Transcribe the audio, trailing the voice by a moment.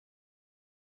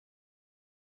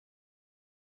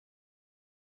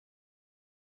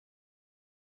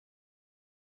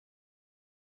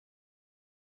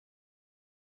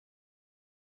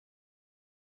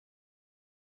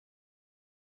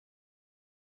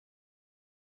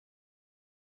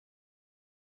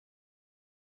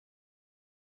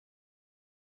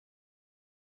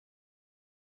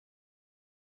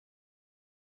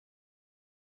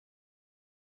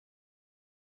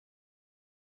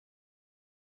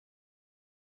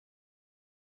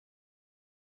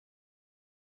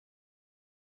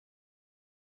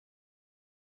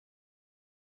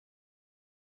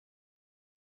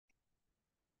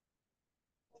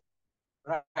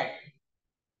Right.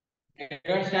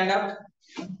 Everyone stand up.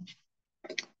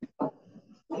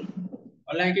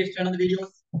 Online kids turn on the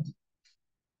videos.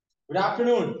 Good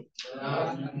afternoon. Good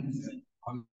afternoon.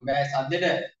 Good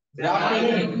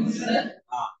afternoon.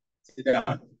 Sit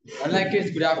down. Online kids,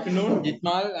 good afternoon.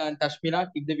 Jitmal and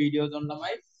Tashmila, keep the videos on the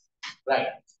mic. Right.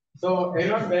 So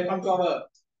everyone, welcome to our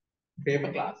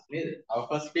paper class. Our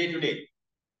first day today.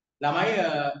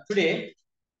 Lamai, today,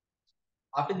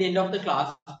 after the end of the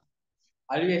class,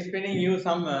 I'll be explaining you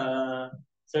some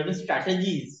certain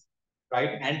strategies,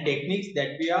 right, and techniques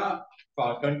that we are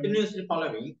continuously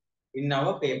following in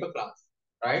our paper class,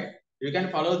 right? You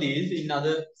can follow these in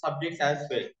other subjects as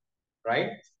well,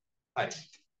 right? Right.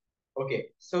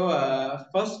 Okay. So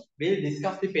first we'll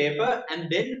discuss the paper,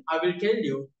 and then I will tell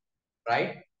you,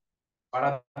 right, what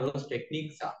are those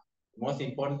techniques are. The most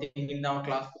important thing in our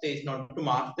class today is not to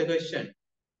mark the question,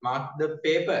 mark the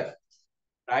paper,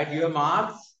 right? Your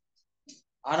marks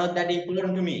are not that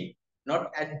important to me,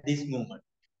 not at this moment,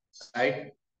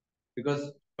 right?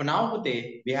 Because for now,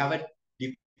 today, we have a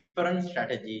different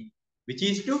strategy, which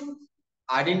is to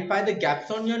identify the gaps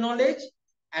on your knowledge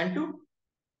and to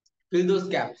fill those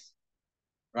gaps,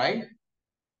 right?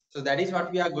 So that is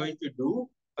what we are going to do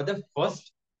for the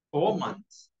first 4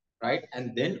 months, right?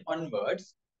 And then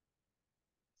onwards,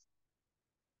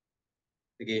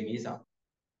 the game is up,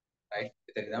 right?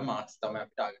 Marks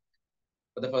target.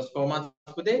 For the first 4 months,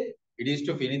 today, it is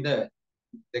to fill in the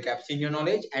gaps in your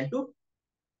knowledge and to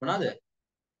another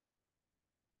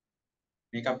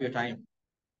make up your time.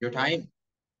 So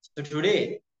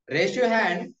today, raise your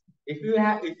hand if you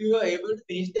are able to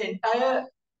finish the entire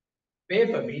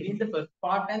paper, meaning the first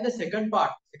part and the second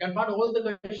part. Second part, all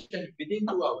the questions within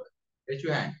 2 hours. Raise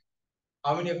your hand.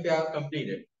 How many of you have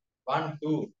completed? 1,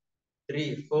 2,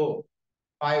 3, 4,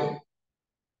 5,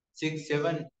 6,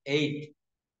 7, 8.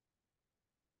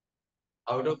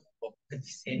 Out of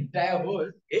this entire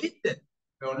whole 8.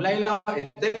 Online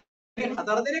online.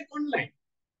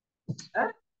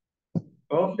 Huh?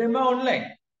 All of them are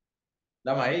online.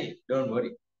 Lamai, don't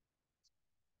worry.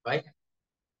 Right?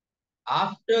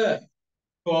 After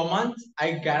 4 months,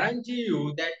 I guarantee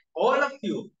you that all of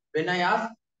you, when I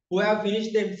ask who have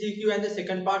finished the MCQ and the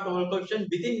second part all question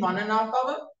within 1.5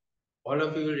 hours, all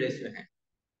of you will raise your hand.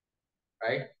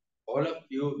 Right? All of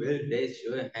you will raise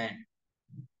your hand.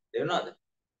 Do you know that?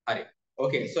 Hurry.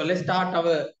 Okay, so let's start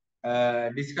our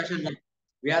discussion.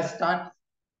 We are start.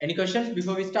 Any questions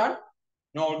before we start?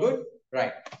 No, all good?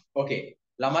 Right. Okay.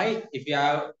 Lamai, if you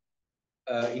have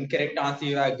incorrect answer,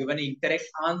 you have given incorrect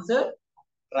answer,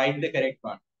 write the correct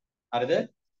one. Arada,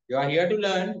 you are here to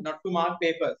learn, not to mark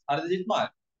papers. Arada Jitmal,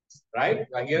 right?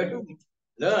 You are here to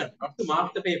learn, not to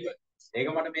mark the paper.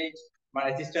 My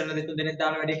assistant I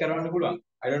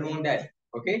don't want that.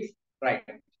 Okay? Right.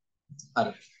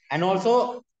 And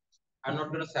also, I'm not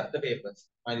going to accept the papers.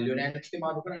 I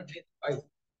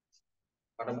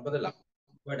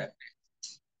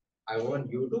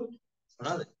want you to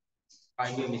another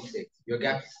find your mistakes, your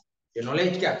gaps, your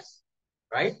knowledge gaps.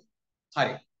 Right?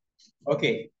 Hurry.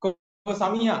 Okay.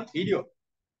 Samia, video.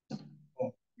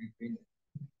 Oh,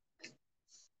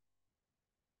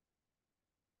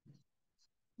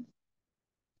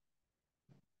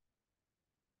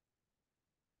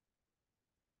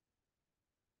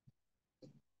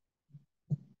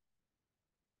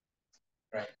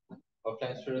 right.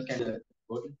 Offline students can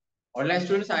go to online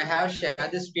students. I have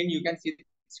shared the screen. You can see the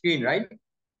screen, right?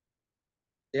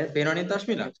 There, pen on it,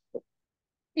 Tashmila.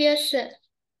 Yes, sir.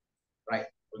 Right.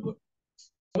 Good.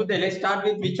 Okay, let's start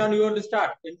with which one you want to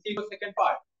start. MCQ second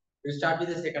part. We'll start with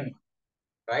the second one,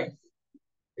 right?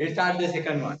 We'll start the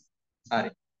second one.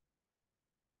 Sorry.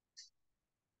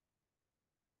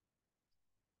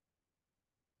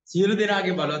 සියලු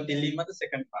දෙනාගේ බලවත් ඉල්ලීමද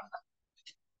second part.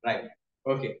 Right.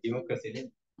 Okay. Democracy.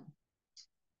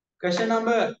 Question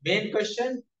number, main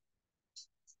question.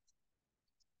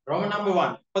 Roman number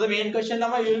 1. For the main question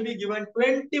number, you will be given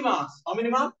 20 marks. How many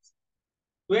marks?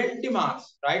 20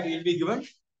 marks, right? You will be given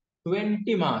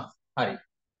 20 marks. Hurry.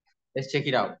 Let's check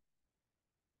it out.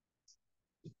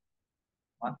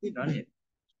 Mati run it.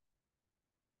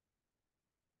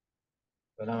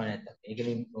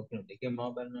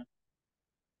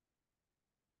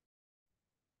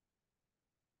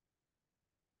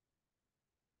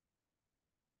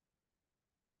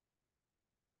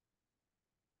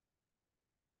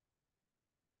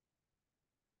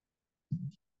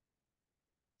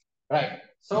 Right.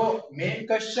 So main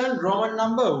question, Roman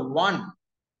number 1.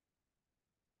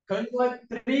 Convert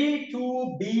 3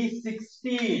 to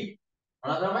B16.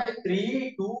 Another way,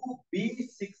 3 to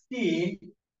B16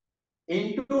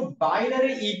 into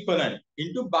binary equivalent.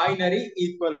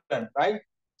 Right?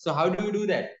 So how do we do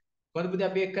that? කොහොමද පුතේ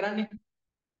අපි ඒක කරන්නේ?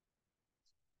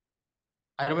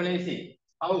 see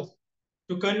how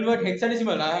to convert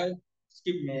hexadecimal. I have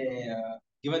skipped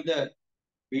given the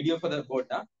video for the board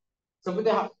now. So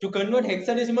to convert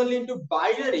hexadecimal into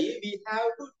binary, we have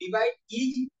to divide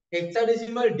each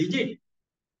hexadecimal digit,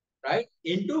 right,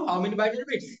 into how many binary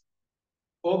bits?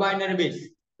 4 binary bits.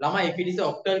 Lama, if it is an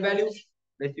octal value,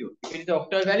 bless you. If it is an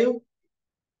octal value,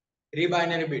 3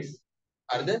 binary bits.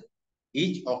 Are there?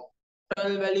 Each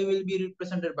octal value will be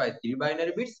represented by 3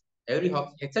 binary bits. Every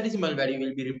hexadecimal value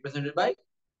will be represented by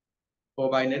 4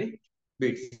 binary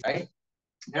bits, right?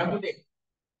 Now put it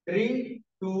 3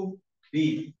 2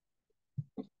 3.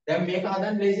 Then make a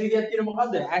lazy get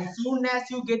as soon as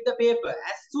you get the paper,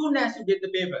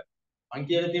 we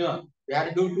have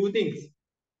to do two things.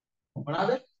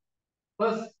 Another,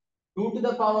 first 2 to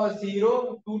the power 0,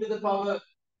 2 to the power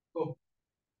 2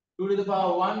 to the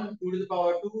power 1, 2 to the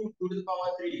power 2, 2 to the power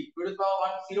 3, 2 to the power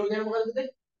 1 0 again,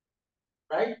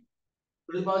 right?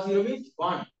 2 to the power 0 means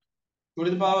 1. 2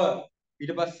 to the power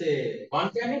ඊට පස්සේ 1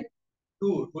 කියන්නේ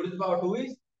 2, 2 to the power 2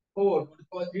 is 4, 2 to the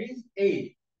power 3 is 8.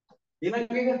 ඊළඟ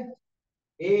එක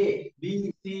A B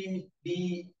C D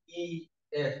E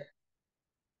F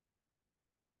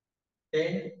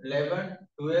 10 11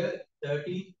 12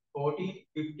 13 14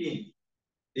 15.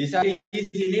 These are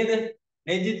easy නේද?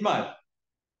 Nejitmal.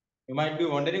 You might be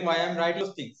wondering why I'm writing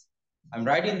those things. I'm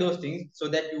writing those things so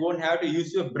that you won't have to use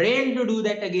your brain to do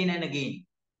that again and again.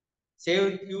 Save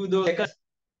you those seconds,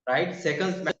 right?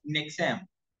 Seconds in exam.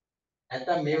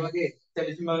 නැත්තම් මේ වගේ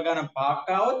decimal ගණන් පහක්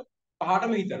આવොත්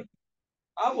පහටම හිතන්න.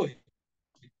 ආවෝ.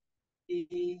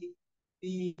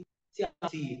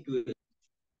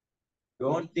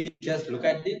 Don't think, just look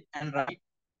at it and write.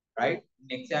 Right? In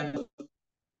exam,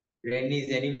 brain is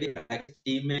anyway like a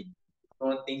teammate.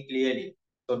 Don't think clearly.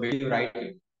 So maybe you write it.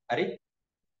 Hurry.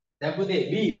 Then put a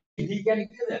B. B can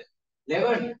give that.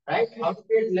 11, right? How to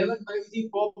create 11 by using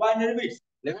 4 binary bits?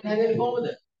 11 has any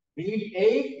formula. We need 8,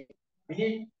 we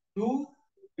need 2,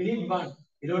 we need 1.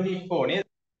 We don't need 4.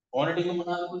 Only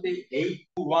 8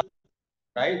 to 1,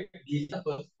 right? These are the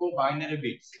first 4 binary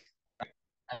bits.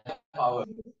 And the power.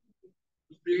 To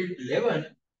create 11,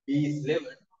 B is 11.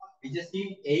 We just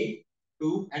need 8,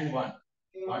 2, and 1.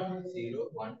 1, 0,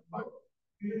 1, 1.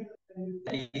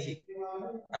 That is easy.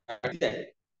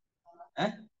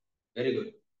 Huh? Very good.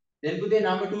 Then put the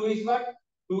number 2 is what?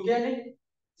 2 can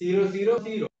 0, 0,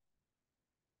 0.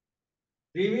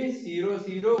 3 means 0,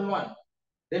 0, 1.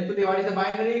 Then put the what is the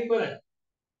binary equivalent?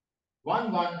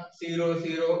 1, 1, 0,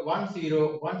 0, 1,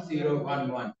 0, 1, 0,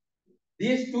 1, 1.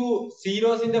 These two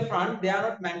zeros in the front, they are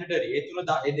not mandatory. It's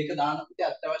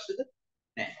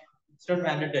not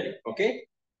mandatory. Okay?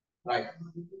 Right.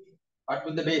 But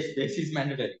with the base is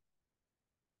mandatory.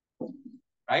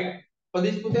 Right? For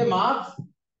this, put the marks,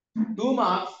 2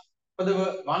 marks for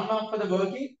the 1 mark for the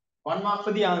working, 1 mark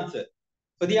for the answer.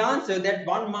 For the answer, that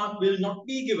 1 mark will not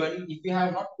be given if you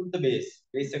have not put the base.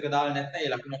 Base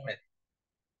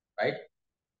right?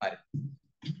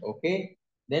 Okay.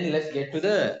 Then let's get to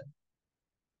the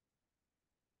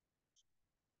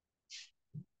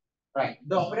right.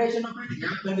 The operation of an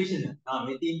air conditioner.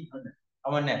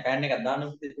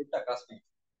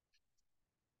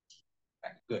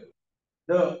 Right, good.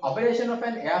 The operation of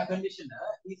an air conditioner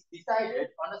is decided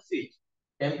on a switch,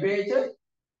 temperature,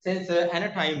 sensor, and a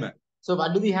timer. So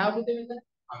what do we have with them?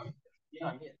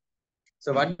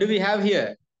 So what do we have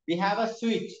here? We have a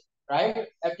switch, right?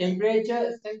 A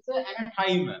temperature sensor and a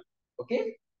timer.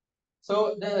 Okay.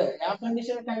 So the air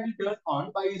conditioner can be turned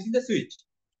on by using the switch.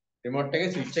 Remote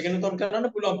එක switch එකෙන් on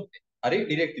කරන්න පුළුවන්. හරි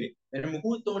directly. වෙන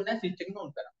මුකුත් ඕනේ නැහැ switch එකෙන් on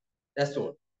කරන්න. That's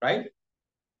all, right?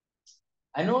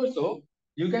 And also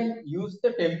you can use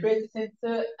the temperature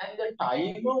sensor and the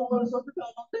timer also to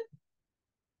turn on the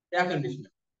air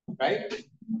conditioner, right?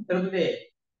 So the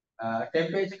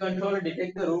temperature controller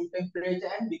detect the room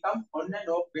temperature and become on and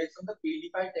off based on the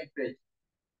predefined temperature.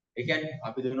 Again,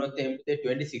 අපි දුන්නොත්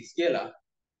 26 කියලා,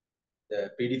 the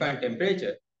predefined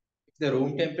temperature. If the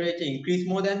room temperature increase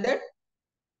more than that,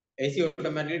 AC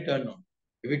automatically turn on.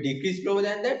 If it decrease lower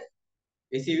than that,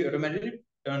 AC automatically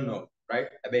turn off, right?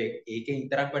 හැබැයි ඒකේ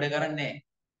විතරක් වැඩ කරන්නේ නැහැ.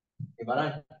 ඒ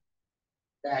බලන්න.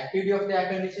 The activity of the air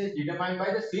conditioner is determined by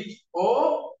the switch or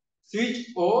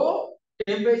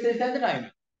temperature and the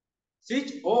timer.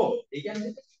 Switch or you can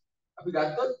අපි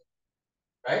ගත්තොත්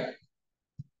right?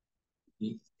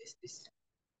 This.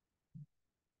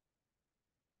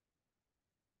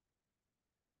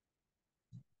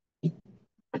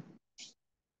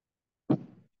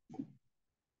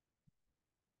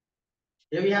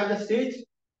 Here we have the switch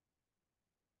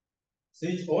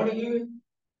on again.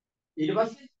 It was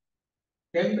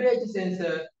temperature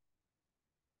sensor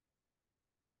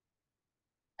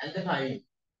and the time.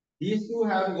 These two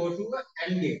have to go to an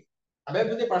AND gate. What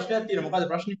is the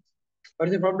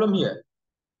problem here?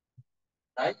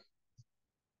 Right?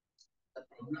 The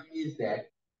problem is that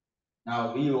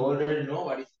now we already know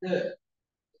what is the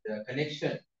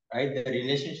connection, right? The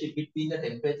relationship between the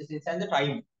temperature sensor and the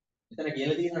time.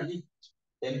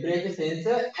 Temperature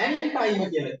sensor and timer.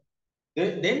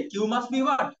 Then Q must be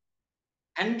what?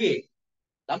 AND gate.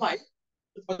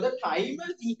 For the timer,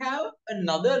 we have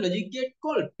another logic gate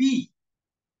called P.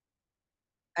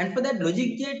 And for that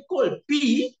logic gate called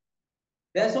P,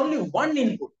 there's only one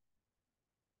input.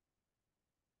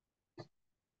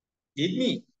 Give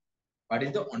me. What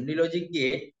is the only logic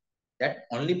gate that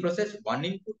only process one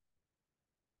input?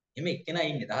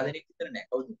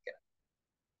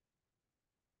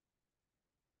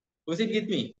 Who's it give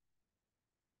me?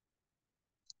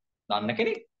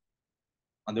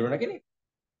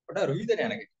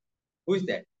 Who is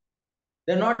that?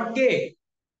 The not gate,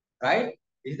 right?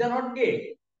 Is the not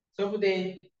gate. So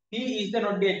today, P is the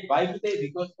not gate. Why today?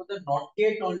 Because for the not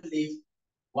gate only,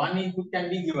 one input can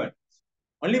be given.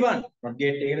 Only one. Not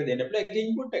gate then apply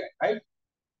input, right?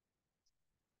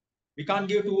 We can't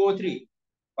give 2 or 3.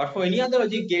 But for any other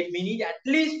logic gate, we need at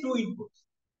least 2 inputs.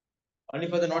 Only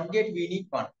for the not gate, we need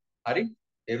 1. Right?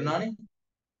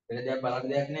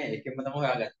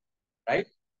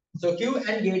 So Q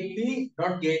and gate P,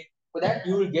 not gate. For that,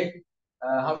 you will get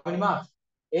how many marks?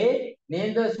 A,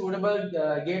 name the suitable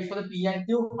gates for the P and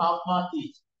Q, half mark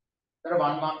each. There are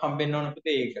 1 mark combined on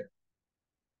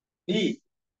B,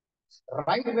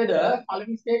 write whether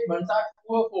following statements are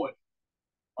true or false.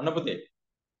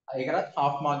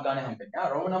 Half mark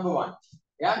Roman number 1.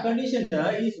 Air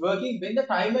conditioner is working when the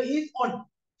timer is on.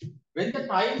 When the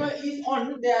timer is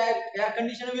on, the air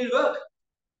conditioner will work.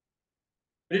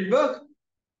 Will it work?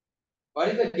 What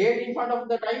is the gate in front of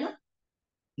the timer?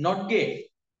 Not gate.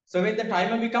 So when the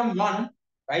timer become 1,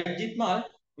 right, Jitmal,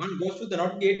 1 goes to the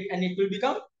not gate and it will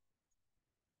become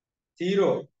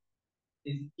 0.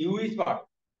 Q is what?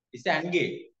 It's the AND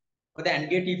gate. For the AND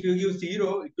gate, if you use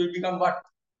 0, it will become what?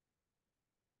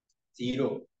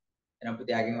 0.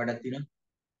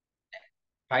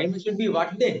 Timer should be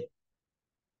what then?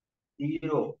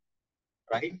 0.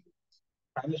 Right?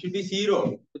 Timer should be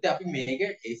 0. So අපි මේක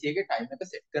AC එකේ time එක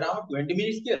set කරාම 20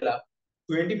 minutes කියලා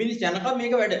 20 minutes යනකම්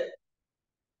මේක වැඩ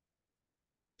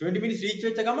 20 minutes reach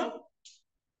වෙච්ච ගමන්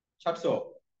shuts off.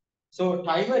 So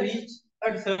timer reach a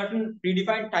certain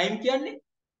predefined time කියන්නේ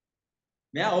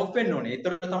මෙයා off වෙන්න ඕනේ.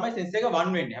 ඒතර තමයි sense එක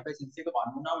 1 වෙන්නේ. හැබැයි sense එක 1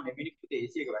 වුණාම නෙමෙයි පුතේ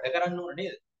AC එක වැඩ කරන්න ඕන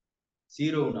නේද?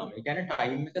 0 වුණාම. ඒ කියන්නේ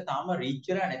time එක තාම reach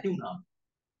වෙලා නැති වුණාම.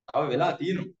 තව වෙලා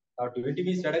තියෙනවා. තව 20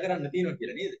 minutes වැඩ කරන්න තියෙනවා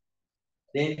කියලා නේද?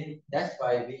 Then that's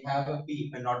why we have a P,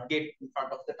 a not gate in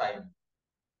front of the timer.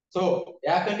 So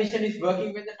air condition is working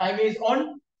when the timer is on.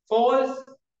 False.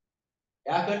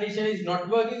 Air condition is not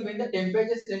working when the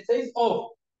temperature sensor is off.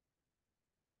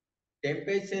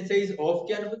 Temperature sensor is off.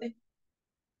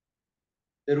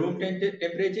 The room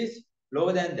temperature is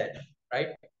lower than that,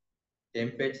 right?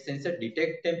 Temperature sensor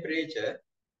detect temperature,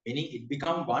 meaning it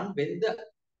become 1 when the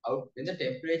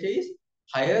temperature is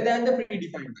higher than the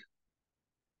predefined.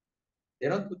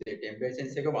 Temperature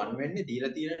sensor 1 වෙන්නේ දීලා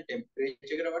තියෙන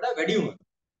temperature එකට වඩා වැඩි වුණා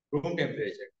room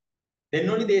temperature. Then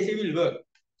only the AC will work.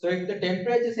 So if the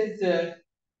temperature sensor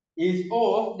is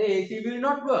off, the AC will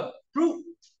not work. True.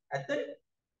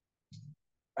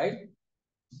 Right?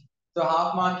 So half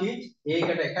mark each. A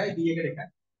එකට 1යි B එකට 1යි.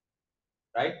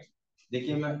 Right?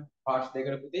 දෙකේම parts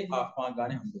දෙකට පුතේ half mark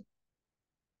ගානේ හම්බෙනවා.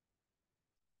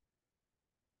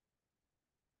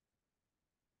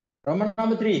 Roman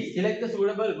number 3. Select the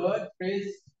suitable word phrase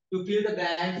to fill the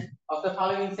blanks of the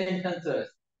following sentences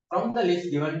from the list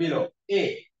given below. A.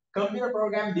 Computer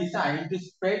program designed to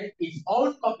spread its own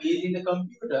copies in the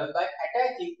computer by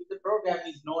attaching to the program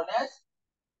is known as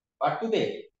what today?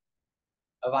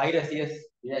 A virus. Yes.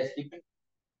 Yes. Keep it.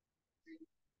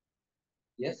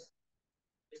 Yes.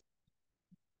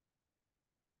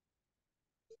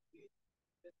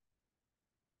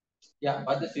 Yeah,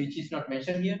 but the switch is not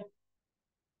mentioned here.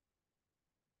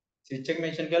 Switch check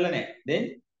mention කරලා නැහැ. Then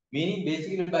meaning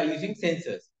basically by using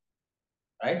sensors,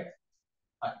 right?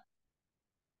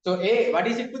 So A, what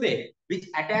is it today? Which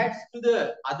attaches to the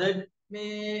other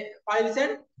files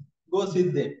and goes with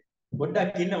them.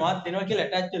 පොඩ්ඩක් ඉන්න මාත් එනවා කියලා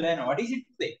attach වෙලා යනවා. What is it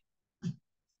today?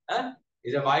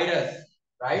 Is a virus,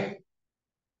 right?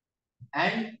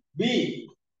 And B,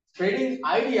 spreading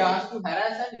ideas to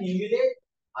harass and humiliate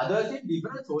others in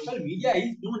different social media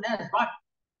is known as what?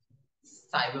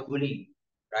 Cyberbullying,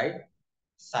 right?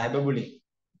 Cyberbullying,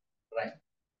 right?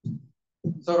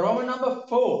 So Roman number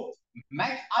 4,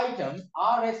 match items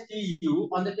RSTU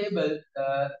on the table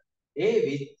A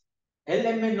with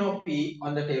LMNOP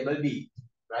on the table B,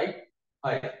 right?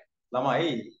 Hi.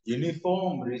 Lamai,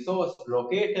 uniform resource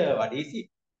locator. What is it?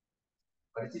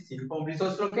 What is this uniform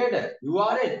resource locator?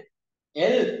 URL.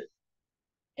 L.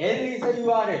 L is a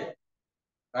URL,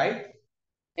 right?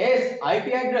 S, IP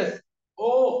address.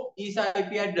 O is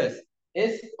IP address.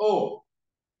 SO,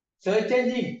 search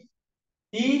engine.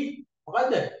 T,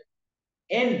 what?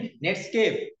 N,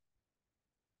 Netscape.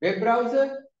 Web browser.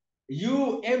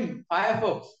 UM,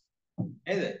 Firefox.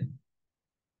 Is it?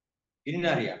 In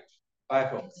area,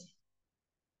 Firefox.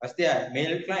 What's there?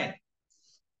 Mail client.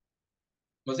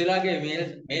 Mozilla ke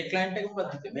mail client එක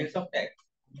මොකක්ද? Mail software.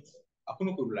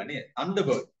 අකුණු කුරුල්ලා නේද?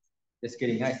 Thunderbird. Just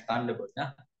kidding, guys. Thunderbird.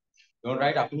 Nah. Don't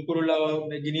write අකුණු කුරුල්ලා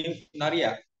ගිනි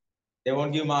නරියා. They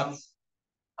won't give marks.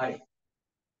 Right.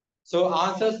 So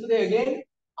answers today again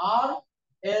R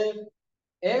L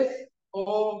S O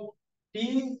T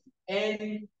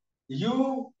N U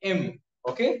M.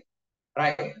 Okay.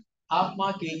 Right. Half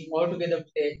mark each altogether.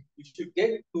 You should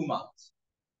get 2 marks.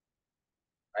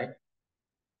 Right.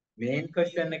 Main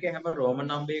question එක හැම Roman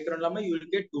number එකකට ළමයි you will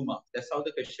get 2 marks. That's how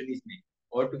the question is made.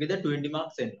 Altogether 20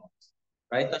 marks and notes.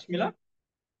 Right, Tashmila?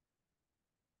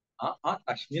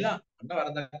 Tashmila. අන්න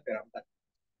වරදක් කරා.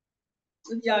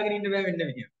 තියාගෙන ඉන්න බෑ වෙන්න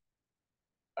මෙහෙම.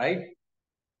 Right?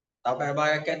 තව පැය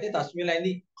භාගයක් ඇද්දි Tashmila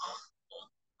ඇඳි.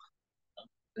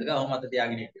 ඒක ඔහොමද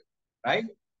තියාගෙන ඉන්න. Right?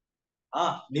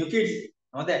 New kids.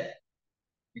 හොඳයි.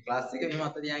 මේ ක්ලාස් එකේ මෙහෙම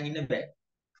අත තියාගෙන ඉන්න බෑ.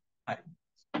 හරි.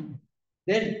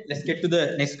 Then let's get to the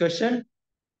next question.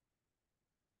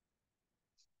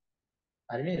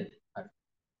 හරි නේද? හරි.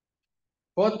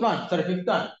 Fifth one.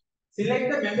 Select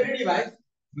the memory device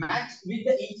match with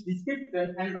the each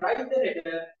description and write the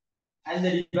letter and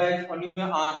the device on your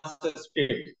answer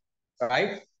script.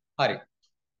 Right? Hurry.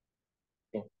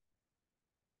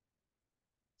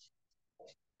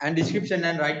 And description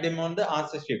and write them on the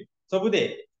answer script. So, Bude,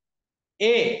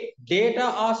 A. Data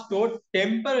are stored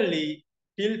temporarily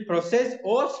till processed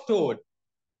or stored.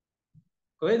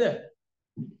 Whether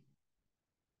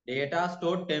data are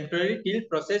stored temporarily till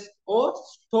processed or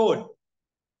stored.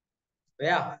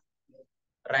 Where?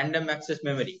 Random access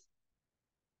memory.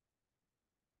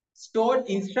 Stored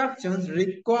instructions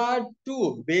required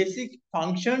to basic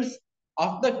functions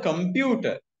of the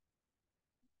computer.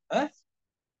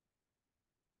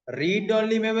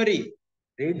 Read-only memory.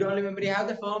 Read-only memory have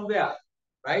the firmware.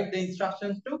 Write the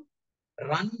instructions to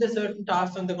run the certain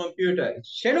tasks on the computer.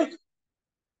 Schedule.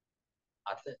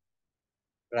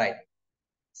 Right.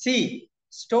 C.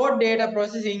 Stored data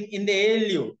processing in the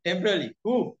ALU temporarily.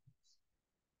 Who?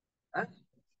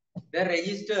 The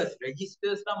registers.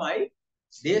 Registers lamai,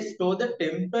 they store the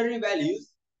temporary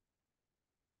values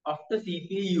of the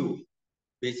CPU.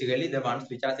 Basically, the ones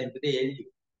which are sent to the ALU,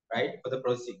 right, for the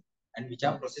processing, and which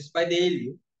are processed by the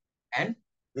ALU and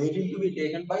waiting to be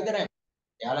taken by the RAM.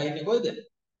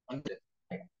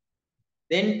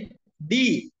 Then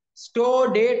D. Store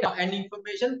data and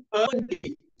information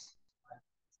permanently.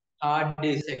 Hard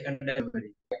disk secondary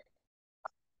memory.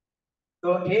 So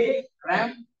A,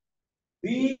 RAM,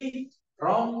 B,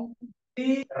 ROM,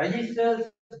 C,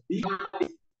 registers, D,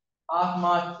 half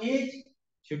mark each,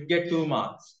 should get 2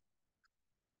 marks.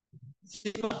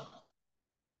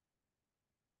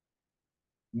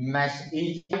 Match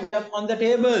each item on the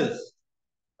tables,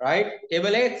 right?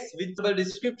 Table X with the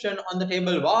description on the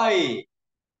table Y.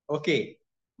 Okay.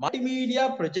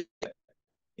 Multimedia projector.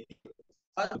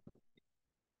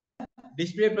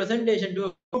 Display presentation to a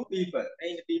group of people,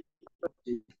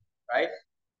 right?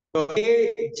 So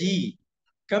A, G.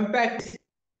 Compact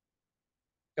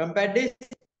disk.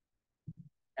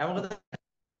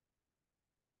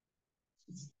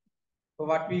 So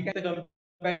what we can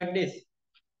compact disk?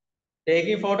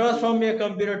 Taking photos from your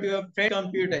computer to your friend's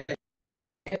computer.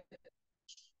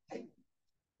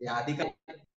 Yeah,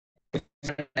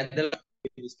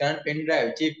 you scan pen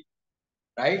drive chip,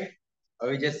 right? Or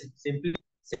we just simply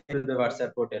send the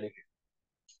WhatsApp or Telegram.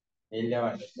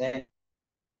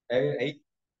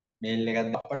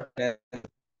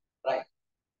 Right.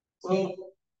 So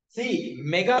see,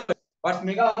 megahertz. What's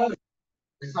megahertz?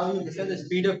 That's how you measure the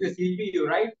speed of your CPU,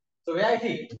 right? So where I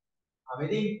think,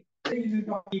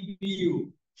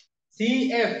 CPU.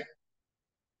 CF,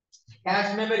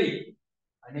 cache memory.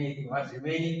 Anything what's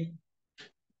remaining?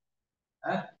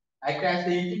 I cache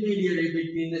the intermediary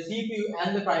between the CPU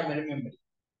and the primary memory,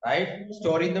 right?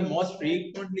 Storing the most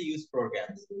frequently used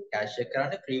programs. Cache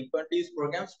කරන්න frequently used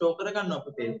programs store කරගන්න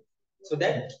අපේ. So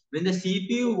that when the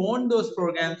CPU want those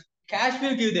programs, cache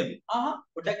will give them.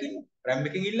 පොඩ්ඩක් ඉන්න. RAM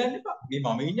එකකින් ඉල්ලන්න එපා. මේ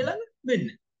මම ඉන්න ළඟ වෙන්න.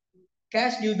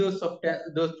 Cache give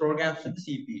those programs to the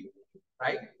CPU,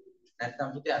 right? නැත්නම්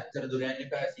පුතේ අච්චර දුර යන්න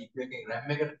එපා CPU එකෙන් RAM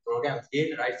එකට programs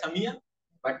ගේන්න right සමියා.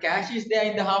 But cache is there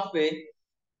in the halfway.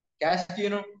 Cache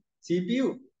කියනවා CPU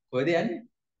කොහෙද යන්නේ?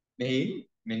 මෙහි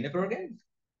මෙන්න program.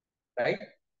 Right?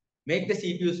 Make the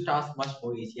CPU's task much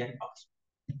more easy and fast.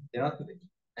 දෙනවද පුතේ?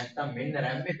 නැත්නම් මෙන්න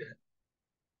RAM එක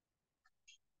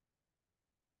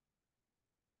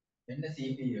මෙන්න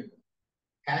CPU එක.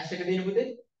 cache එක දෙන්න පුතේ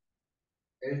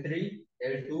L3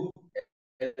 L2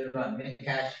 L1 මේ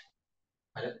cache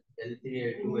අර L3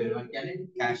 L2 L1 කියන්නේ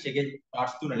cache එකේ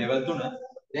parts තුන level තුන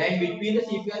then between the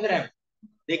CPU and the RAM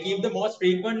they keep the most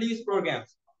frequently used programs.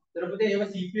 ඒතර පුතේ ඒව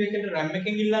CPU එකට RAM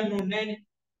එකෙන් ඉල්ලන්න ඕනේ නැහැනේ.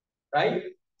 Right?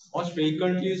 Most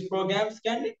frequently used programs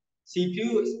කියන්නේ CPU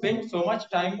spend so much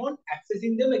time on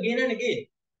accessing them again and again.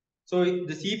 So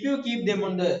the CPU keep them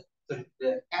on the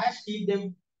cache keep them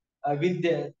with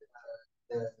the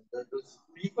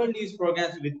frequently used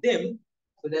programs with them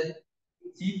so that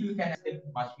CPU can accept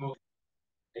much more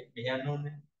like unknown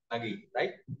again,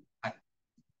 right?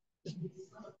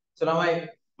 So now I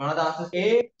one of the answers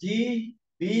A, G,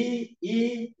 B, E,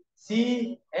 C,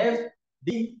 F,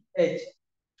 D, H.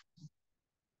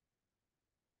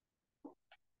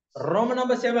 Roman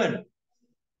number 7.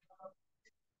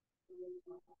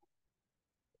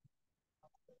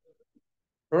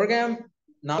 Program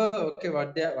number, okay,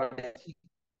 what they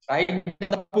write the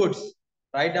outputs,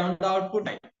 write down the output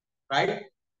line, right?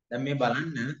 Then me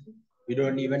balanna, we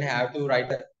don't even have to write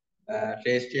a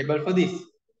trace table for this.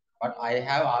 But I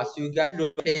have asked you guys to do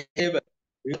a trace table.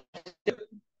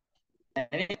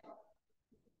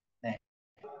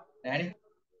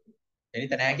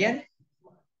 Anything again?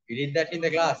 We did that in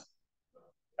the class,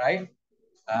 right?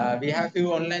 We have few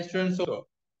online students also.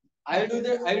 I'll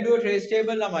do a trace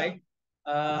table, Lamai.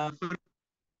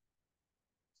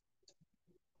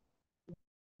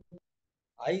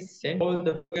 I send all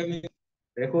the programming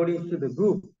recordings to the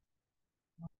group.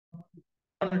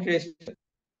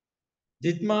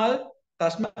 Jitmal,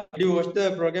 Tasma, did you watch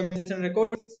the programming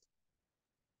records?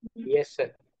 Yes,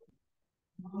 sir.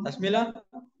 Tasmila,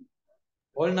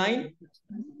 all 9?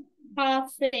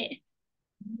 Halfway.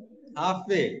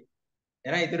 Halfway.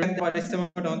 And I threw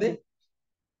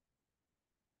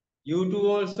you two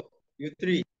also, you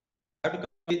 3. Have to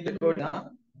complete the code now.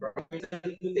 Up to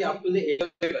the A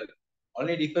level.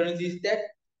 Only difference is that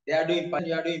they are doing Python,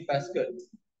 you are doing Pascal.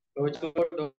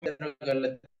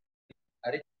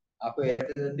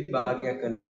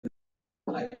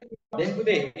 Then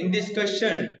today, in this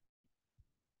question,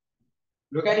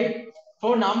 look at it.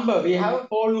 For number, we have a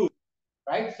for loop,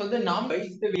 right? So the number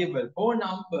is the variable. For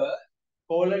number,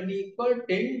 colon equal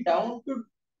 10 down to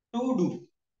 2 do.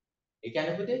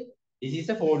 This is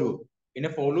a for loop. In a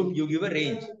for loop, you give a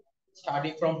range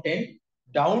starting from 10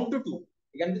 down to 2.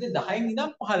 You can put the 10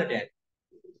 ඉඳන් 15ට යන.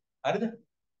 හරිද?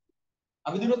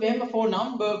 අපි දුන්නොත් එහෙම for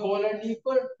number colon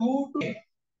equal 2 to 10.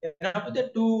 එතන අපිට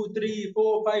 2 3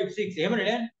 4 5 6 එහෙමනේ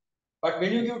නේද? But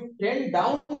when you give 10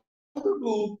 down to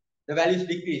 2, the values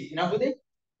decrease.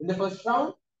 In the first round,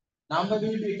 number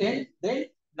will be 10, then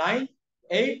 9,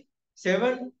 8,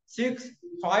 7, 6,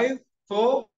 5,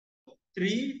 4,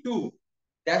 3, 2.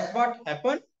 That's what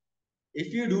happens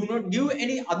if you do not give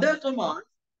any other command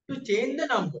to change the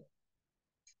number.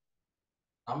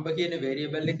 Number කියන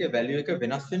variable එකේ value එක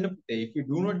වෙනස් වෙන්න පුතේ. If you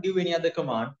do not give any other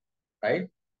command, right?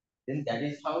 Then that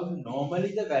is how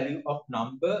normally the value of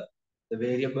number, the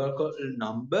variable called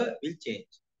number will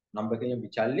change. Number කියන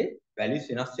විචල්ලේ values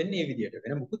වෙනස් වෙන්නේ මේ විදිහට.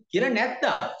 වෙන මොකුත් කියලා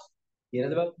නැත්තා.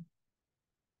 කියලාද බලන්න.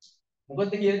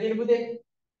 මොකද්ද කියලා තියෙන්නේ පුතේ?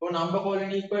 For number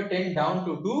colon equal 10 down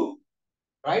to 2,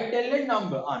 write tell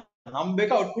number. number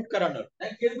එක output කරන්න ඕනේ.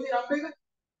 දැන් කියලා පුතේ number එක.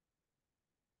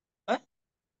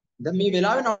 දැන් මේ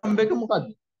වෙලාවේ number එක මොකද්ද?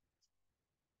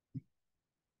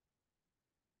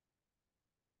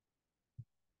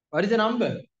 What is the number?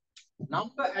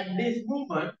 Number at this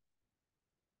moment,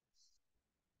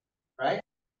 right,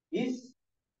 is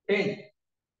 10.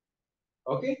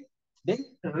 Okay? Then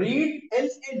read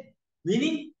else end.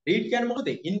 Meaning, read කියන්නේ මොකද?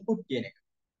 Input කියන එක.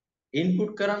 Input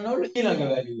කරන්න ඕනේ ඊළඟ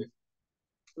value එක.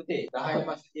 පුතේ 10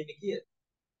 පස්සේ තියෙන්නේ කීයද?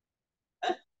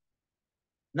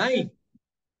 9.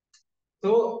 So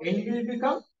n will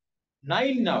become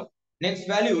 9 now. Next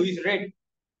value is read,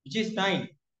 which is 9.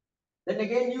 Then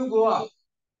again you go up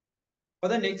for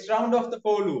the next round of the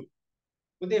for loop.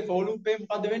 පුතේ for loop එකේ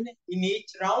මොකද වෙන්නේ? In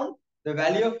each round, the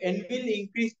value of n will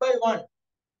increase by 1.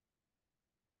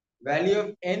 Value of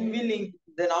n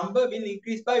the number will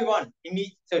increase by 1 in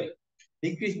each,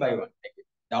 decrease by 1. Okay.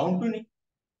 Down to නේ.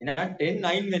 එහෙනම් 10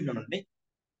 9 වෙන්න ඕනේ.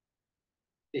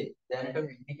 ඒ දැනට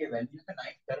මේකේ value එක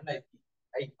 9 කරලා ඉතින්.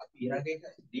 අයි අපි ඊළඟ එක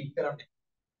delete කරන්නේ.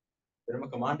 ඊළඟ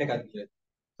command එකක් දීලා.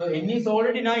 So n is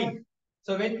already 9.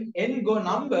 So when n go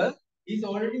number, is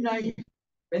already 9.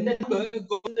 When the number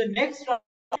goes to the next round,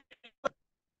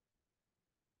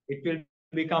 it will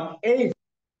become 8.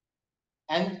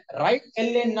 And right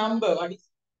LN number, what is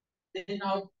then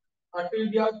now? What will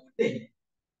be output then?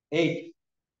 8.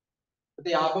 So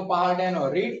the upper part and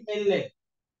read LN.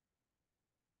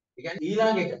 You can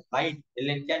ඊළඟ එක line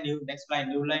LN කියන්නේ new next line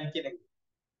new line කියන එක.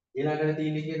 ඊළඟට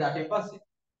තියෙන එකේ 8න් පස්සේ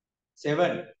 7.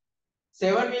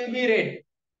 7 will be read.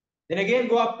 Then again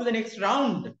go up to the next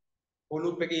round. For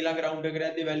loop එක ඊළඟ round එකට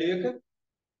යද්දී value එක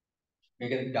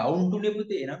මේක down to නේ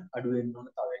පුතේ එනම් අඩු වෙන්න ඕන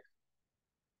තව එක.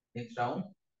 Next round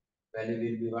value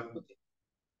will be what පුතේ?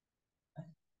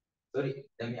 Sorry,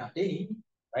 then we are taking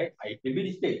right. It will be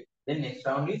displayed. Then next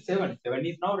round is 7. 7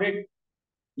 is now red.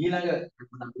 ඊළඟ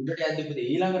උඩට යද්දී පුතේ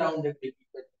ඊළඟ round එකට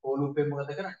for loop එක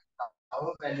මොකද කරන්නේ? තව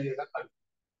value එකක් අඩු.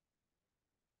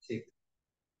 6.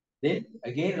 Then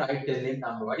again write the length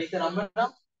number. What is the number now?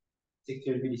 6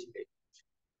 will be displayed.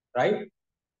 Right?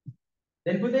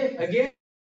 Then put again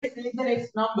select the next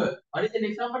number. What is the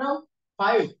next number now?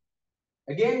 5.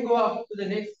 Again go up to the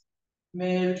next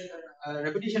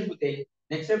repetition. Put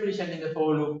next repetition in the for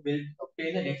loop will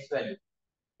obtain the next value,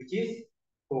 which is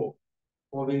 4.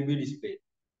 4 will be displayed.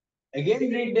 Again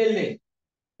read the length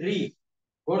 3.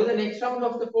 Go to the next round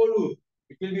of the for loop.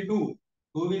 It will be 2.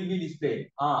 2 will be displayed.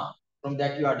 From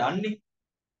that you are done.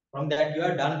 From that you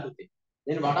are done. Put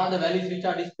Then what are the values which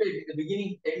are displayed? In the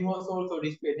beginning, 10 was also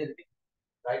displayed.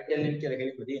 Right? When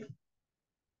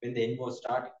the n was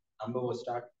starting, number was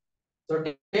starting. So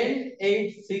 10,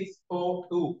 8, 6, 4,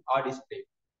 2 are displayed.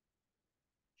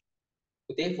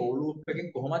 පුතේ for loop එකෙන්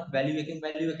කොහොමත් value එකෙන්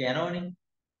value එක යනවනේ.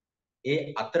 ඒ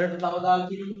අතරට තව දාලා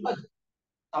තියෙන්නේ මොකද්ද?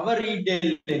 තව read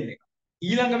ln එක.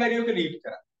 ඊළඟ value එක read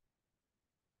කරා.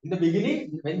 In the beginning,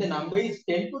 when the number is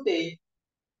 10 පුතේ,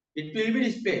 it will be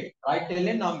displayed. Right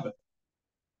ln number.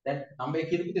 That number එක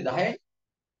කියලා පුතේ 10යි.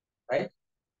 Right?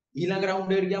 ඊළඟ round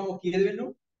එකට ගියාම ඔය කීයද වෙන්නේ?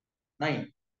 9.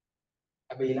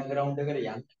 හැබැයි ඊළඟ round එකට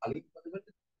යන්න කලින් මොකද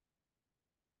කරන්නේ?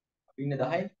 අපි ඉන්නේ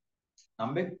 10යි.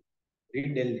 number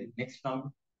read ln next number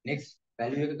next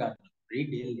value එක ගන්න. read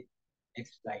ln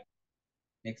next line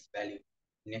next value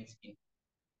next in.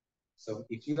 So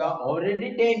if you are already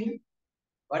 10,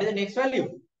 what is the next value?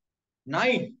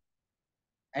 9.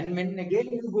 And when again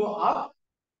you go up,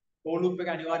 for loop එක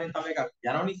අනිවාර්යෙන් තව එකක්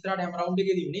යනවනේ ඉස්සරහට හැම round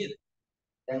එකේදීම නේද?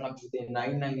 දැන් අපි හිතේ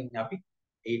 9 නම් ඉන්නේ අපි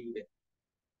 8 වෙන.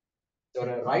 So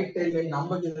right ln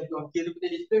number කියලා කිව්වම කීයද පුතේ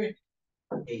display වෙන්නේ?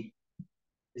 8.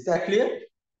 Is that clear?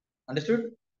 Understood?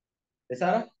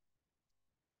 Desara?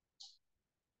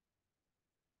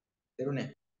 තේරුණේ?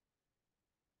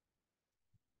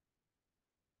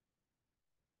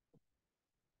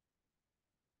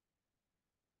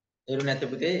 තේරුණේ නැත්te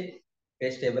පුතේ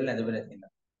page table ඇඳපු නැති නේද?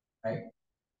 Right?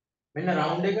 මෙන්න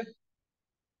round එක.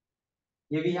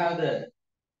 Here we have the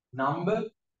number.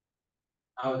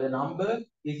 Now the number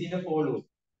is in a for loop.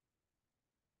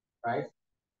 Right?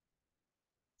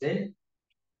 Then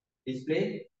display.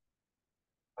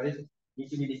 What is need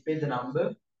to be displayed? The number.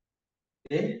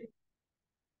 Then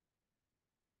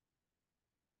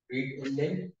read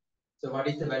ln. So what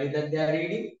is the value that they are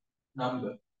reading?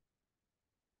 Number.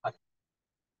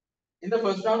 In the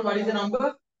first round, what is the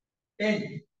number?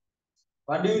 10.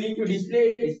 What do you need to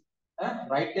display?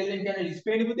 Right ln can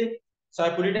display it. So I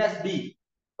put it as D.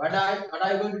 What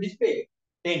are you going to display?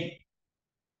 10.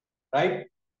 Right?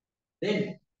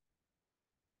 Then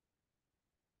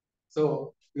so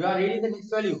you are reading the next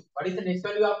value. What is the next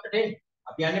value after 10?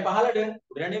 අපි යන්නේ 15ට.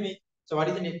 උඩ නෙමෙයි. So what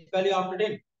is the next value after 10?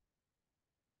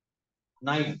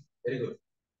 9. Very good.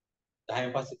 10න්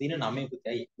පස්සේ තියෙන 9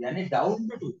 පුතේ. යන්නේ down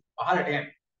to 2. 15ට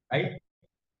යන්නේ. Right?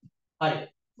 හරි.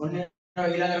 ඔන්න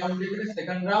ඊළඟ round එකට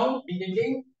second round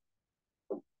beginning.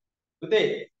 Today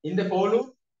in the for loop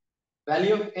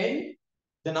value of n,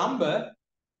 the number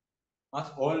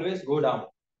must always go down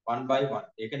one by one.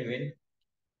 ඒකනේ වෙන්නේ.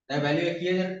 දැන් value එක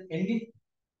කීයද එන්නේ?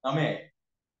 9යි.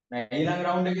 නෑ ඊළඟ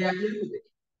round එකේ යා කියලා පුතේ.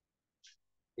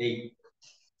 8.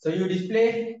 So you display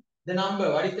the number.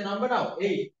 What is the number now?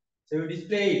 8. So you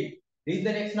display it. This is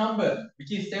the next number,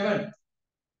 which is 7.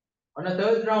 On the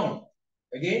third round,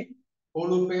 again, for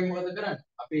loop එකේ මොකද කරන්නේ?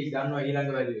 අපි ගන්නවා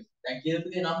ඊළඟ value එක. දැන් කීයද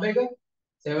පුතේ number එක?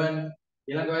 7.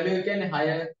 ඊළඟ value එක කියන්නේ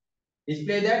 6.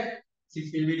 Display that.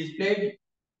 6 will be displayed.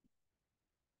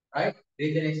 Right?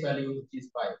 Read the next value, which is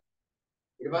 5.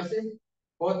 ඊට පස්සේ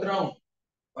fourth round.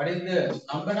 What is the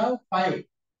number now? 5.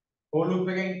 For loop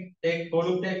again, take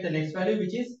the next value,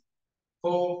 which is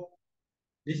 4.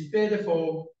 Display the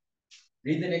 4.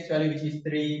 Read the next value, which is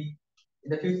 3. In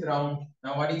the fifth round,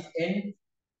 now what is n?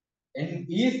 N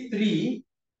is 3.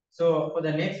 So for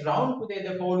the next round,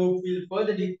 the for loop will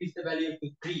further decrease the value to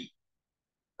 3.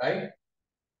 Right?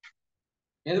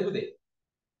 Then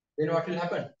what will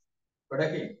happen?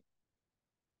 Product.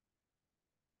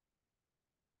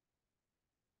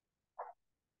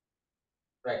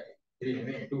 Right. 3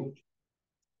 remain 2.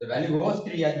 The value was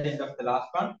 3 at the end of the last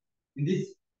one. In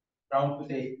this round to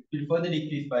say it will further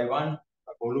decrease by 1.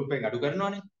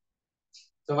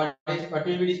 So what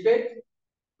will be displayed?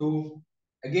 2.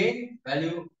 Again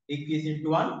value decrease into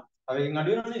 1. Having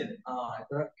adu වෙනව නේද?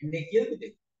 ඉන්නේ කියලා පුතේ.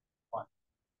 1.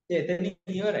 එතන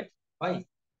ඉවරයි. Why?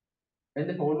 When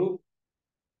the for loop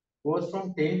goes from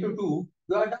 10 to 2,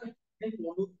 you are done. Then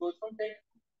for loop goes from 10 to 2.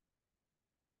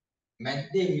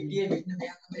 මැද්දේ හිටියේ මෙන්න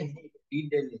මෙයා තමයි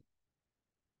read.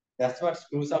 That's what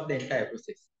screws up the entire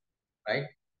process, right?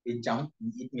 It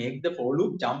makes the for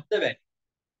loop jump the value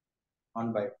one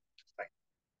by one, right?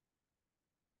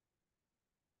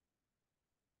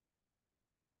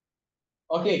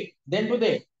 Okay, then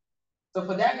today, so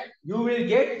for that you will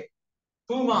get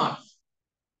 2 marks,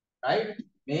 right?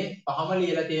 මේ පහම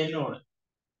ලියලා තියෙන්න ඕන.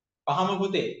 පහම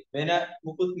පුතේ වෙන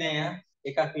මුකුත් නෑ.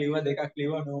 එකක් ලියුවා දෙකක්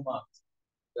ලියුවා no marks.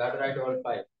 You have to write all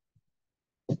 5.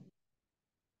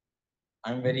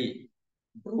 I'm very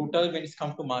brutal when it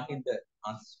comes to marking the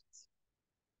answers.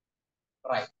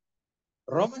 Right.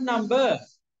 Roman number.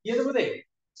 Here පුතේ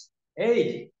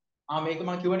 8. මේක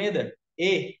මම කිව්ව නේද?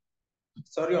 A.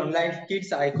 Sorry, online kids,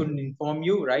 I couldn't inform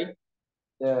you, right?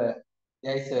 There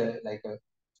is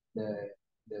the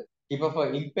tip of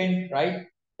an ink pen, right?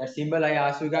 That symbol I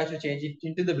asked you guys to change it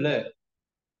into the blur.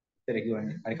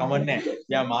 I come on there.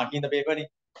 Yeah, marking the paper,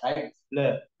 right?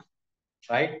 Blur,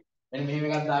 right? And maybe we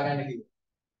got that.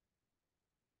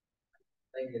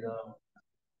 Thank you.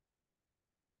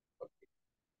 Okay.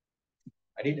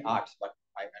 I did arts, but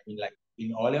I mean, like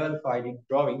in all level, I did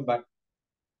drawing, but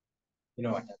you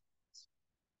know what?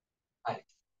 Right.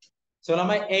 So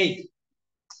number 8.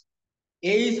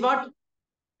 A is what?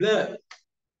 Blur.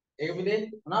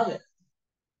 Another.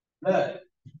 Blur.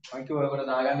 Thank you.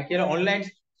 Online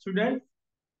student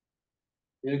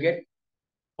will get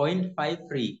 0.5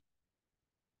 free.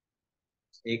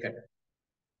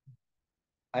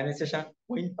 Final session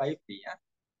 0.5 free.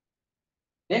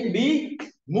 Then B,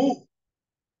 move.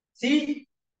 C,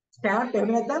 stamp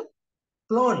method,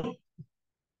 clone.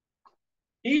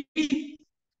 E,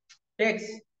 text.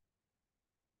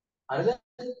 Another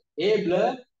A,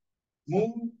 blur,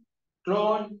 move,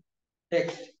 clone,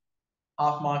 text.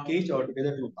 Half mark each,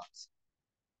 altogether 2 marks.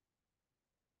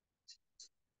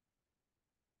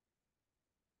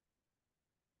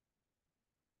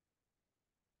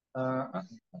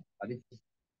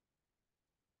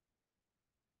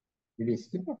 Did you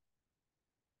skip it?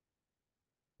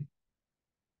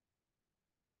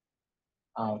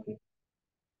 Okay.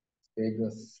 Page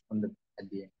was on the at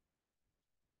the end.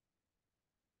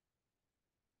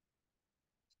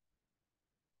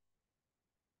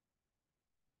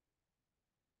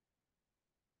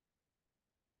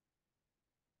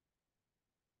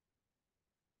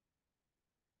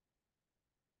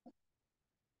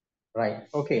 Right.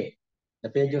 Okay. The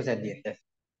page was at the end. Yes.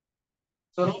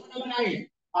 So Roman number 9.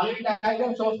 Following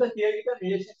diagram shows the theoretical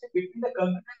relationship between the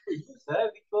computer and the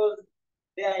user because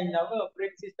they are in our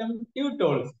operating system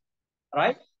tutors.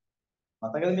 Right?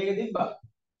 මතකද මේක තිබ්බා?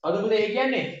 අදපොද ඒ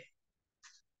කියන්නේ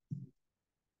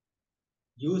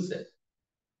user.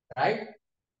 Right?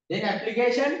 Then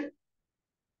application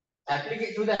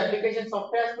to the application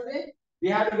software today we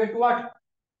have to get what?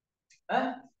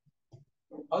 Huh?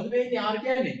 How's the way the R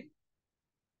කියන්නේ?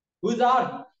 Who's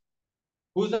R?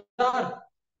 Who's R?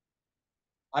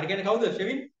 R කියන්නේ කවුද?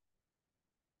 Shevin?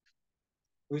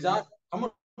 Who's R? Come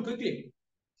on quickly.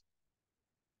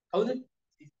 කවුද?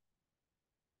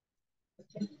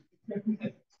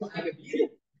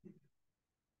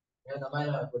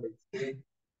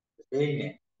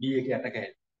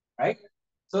 Right?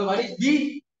 So what is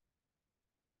B?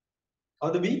 How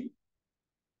the B?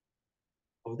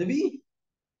 How the B?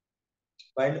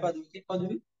 Find the B. How the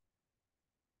B?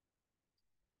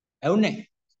 ඇවුනේ.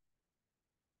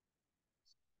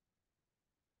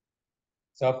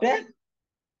 Software?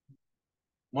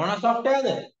 මොන softwareද?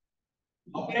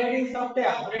 Operating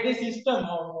software, operating system,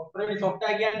 operating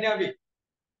software කියන්නේ අපි.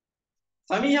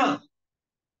 සමියා.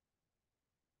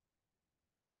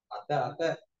 අත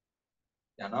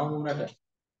යනවා මුණට.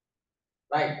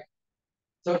 Right.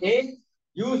 So A,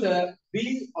 user, B,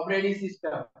 operating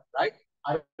system, right?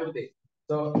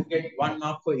 So you get 1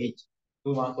 mark for each,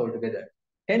 2 marks altogether.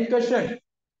 10th question.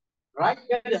 Write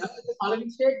whether the following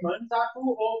statements are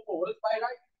true or false by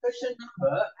writing question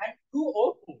number and true or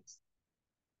false.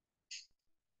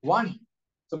 1.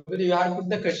 So you have to put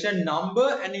the question number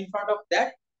and in front of that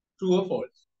true or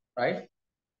false, right?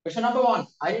 Question number 1.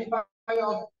 Identify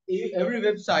of every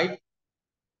website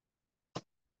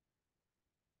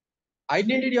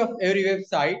identity of every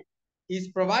website is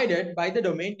provided by the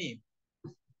domain name.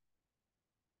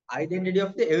 Identity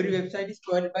of the every website is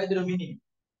provided by the domain name.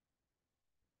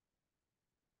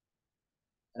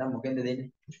 එහෙනම් මොකෙන්ද දෙන්නේ?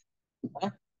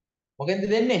 මොකෙන්ද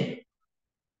දෙන්නේ?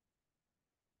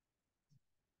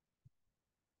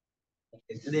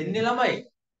 මොකෙන්ද දෙන්නේ ළමයි?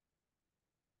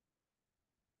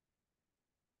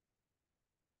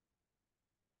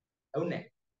 ඇහුන්නේ?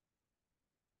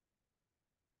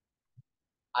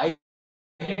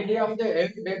 Identity of the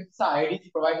every website is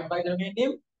provided by the domain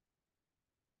name?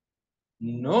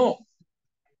 No.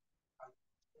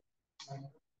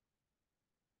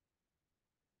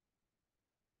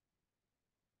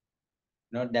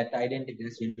 Not that identity,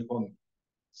 just uniform.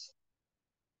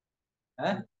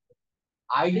 Huh?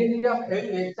 Identity of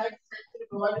every website is actually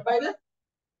provided by the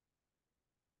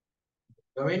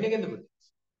domain name.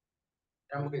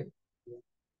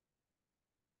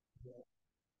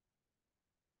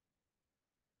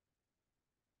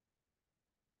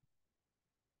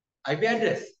 IP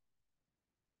address.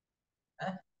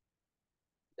 Huh?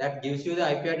 That gives you the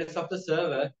IP address of the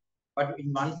server, but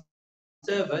in one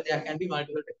server there can be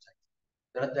multiple websites.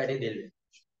 That's the idea.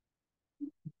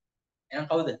 And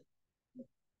how then?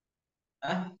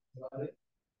 Huh?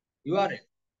 URL.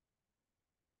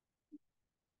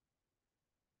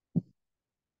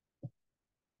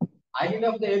 Identity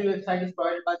of the every website is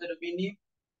provided by the domain name.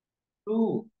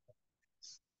 True.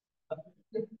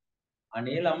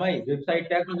 අනේ ළමයි website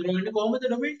එකක් හඳුනගන්නේ කොහොමද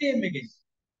domain name එකෙන්?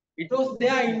 It was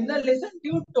there in the lesson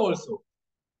tut also.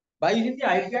 By using the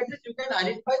IP address, you can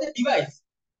identify the device.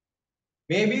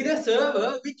 Maybe the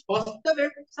server which hosts the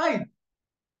website.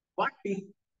 What if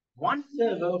one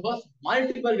server hosts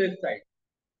multiple websites?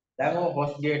 There was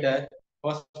HostGator,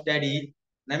 HostDaddy,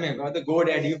 the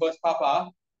GoDaddy,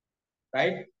 HostPapa,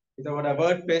 right? It's about a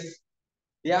WordPress.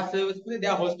 They are servers, they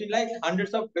are hosting like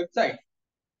hundreds of websites.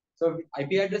 So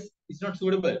IP address is not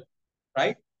suitable,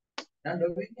 right? Now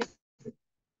domain name is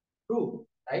true,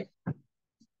 right?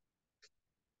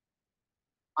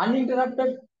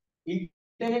 Uninterrupted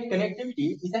internet connectivity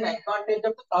is an advantage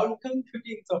of the cloud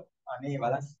computing. So,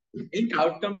 in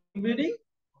cloud computing,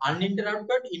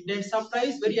 uninterrupted internet supply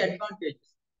is very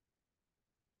advantageous.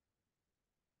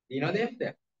 You know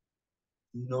that?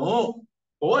 No,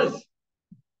 false.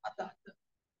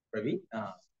 Ravi,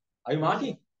 are you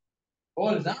marking?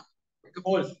 False, huh?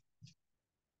 False.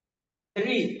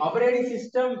 3. Operating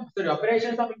system, so the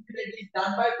operations of internet is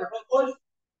done by protocols.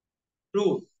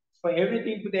 True. For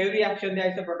everything, with every action,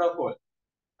 there is a protocol,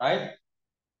 right?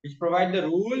 Which provide the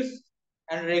rules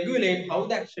and regulate how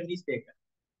the action is taken.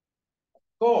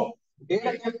 So,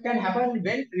 data theft can happen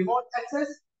when remote access.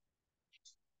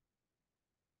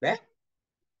 Where?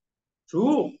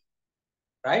 True,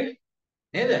 right?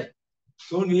 Neither.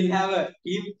 Soon we'll have a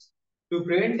team to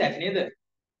prevent that. Neither.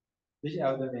 Which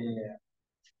have the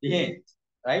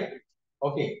right?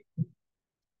 Okay.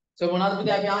 So one of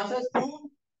the answers: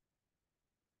 true,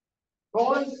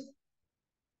 false,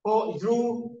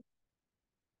 true,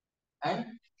 and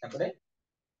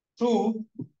true,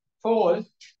 false,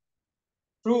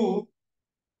 true,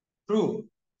 true,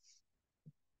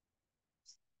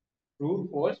 true,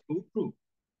 false, true, true.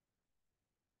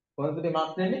 What are the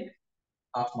marks then?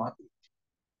 Half mark.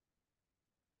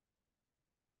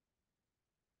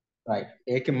 Right.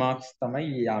 AK marks tamai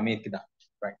yame kida.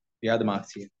 Right. We are the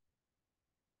marks here.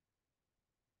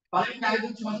 Following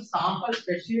diagram shows a sample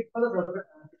spreadsheet for the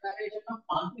preparation of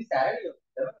monthly salary.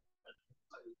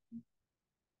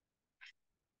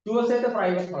 Suicide the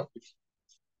private hospital.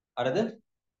 Arada?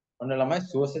 ඔන්න ළමයි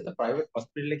suicide the private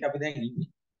hospital එක අපි දැන් ඉන්නේ.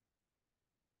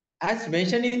 As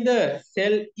mentioned in the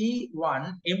cell E1,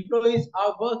 employees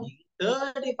are working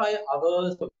 35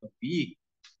 hours a week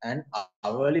and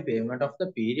hourly payment of the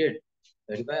period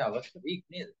 35 hours a week.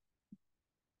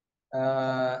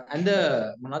 And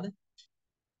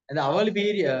the hourly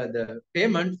period, the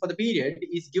payment for the period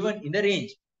is given in the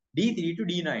range D3 to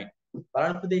D9.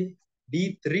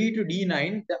 D3 to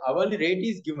D9, the hourly rate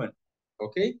is given.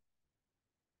 Okay.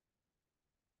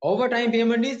 Overtime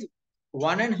payment is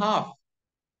 1.5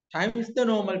 times the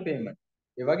normal payment.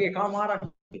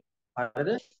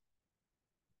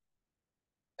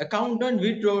 Accountant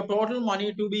withdraw total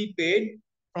money to be paid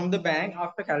from the bank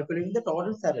after calculating the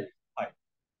total salary.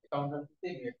 Accountant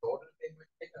say total payment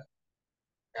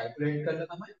calculate karna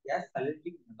tamai yes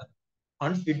salary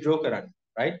funds withdraw karan,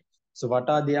 right? So what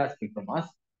are they asking from us?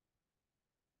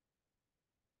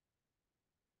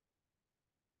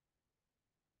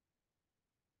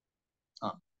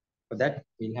 For that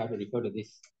we'll have to refer to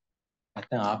this. I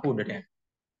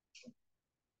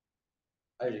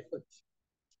refer.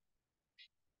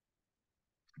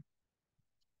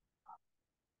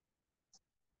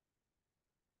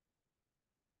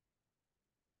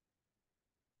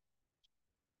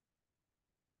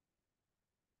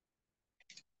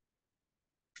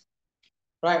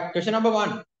 Right. Question number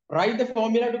 1. Write the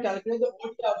formula to calculate the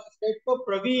OT hours rate for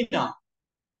Praveena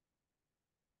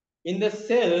in the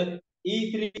cell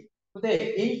E3.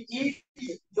 Today, in E3,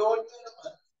 the OT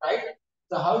hours, right?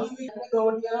 So how do we calculate the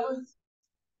OT hours?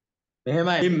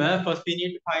 First we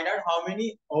need to find out how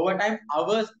many overtime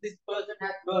hours this person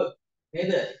has worked.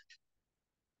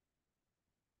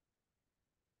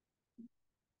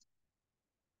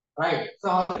 Right. So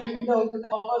how many overtime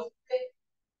hours?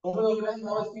 Overtime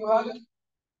hours you have?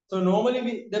 So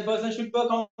normally the person should work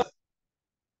on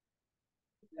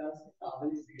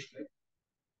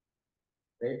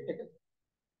rate.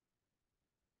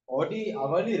 OT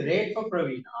hourly rate for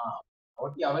Praveen.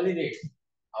 OT hourly rate.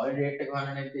 Hourly rate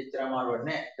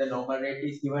the normal rate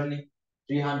is given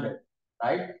 300,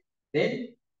 right?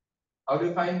 Then how do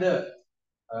you find the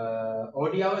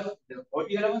OT hours? The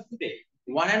OT hours today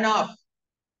 1.5.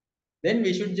 Then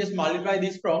we should just multiply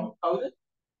this from 1000.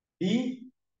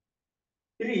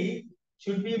 D3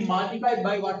 should be multiplied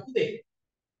by what today?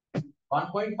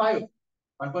 1.5.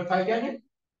 1.5 can it?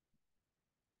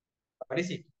 What is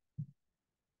it?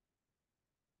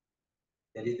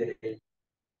 That is the rate,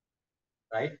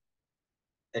 right?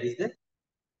 That is the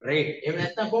rate. Even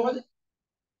as the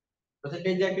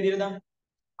percentage එක විදිහට දාන්න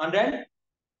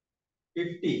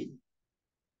 150.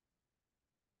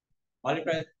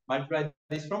 Multiply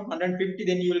this from 150,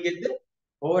 then you will get the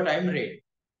overtime rate.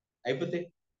 I put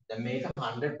it. Then make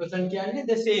 100% කියන්නේ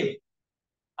the same.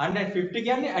 150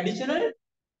 කියන්නේ additional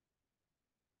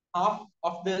half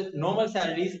of the normal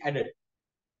salary is added.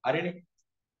 හරිනේ?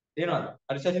 තේරෙනවද?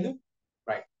 හරි සතිදු?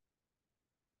 Right.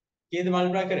 කීයද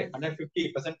multiply කරේ? 150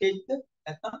 percentage ද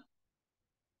නැත්නම්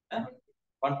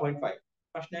 1.5.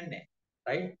 ප්‍රශ්නයක් නැහැ.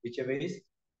 Right? Whichever is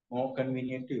more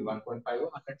convenient to you. 1.5 or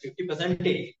 150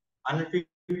 percentage.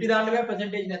 150 දාන්න බෑ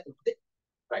percentage නැතුව.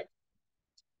 Right.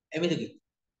 එමෙතක.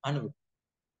 අනුව.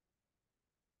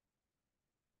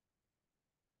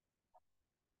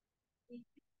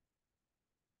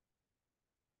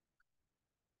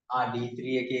 D3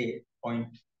 එකේ point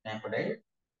නැහැ පොඩයි.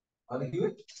 මොකද කිව්වේ?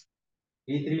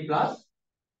 D3 plus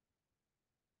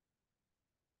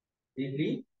D3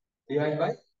 divided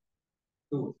by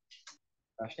 2.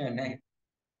 ප්‍රශ්නයක් නැහැ.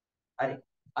 හරි.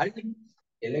 හරි.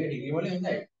 L එක ඩිග්‍රී වල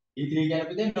එන්නයි. D3 කියන්නේ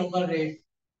අපිට normal rate.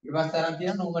 ඊට පස්සේ අරන්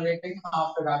තියෙන normal rate එකෙන්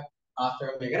half එකක්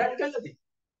මේක රැඩ් කරලා තියෙනවා.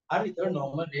 හරි. ඒක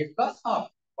normal rate plus half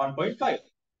 1.5.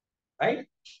 Right?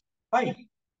 Fine.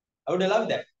 I would allow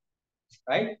that.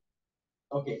 Right?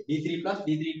 Okay. D3 plus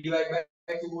D3 divided by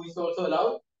 2 is also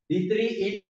allowed. D3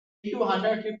 into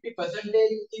 150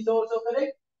 percentage is also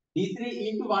correct. D3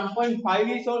 into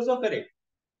 1.5 is also correct.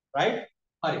 Right?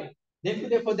 Hurry. Then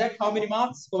for that, how many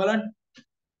marks? Kovalan?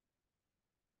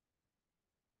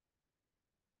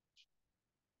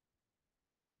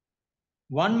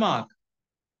 1 mark.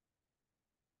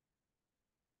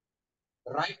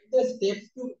 Write the steps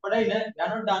to, but I learned, they are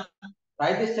not done.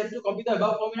 Write the steps to copy the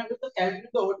above formula to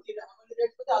calculate the OT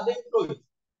rate for the other employees.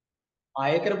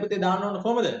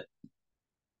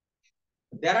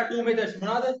 There are two methods.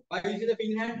 By using the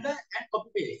pin handler and copy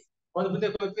paste.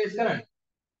 Copy paste current.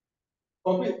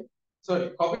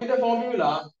 Copy the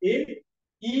formula in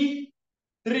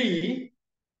E3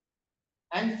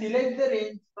 and select the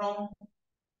range from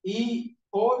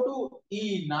E4 to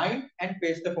E9 and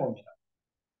paste the formula.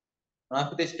 Now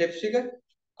put the steps figure.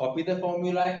 Copy the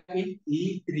formula in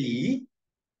E3.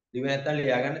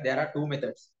 There are two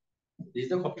methods. This is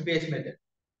the copy paste method.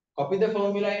 Copy the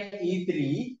formula in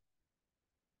E3.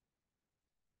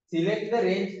 Select the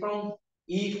range from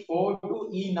E4 to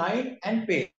E9 and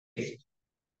paste.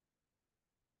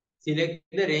 Select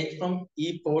the range from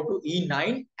E4 to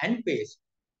E9 and paste.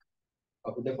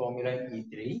 Copy the formula in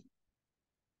E3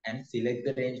 and select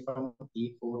the range from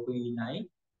E4 to E9.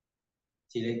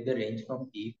 Select the range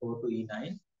from E4 to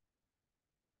E9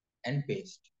 and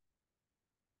paste.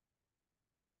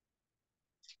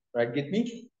 Right, get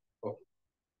me? Okay.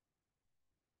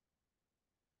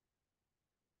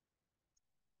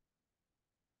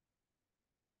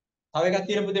 Have I got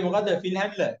the fill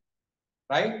handler?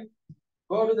 Right?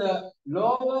 Go to the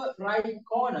lower right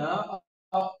corner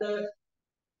of the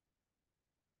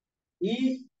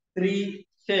E3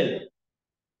 cell.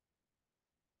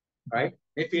 Right?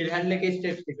 A field handler case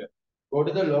step figure. Go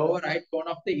to the lower right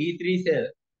corner of the E3 cell.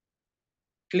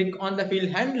 Click on the field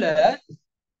handler.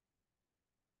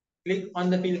 Click on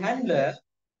the field handler.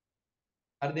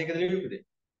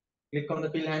 Click on the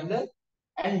field handler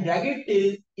and drag it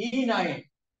till E9.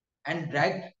 And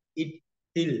drag it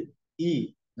till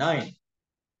E9.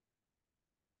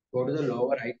 Go to the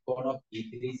lower right corner of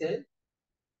E3 cell.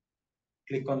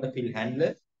 Click on the field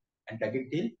handler and drag it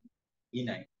till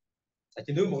E9.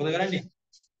 Sachidu, මොකද කරන්නේ?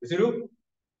 විසිරු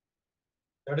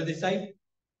Go to this side.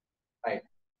 Right.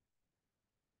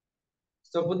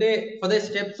 So for the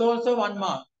steps also 1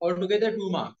 mark. Altogether 2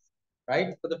 marks. Right?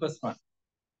 For the first one.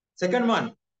 Second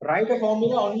one, write a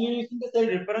formula only using the cell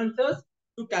references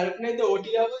to calculate the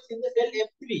OT hours in the cell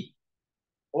F3.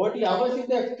 OT hours in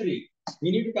the F3.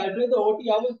 We need to calculate the OT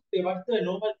hours. What's the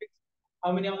normal fix?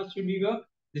 How many hours should we work?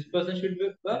 This person should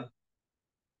work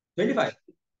 25,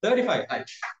 35. Right.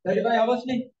 35 hours.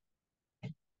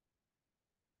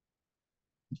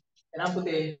 Now put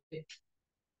where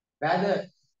the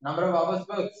number of hours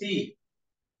work? C.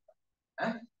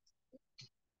 Huh?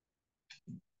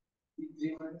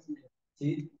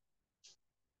 C.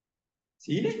 C.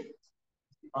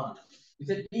 You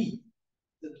said E.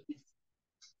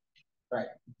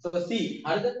 Right. So C.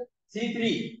 C3.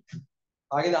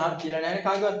 ආගේ දාන්න කියලා නැහැ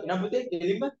කාගේවත් එනම් පුතේ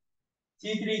දෙලින්ම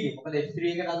C3 ගේ මොකද F3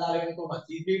 එකට අදාළ වෙන්නේ කොහොමද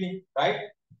C3 නේ right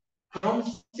from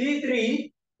C3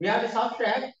 we have to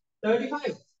subtract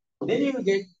 35 then you will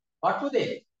get what to they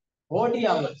OT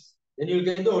hours then you will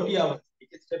get the OT hours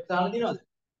ඒක steps දාලා දිනවද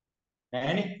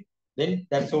නැහනේ then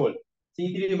that's all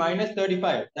C3 minus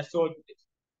 35 that's all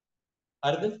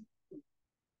හරිද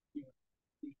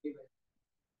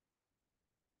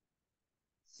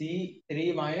C3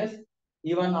 minus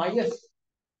even IS.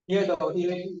 Here the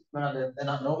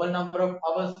normal number of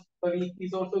hours per week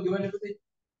is also given to this.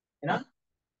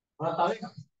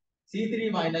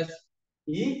 C3 minus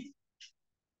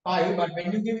E5, but when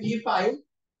you give E5,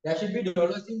 there should be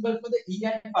dollar symbol for the E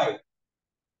and 5.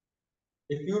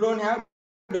 If you don't have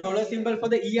dollar symbol for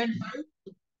the E and 5,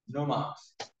 no marks.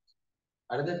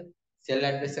 Are the cell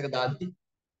address එක දාද්දි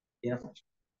තියෙන function.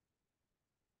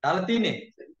 දාලා තියෙන්නේ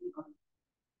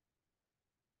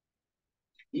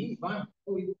E1.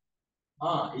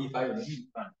 E5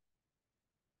 E1.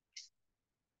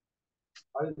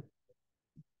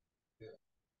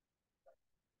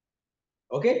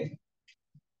 Okay.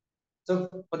 So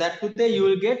for that today you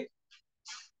will get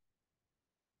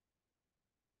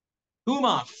 2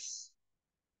 marks.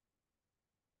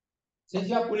 Since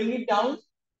you are pulling it down,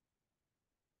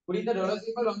 putting the dollar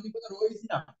symbol only for the row is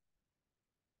enough.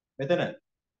 මෙතන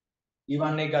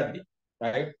E1 එක ගද්දි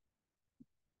right?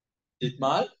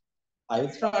 ඉස්මාල් I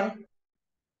front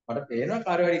මට පේනවා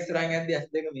කාර්යවල ඉස්සරහින් යද්දි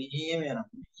S2 මෙහෙම යනවා.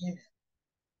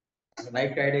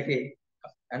 Light ride එකේ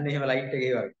අන්න එහෙම ලයිට් එකේ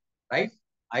වගේ. right?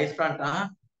 I front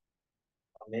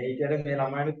මේ විදියට මේ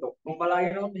ළමයින්ට ඔක්කොම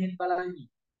බලාගෙන යනවා මෙහෙන් බලාගෙන.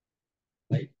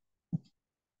 right?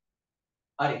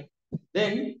 හරි.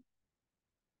 Then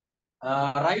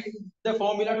write the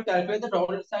formula to calculate the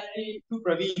total salary to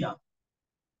Praveena.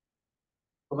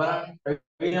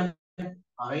 Praveena,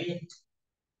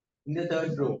 in the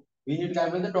third row, we need to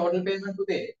calculate the total payment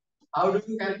today. How do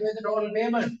you calculate the total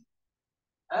payment?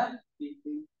 Huh?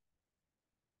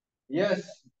 Yes.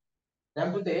 Then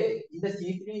today, in the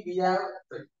C3 we have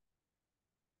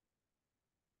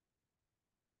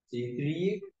C3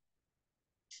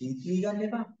 ගන්න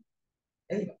එපා.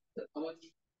 එයි.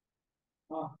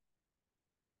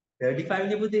 35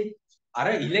 නේ පුතේ. අර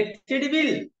electricity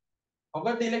bill.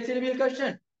 Forgot the electricity bill question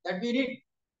that we did.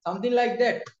 Something like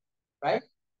that. Right?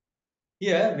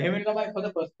 Here, for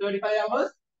the first 35 hours,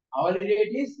 hourly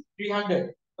rate is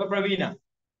 300 for Praveena.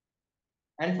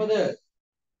 And for the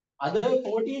other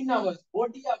 40 hours,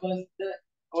 the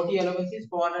OT allowance is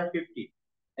 450.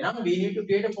 And now we need to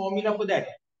create a formula for that.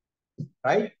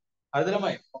 Right?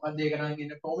 Ardhalamai,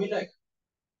 the formula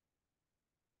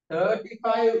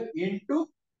 35 into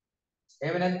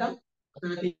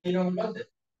 13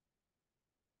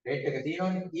 rate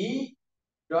E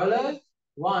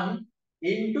 $1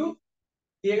 into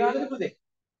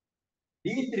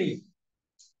D3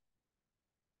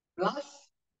 plus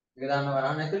E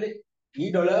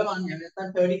 $1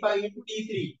 35 into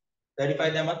D3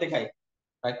 35 දැම්මත් එකයි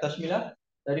right තශ්මිලා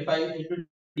 35 into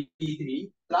D3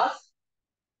 plus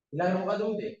ඊළඟ මොකද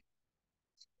උදේ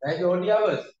right OT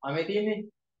hours අපි තියෙන්නේ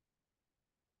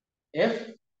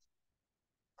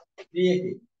F3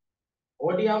 එකේ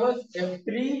OT hours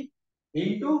F3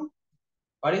 into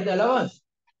what is the allowance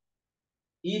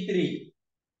E3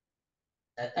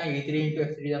 නැත්නම් E3 into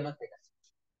F3 දැම්මත් එකයි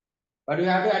but you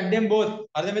have to add them both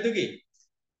හරිද මෙතුකි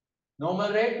normal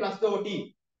rate plus the OT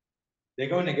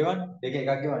දෙකම ගෙවන්න දෙක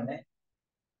එකක් ගෙවන්නේ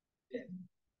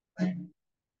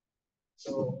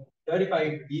so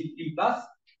 35 into E3 plus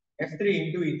F3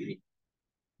 into E3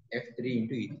 F3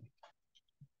 into E3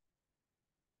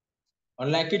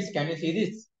 online kids can you see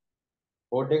this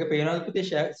board එක පේනවද පුතේ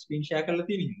screen share කරලා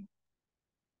තියෙන්නේ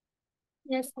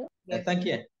Yes sir. නැත්නම්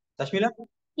කියන්නේ තශ්මිලා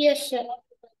Yes sir.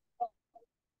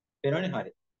 පේනවනේ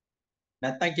හරි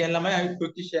නැත්නම් කියන ළමයි I will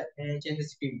quickly change the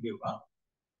screen view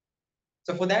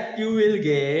so for that you will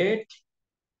get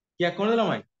කීයක් කොනද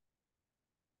ළමයි?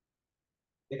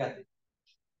 දෙකක්ද?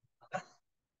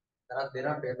 තරක්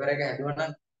දෙනවා පේපර් එක හැදුවා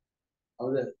නම්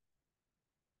හවුද?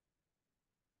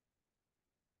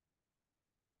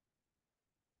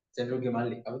 සෙන්රුගේ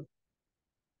මල්ලි කවුද?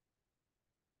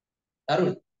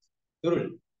 තරුල්. තුරුල්.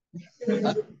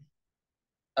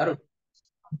 තරුල්.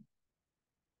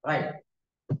 Right.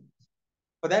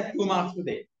 For that 2 marks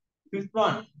today. Fifth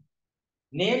one.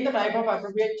 Name the type of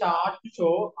appropriate chart to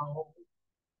show.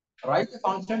 Write the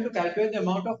function to calculate the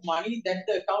amount of money that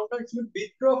the accountant should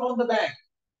withdraw from the bank.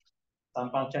 Some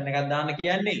function එකක් දාන්න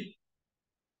කියන්නේ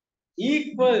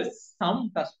equals sum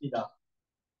Tashmida.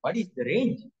 What is the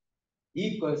range?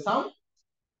 Equals sum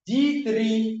G3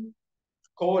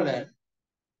 colon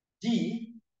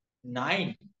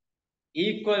G9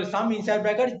 equals sum inside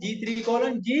bracket G3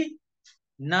 colon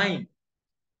G9.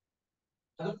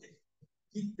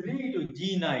 G3 to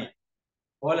G9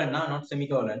 colon now, not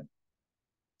semicolon.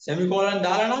 Semicolon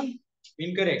දාලා නම්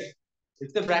incorrect. If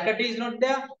the bracket is not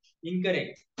there,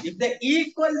 incorrect. If the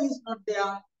equal is not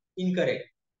there, incorrect.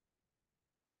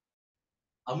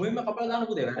 අමුවෙන්ම කපලා දාන්න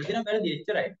පුතේ. වැරදි නම් වැරදි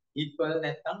එච්චරයි. Equal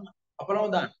නැත්නම් කපලම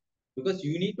දාන්න. Because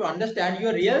you need to understand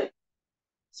your real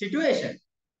situation.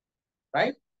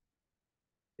 Right?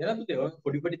 එනවා පුතේ. ඔය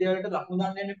පොඩි පොඩි දේවල් වලට ලකුණු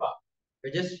දාන්න යන්න එපා.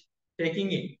 We're just taking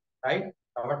it. Right?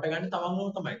 රවට්ට ගන්න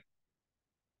තමන්ම තමයි.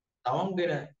 තමන්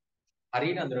දෙන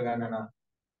හරියට අඳුර ගන්න නම්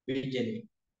විජ්ජනේ.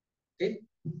 Okay?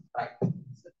 Right.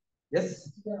 Yes.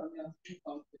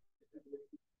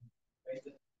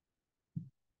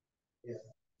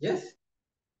 Yes.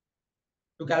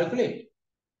 To calculate,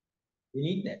 we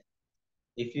need that.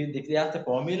 If they ask the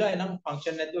formula, enam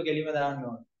function නැතුව කෙලිම දාන්න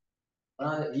ඕන.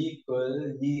 Equal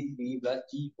G3 plus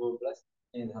G4 plus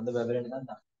and the bevel and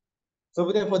so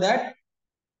for that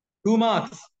 2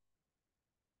 marks.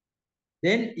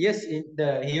 Then yes,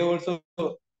 here also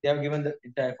they have given the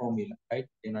entire formula, right?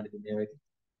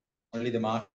 Only the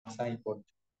marks are important.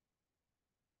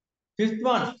 Fifth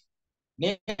one.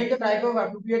 Name the type of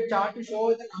appropriate chart to show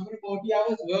the number of OT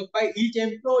hours worked by each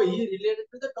employee related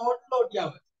to the total OT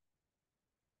hours.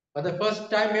 For the first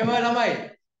time ever, Ramai,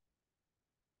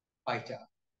 pie chart.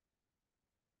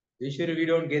 Usually we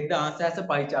don't get the answer as a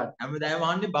pie chart. I mean, I am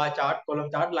only bar chart, column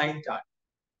chart, line chart.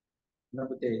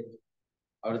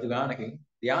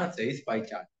 The answer is pie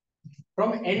chart.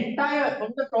 From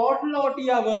the total OT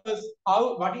hours,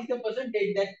 what is the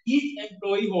percentage that each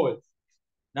employee holds?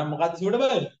 Now, what is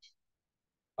suitable?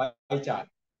 Pie chart.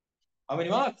 How many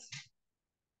marks?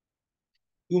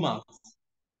 2 marks.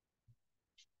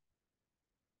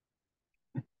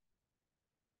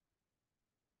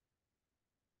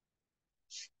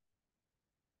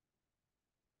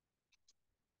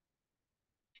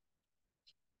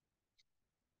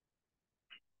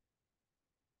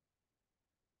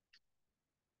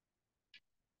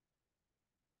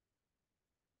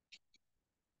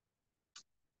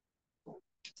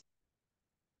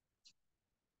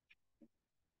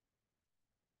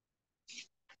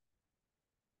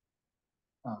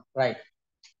 Right.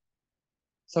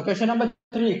 So question number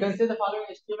 3. Consider the following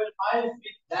HTML files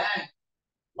with blank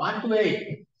 1 to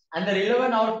 8 and the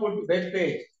relevant output web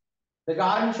page. The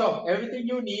garden shop, everything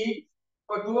you need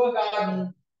for tour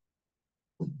garden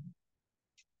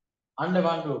under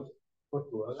one roof. For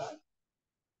tour garden.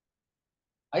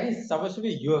 I think it's supposed to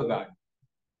be your garden.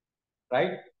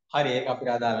 Right? Hari ek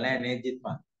apira dal ne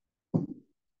jitman.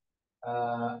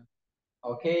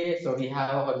 Okay, so we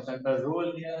have a horizontal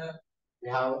rule here. We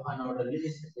have unordered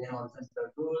list, then horizontal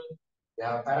rule. We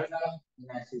have a paragraph, and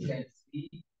as you can see,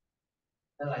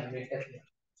 the line break is here.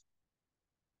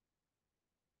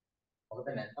 Over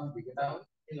the next one, we get out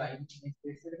the line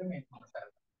space එක මේ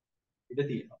paragraph. ඉත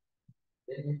තියෙනවා.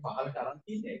 Then මේ පහල තරම්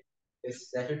තියෙන්නේ.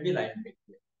 That should be line break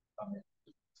here.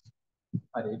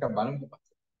 හරි ඒක බලමු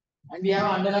පස්සේ. And we have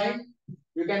underline.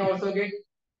 You can also get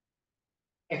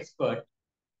expert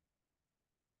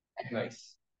advice.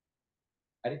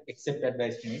 Except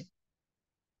advice me.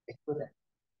 Expert advice.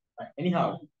 Right. Anyhow.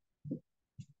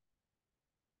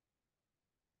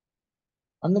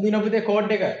 Anna dina puthe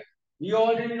code එක. We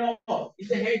already know. It's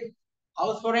the head.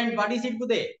 House for rent. What is it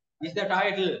puthe? Is the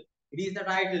title. It is the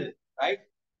title. Right?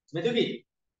 මෙතුකි.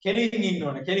 කෙලින් ඉන්න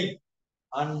ඕන. කෙලින්.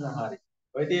 අන්න හරි.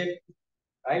 ඔය තියෙ.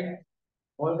 Right?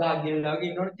 all ගහක් ගෙනලා වගේ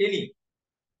ඉන්න ඕන කෙලින්.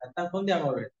 නැත්තම් කොන්දේ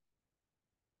අමාරු වෙයි.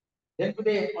 Then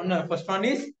puthe on the first one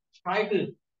is title.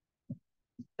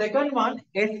 Second one,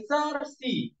 SRC.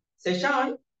 Session.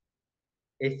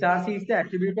 SRC is the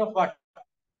attribute of what?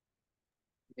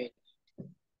 Image.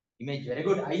 Image. Very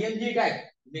good. IMG tag.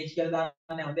 Image කියලා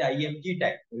දාන්නේ on the IMG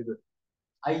tag. Very good.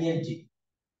 IMG.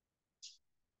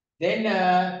 Then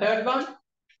third one,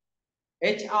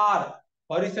 HR.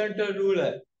 horizontal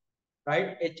ruler, right?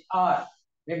 HR.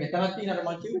 මේ මෙතනක් තියෙනවා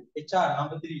මම කිව්වේ HR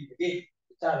number 3. Okay.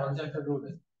 HR horizontal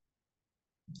ruler.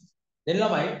 then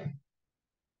ළමයි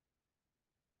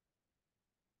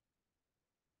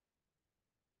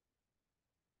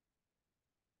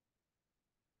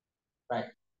right.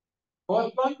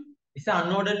 Fourth one is an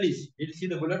unordered list. Did you see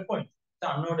the bullet point? It's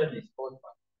an unordered list. Fourth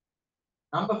one.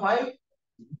 Number 5.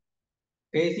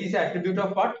 Face is an attribute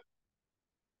of what?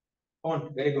 Font.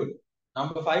 Very good.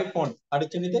 Number 5 font.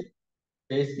 අඩුචනිත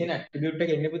face කියන attribute එක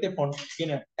එන්නේ පුතේ font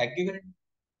කියන tag එකනේ.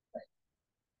 Right.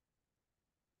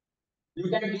 You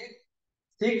can get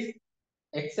 6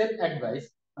 except advice.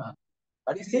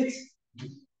 What is 6?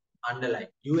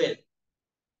 Underline. UL.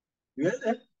 UL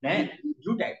නෑ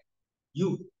U tag. U.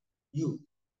 U.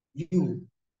 U.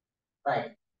 Right.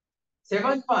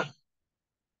 7th one.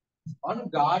 On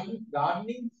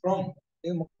gardening from.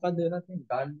 ඒක මොකක්ද වෙලා තියෙන්නේ?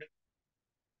 Gardening.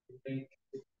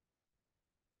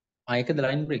 ඒකද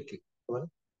line break එක. කොහොමද?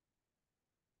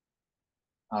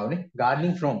 ආවනේ.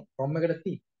 Gardening from එකට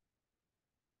තියෙන්නේ.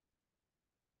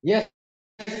 Yes.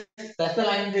 That's the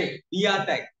line break. BR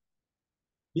tag.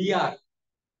 BR.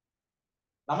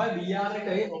 තමයි BR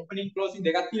එකේ opening closing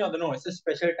දෙකක් තියෙනවද? No, it's a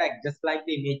special tag just like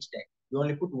the image tag. You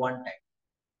only put one tag.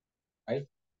 Right?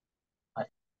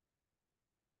 Right.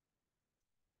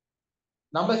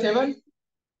 Number 7.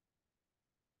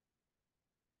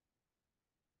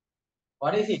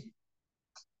 What is it?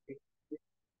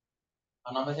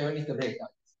 Number 7 is the break.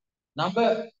 Number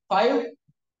 5.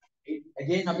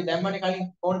 Again, අපි දැම්මනේ කලින්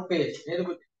font page. නේද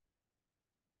පුතේ?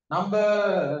 Number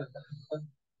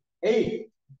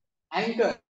 8.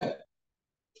 Anchor.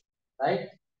 Right?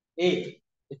 8.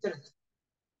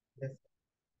 Yes.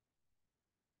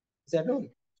 Is that all?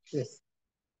 Yes.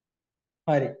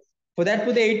 Hurry. For that,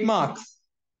 put the 8 marks.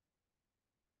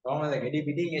 කොහොමද geddy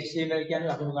bidding HTML කියන්නේ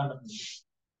ලකුණු ගන්න පුළුවන්.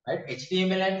 Right?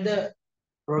 HTML and the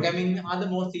programming are the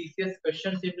most easiest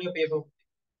questions in your paper.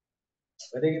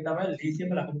 වැඩේ තමයි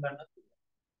ලීසියෙම ලකුණු ගන්නත් පුළුවන්.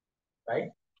 Right?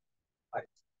 Right.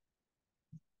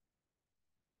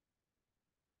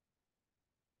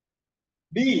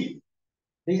 B.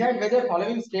 Decide whether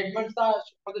following statements are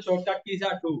for the shortcut keys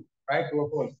are true. Right? True or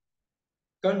false.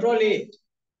 Control A.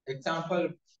 Example.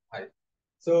 Right.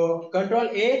 So control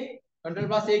A. Control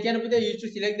plus A can be used to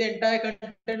select the entire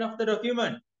content of the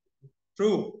document.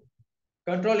 True.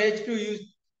 Control H to use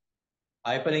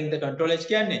hyperlink the control H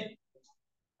කියන්නේ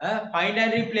find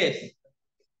and replace.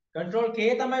 Control K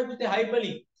තමයි පුතේ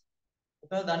hyperlink.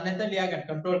 ඔතන දන්නේ නැත්නම් ලියා ගන්න.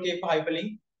 Control K for hyperlink.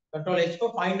 Control H for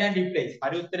find and replace.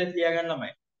 හරි උත්තරේ ලියා ගන්න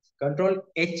ළමයි. Control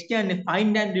H කියන්නේ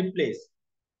find and replace.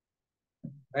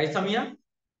 Right Samia?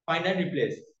 Find and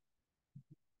replace.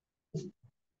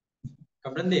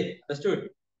 Comprende? Understood?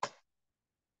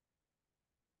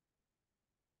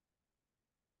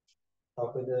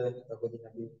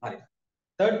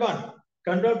 Third one,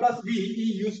 Control plus V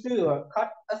is used to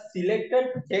cut a selected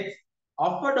text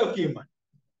of a document.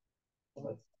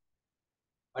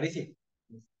 What is it?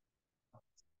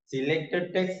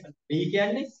 Selected text. V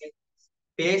කියන්නේ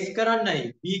paste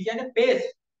කරන්නයි. V කියන්නේ paste.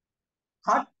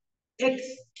 Cut text.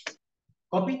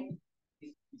 Copy.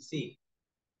 See.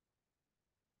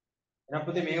 එහෙනම්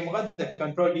පුතේ මේක මොකද්ද?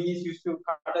 Control D is used to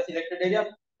cut a selected area.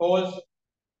 False.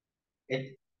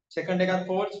 Second එකත්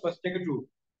false. First එක true.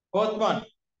 Fourth one.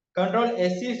 Control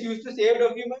S is used to save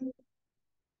document.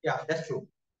 Yeah, that's true.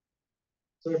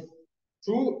 So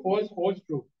true, false, false,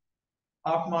 true.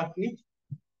 Half mark each,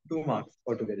 2 marks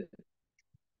altogether.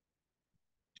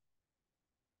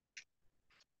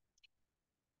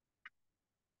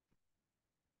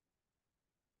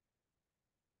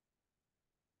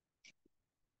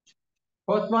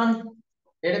 Fourth one,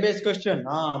 database question.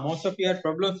 Most of you had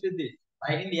problems with this.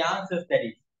 Finding the answers, that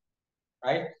is.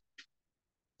 Right?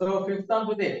 So fifth one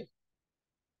today.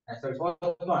 Sorry,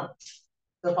 fourth one.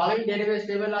 The following database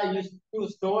table are used to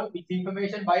store its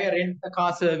information by a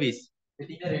rent-a-car service.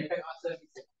 Within a rent-a-car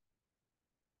service.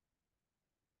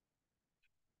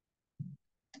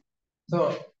 So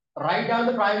write down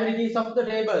the primary keys of the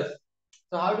tables.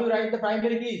 So how do you write the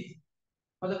primary keys?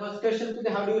 For the first question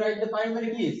today, how do you write the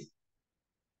primary keys?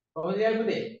 What was there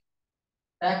today?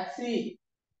 Taxi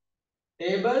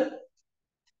table.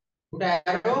 Put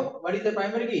arrow. What is the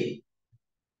primary key?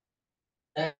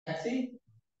 Taxi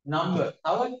number.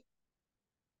 How?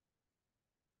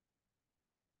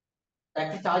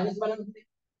 Taxi charges balance.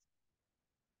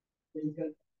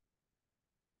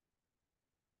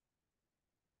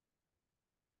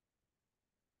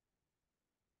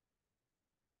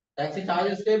 Taxi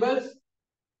charges tables.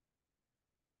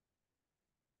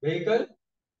 Vehicle.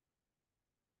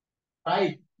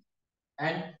 Type.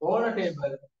 And owner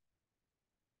table.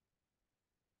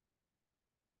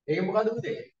 ඒක මොකද්ද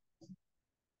පුතේ?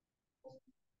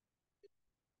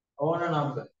 owner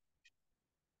number.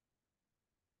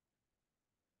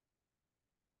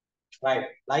 Right.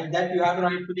 Like that you have to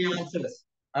write to the answers.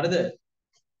 හරිද?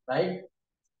 Right?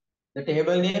 The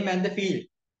table name and the field.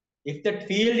 If the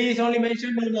field is only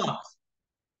mentioned, no marks.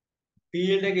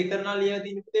 Field එක විතර නම් ලියලා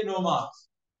තියෙන පුතේ no marks.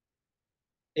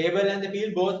 Table and the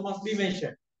field both must be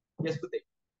mentioned. Yes පුතේ.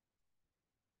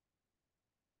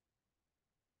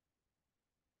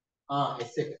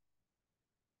 S එක.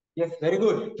 Yes, very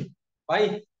good. Why?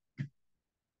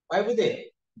 Why පුතේ?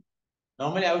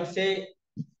 Normally I would say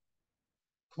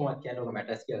කොහොමද කියන්නේ ඔක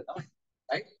matters කියලා තමයි.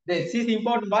 Right? This is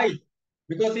important. Why?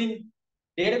 Because in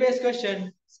database question,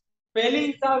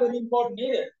 spellings are very important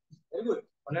here. Very good.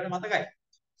 ඔයාලට මතකයි.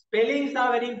 Spellings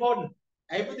are very important.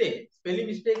 ඇයි පුතේ? Spelling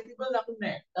mistakes තිබ්බද ලකුණු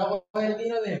නැහැ. තව කොහෙද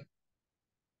තියෙනවද එහෙම?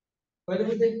 කොහෙද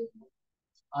පුතේ?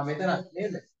 මෙතන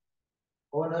නේද?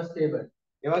 Owners table.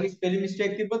 ඒ වගේ spelling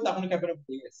mistake තිබ්බොත් ලකුණු කැපෙන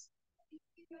පුතේ. Yes.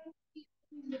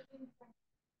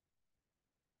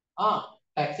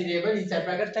 Taxi table inside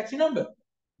bracket taxi number.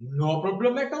 No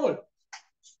problem at all.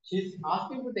 She's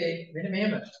asking පුතේ මෙන්න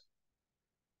මෙහෙම.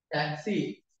 Taxi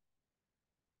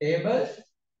table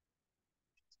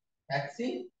taxi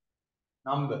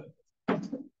number.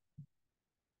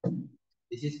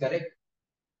 This is correct.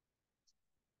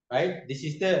 Right? This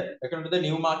is the according to the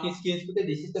new marking schemes පුතේ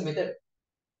this is the method.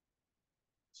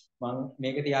 මම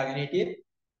මේක තියාගෙන හිටියේ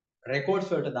records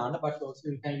වලට දාන්න but also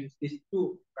you can use this to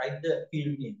write the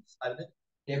field names. හරිද?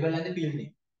 Table and the field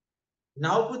name.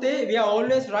 Now පුතේ we are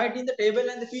always writing the table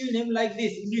and the field name like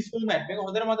this in this format. මේක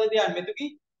හොඳට මතක තියාගන්න. මෙතුකි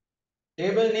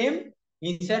table name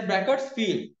inside brackets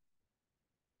field.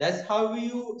 That's how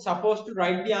you supposed to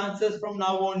write the answers from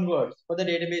now onwards for the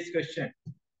database question.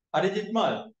 හරි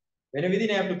ජිත්මල්. වෙන විදි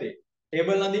නෑ පුතේ.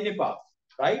 Table නදින්න එපා.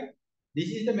 Right? This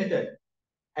is the method.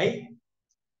 Right?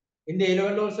 In the A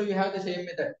level also we have the same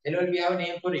method. A level we have a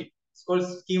name for it. It's called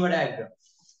schema diagram.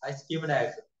 Schema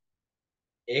diagram.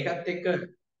 ඒකත් එක්ක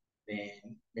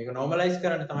මේක normalize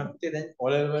කරන්න තමයි පුතේ දැන් O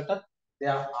level වලටත් they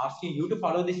are asking you to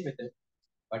follow this method.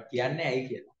 But කියන්නේ ඇයි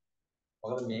කියලා.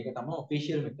 මොකද මේක තමයි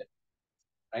official method.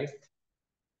 Right?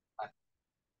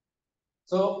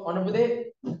 So ඔන්න පුතේ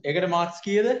ඒකට marks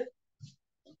කීයද?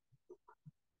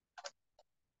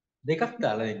 දෙකක්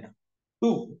දාලා දෙන්න.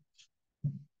 2.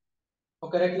 So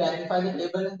correctly identify the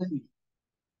table and the field.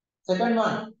 Second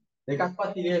one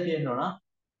දෙකක්වත් ඉලිය තියෙන්න ඕන.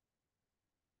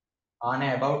 නෑ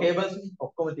above tables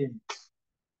ඔක්කොම තියෙනවා.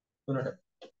 තුනට.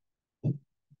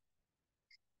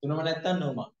 තුනම නැත්තම් no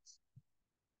marks.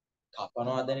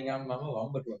 කපනවා දැන ගමන් මම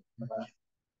වම්බටුවක් බලන්න.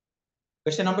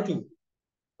 Question number 2.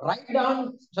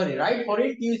 Write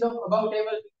foreign keys of above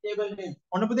table name.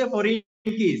 ඔන්න පුතේ foreign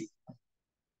keys.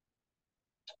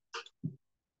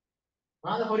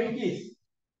 මොනවාද foreign keys?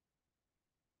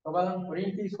 ඔයාලම්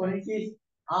foreign keys.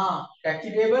 Taxi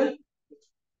table,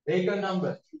 vehicle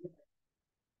number.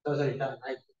 Sorry,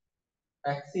 right.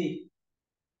 Taxi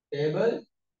table,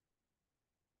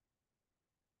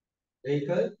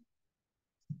 vehicle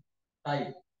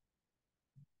type.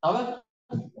 Our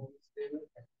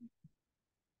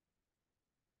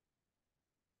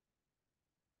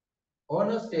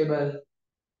owner's table,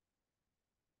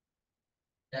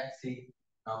 taxi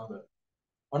number.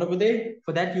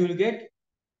 For that you will get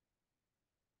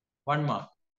 1 mark.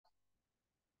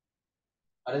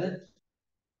 Other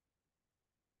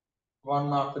 1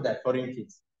 mark for that foreign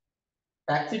keys.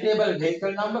 Taxi table,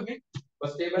 vehicle number.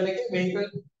 First table vehicle.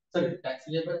 Sorry, taxi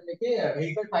table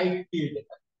vehicle type field.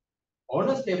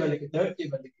 Owner's table third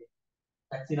table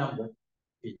taxi number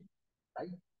field.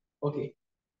 Right? Okay.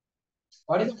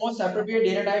 What is the most appropriate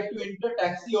data type to enter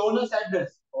taxi owner's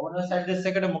address? Owner's address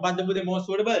එකට මොකක්ද පුතේ most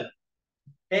suitable?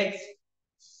 Text.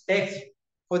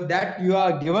 For that you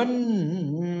are given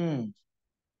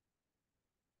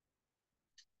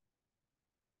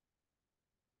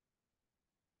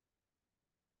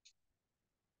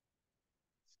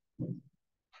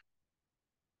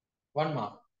 1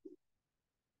 mark.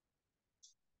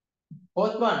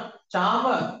 Fourth one,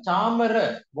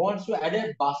 Charmer wants to add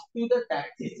a bus to the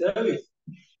taxi service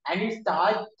and its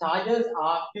charges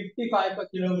are 55 per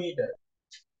kilometer.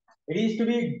 It is to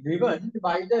be driven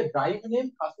by the driver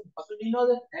name Kasudino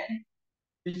and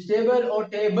which table or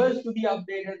tables to be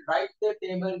updated. Write the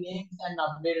table names and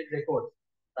updated records.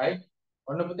 Right?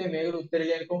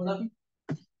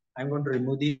 I'm going to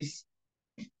remove these.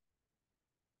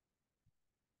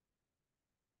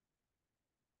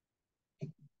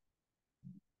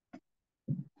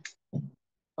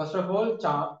 First of all,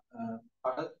 Charmer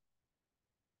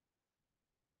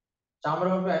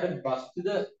want to add a bus to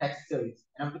the taxi service.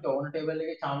 And I'm going to owner table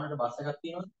like Charmer bus.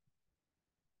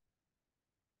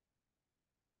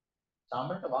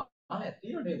 සාමාන්‍යයට වාහනයක්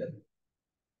තියෙනවද නේද?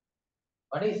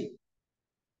 What is it?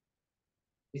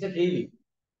 It's a TV,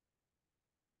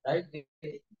 right?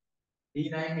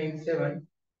 D987.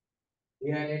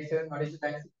 D987. What is the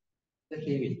taxi? It's a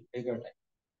TV. Vehicle type.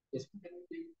 Yes.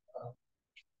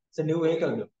 It's a new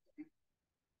vehicle. Though.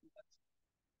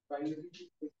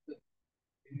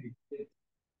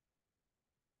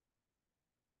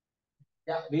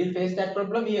 Yeah, we'll face that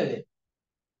problem here then.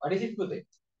 What is it, Pute?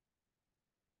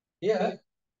 Here,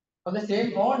 for the same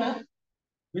owner,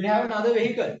 we'll have another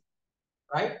vehicle,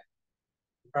 right?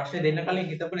 ප්‍රශ්නේ දෙන්න කලින්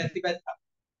හිතපු නැති පැත්ත.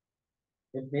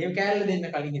 මේ කෑල්ල දෙන්න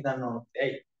කලින් හිතන්න ඕනේ.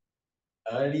 Hey,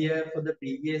 earlier for the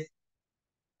previous,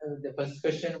 the first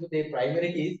question of the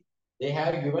primary keys, they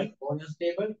have given owner's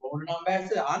table, owner number as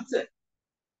the answer.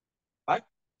 But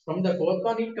from the fourth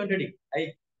one, it contradicts.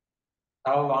 Right?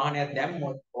 තව වාහනයක්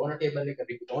දැම්මොත් owner table එක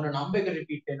owner number එක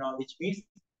repeat වෙනවා, which means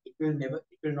it will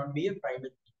not be a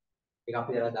primary key. ඒක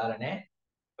අපි දරලා දාලා නැහැ.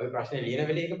 ඔය ප්‍රශ්නේ ලියන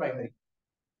වෙලේ ඒක primary key.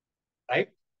 Right?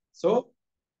 So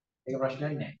ඒක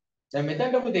ප්‍රශ්නයක් නැහැ. දැන්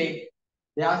මෙතනට පුතේ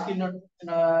they ask you not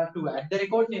to add the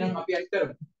record නේ නම් අපි add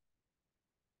කරමු.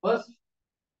 First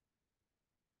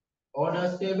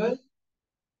owners table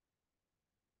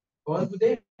පුතේ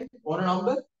owner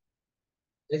number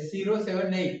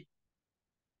S078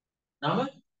 නම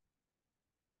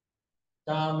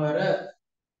තාමර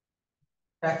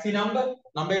taxi number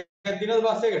එකක් දිනවද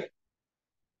බස් එකට?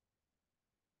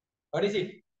 What is it?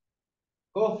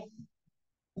 Go.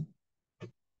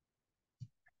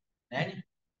 නෑනේ.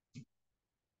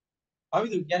 අපි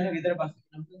දුක් යන විතර බස් එක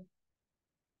number.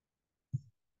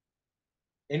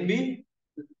 NB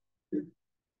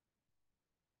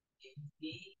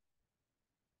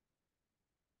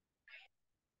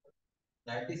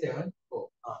 97 4.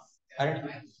 හරි.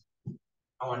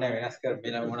 අවන්නේ වෙනස් කර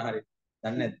මෙන්න මොන හරි.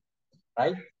 දන්නේ නැද්ද?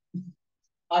 Right?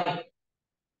 Hurry.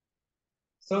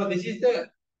 So this is the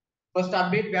first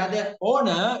update where the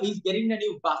owner is getting a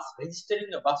new bus, registering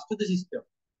the bus to the system.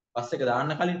 Bus එක දාන්න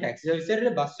කලින් taxi service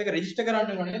එකේ bus එක register කරන්න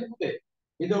ඕනේ නේද පුතේ?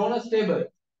 With the owner's table.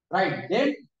 Right. Then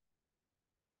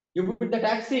you put the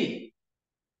taxi.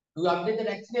 You update the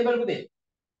taxi table පුතේ.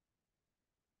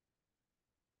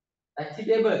 Taxi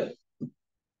table.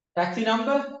 Taxi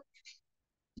number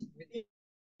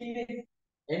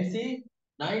NC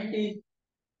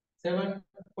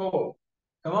 974.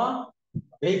 Come on.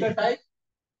 Vehicle type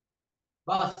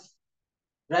bus.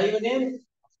 Driver name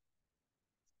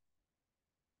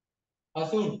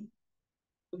Asun.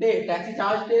 Today taxi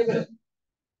charge table.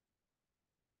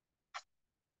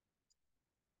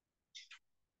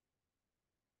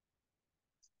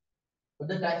 For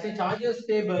the taxi charges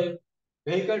table,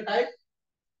 vehicle type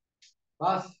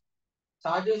bus.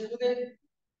 Charges today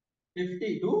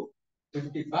 50 to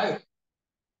 55.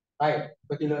 Right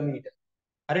per kilometer.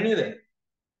 Are you there?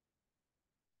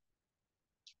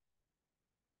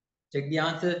 Check the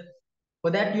answer. For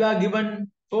that you are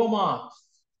given 4 marks.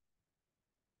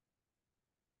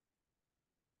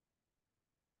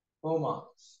 4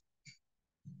 marks.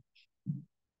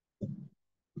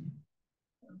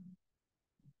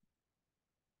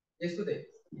 Yes, today.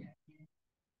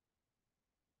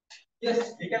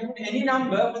 Yes, you can put any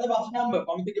number for the bus number.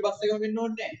 Community bus එක වෙන්න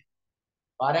ඕනේ නැහැ.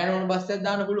 පාර යන ඕන bus එකක්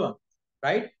දාන්න පුළුවන්.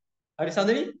 Right? හරි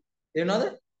සඳනි? එනවද?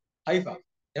 හයිෆා.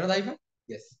 එනවද හයිෆා?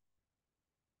 Yes.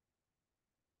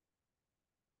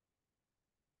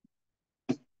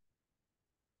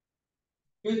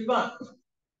 Fifth one.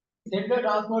 Central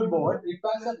Transport Board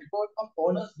requires a report of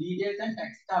owners, details and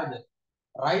tax charges.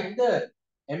 Write the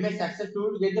MS Access tool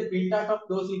to get the printout of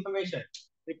those information.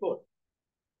 Report.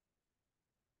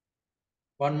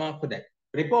 1 mark for that.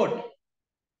 Report.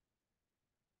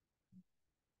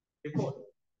 Report.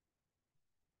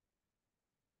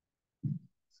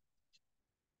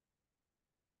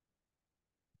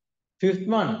 Fifth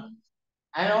one.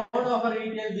 An owner of a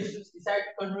retail business decide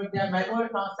to convert their manual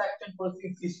transaction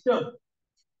processing system.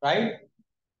 Right?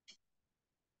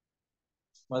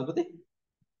 Madhupati?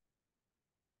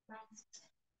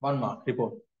 1 mark.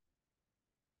 Report.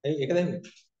 Hey,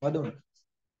 Madhupati.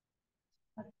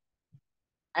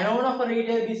 An owner of a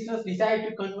retail business decide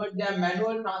to convert their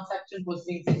manual transaction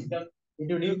processing system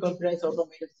into new computerized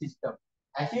automated system.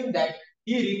 Assume that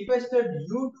he requested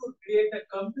you to create a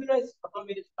computerized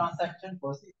automated transaction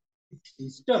processing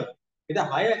system with a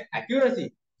higher accuracy.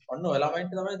 ඔන්න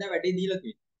ඔයාලමයින්ට තමයි දැන් වැඩි දීලා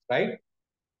තියෙන්නේ. Right?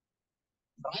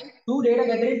 Right? 2 data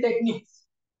gathering techniques.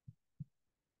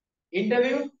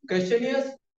 Interview, questionnaires,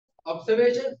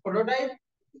 observation, prototype,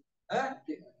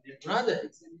 another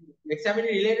examine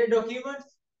related documents,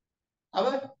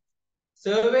 our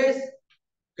surveys,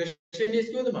 questionnaires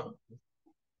කියලාද මම?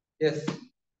 Yes.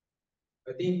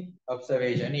 Within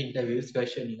observation, interviews,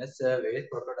 questionnaire, surveys,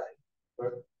 prototype,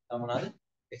 another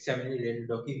examine related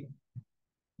document.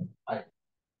 Alright.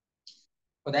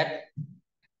 For that,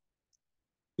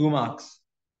 2 marks.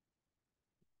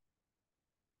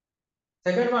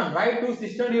 Second one, write 2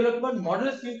 system development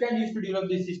models you can use to develop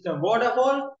this system.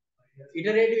 Waterfall,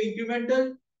 iterative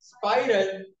incremental, spiral,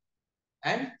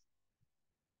 and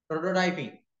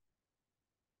prototyping.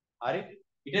 Alright.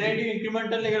 Iterative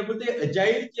incremental එක පුතේ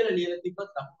agile කියලා ලියලා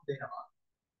තිබ්බත් ලකුණු දෙනවා.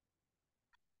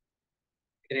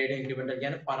 Iterative incremental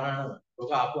කියන්නේ පරණම.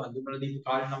 ඔක ආපු අඳුමලා දීපු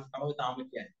කාලේ නම් තමයි තාම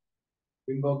කියන්නේ.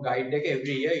 Wimborg guide එක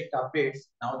every year it updates.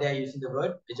 Now they are using the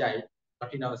word agile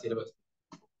not in our syllabus.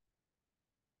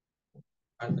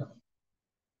 හරිද?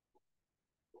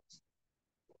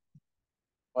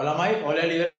 ඔයාලමයි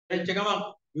ඔයාලා ඉවරෙච්ච ගමන්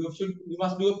you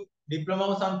must do a diploma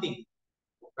or something.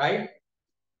 Right?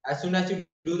 As soon as you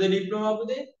do the diploma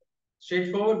pude,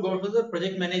 straightforward go to the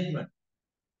project management.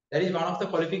 That is one of the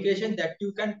qualifications that you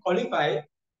can qualify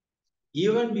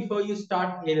even before you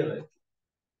start A level.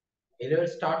 A level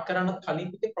start කරන්න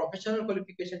කලින් පුතේ professional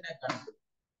qualification එකක් ගන්න ඕනේ.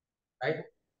 Right?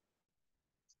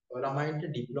 ඔයාලමයින්ට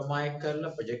diploma එක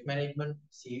කරලා project management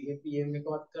CAPM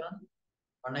එකවත් කරන්න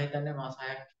මම හිතන්නේ මාස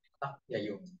 6ක් විතර යයි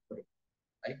ඕනේ.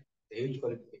 Right? The huge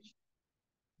qualification.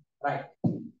 Right.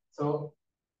 So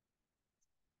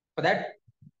for that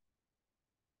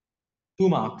 2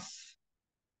 marks.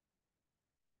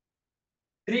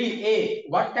 3A.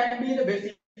 What can be the best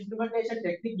implementation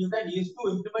technique you can use to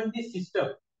implement this system?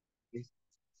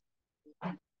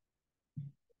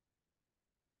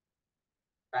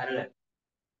 Parallel.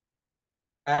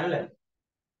 Parallel.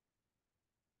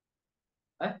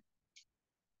 Huh?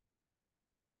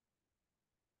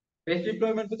 Best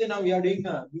deployment today now we are doing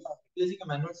we are replacing a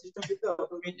manual system with the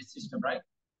automated system, right?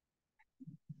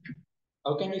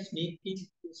 How can we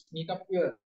sneak up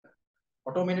your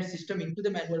automated system into the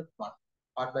manual part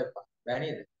by part? බෑ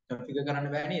නේද? Configure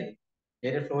කරන්න බෑ නේද?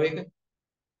 Data flow එක.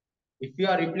 If you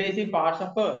are replacing parts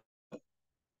of a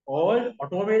all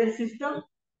automated system,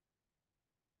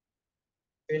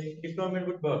 best deployment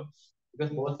would work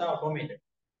because both are automated.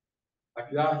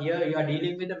 But you are here, you are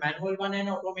dealing with the manual one and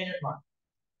automated one.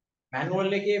 Manual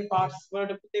එකේ parts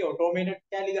වලට පුතේ automated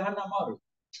කැලි ගහන්න අමාරුයි.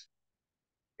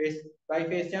 Face by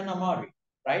face යන්න අමාරුයි.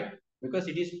 Right? Because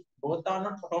it is both are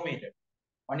not automated.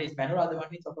 One is manual, other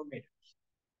one is automated.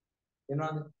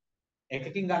 එනවාද?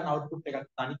 එකකින් ගන්න output එකක්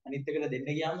අනිත් එකට දෙන්න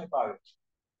ගියාම එපා වෙනවා.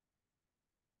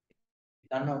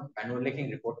 හිතන්න manual එකකින්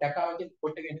report එකක් ආවා කියලා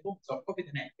report එක එනකොට soft copy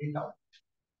දෙන්නේ නැහැ. print out.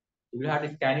 You will have to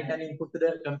scan it and input to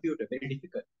the computer. Very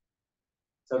difficult.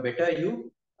 So better you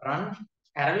run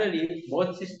parallelly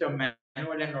both system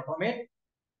manual and automate.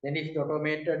 Then if the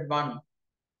automated one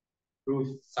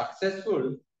proves successful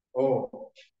or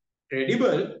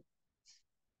credible,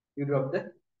 you drop the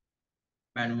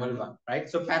manual one, right?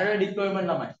 So parallel deployment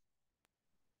lamai.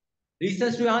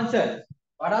 Reasons to answer.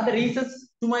 What are the reasons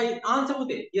to my answer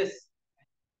today? Yes.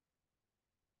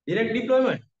 Direct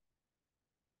deployment.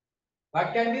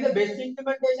 What can be the best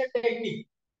implementation technique?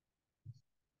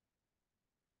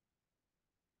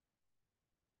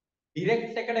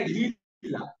 Direct එකට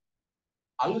ගිහිල්ලා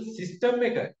අලුත් system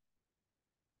එක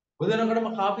හොදනකොටම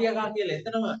කාපි එකක් කියලා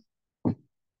එතනම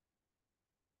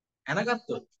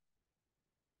අනගත්තොත්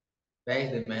where is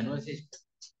the manual system?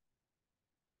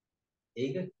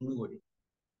 ඒක කුණු ගොඩේ.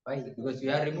 Why? Because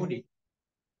you have removed it.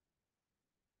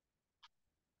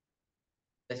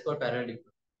 Let's go parallel deployment.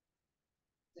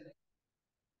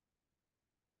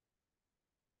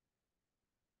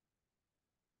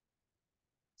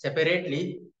 Separately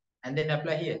and then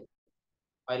apply here.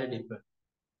 Pilot deployment.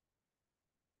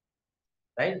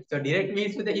 Right? So direct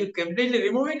means that you completely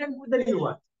remove it and put the new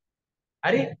one.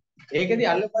 හරි? ඒකදී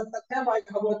අල්ලපත්තක් නැහැ මායික්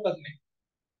හබුවක්වත් නැහැ.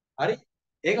 හරි?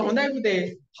 ඒක හොඳයි පුතේ.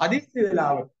 හදිස්සි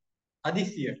වෙලාවට.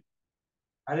 හදිස්සියට.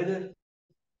 හරිද?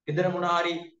 ගෙදර මොන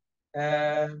හරි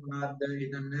මොනවද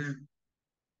හිතන්න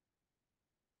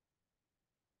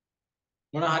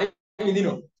මොන හරි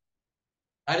විදිනවා.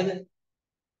 හරිද?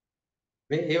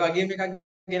 ඒ වගේම එකක්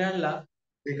ගෙනල්ලා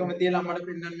එකම තියලා අම්මට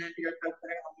පෙන්නන්න නැහැ ටිකක්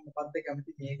අත්තරගෙන අම්ම මොකද්ද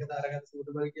කැමති මේකද අරගත්ත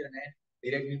සූටබල් කියලා නැහැ.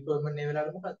 ඩිරෙක්ට් ඩිප්ලොයිමන්ට් නේ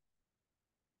වෙලාවට මොකද්ද?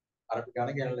 අර අපි ගාන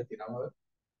ගෙනල්ලා තියනවා.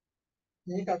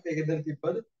 මේකත් ඒ ගෙදර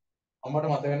තිබ්බද? අම්මට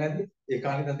මතක නැද්ද? ඒ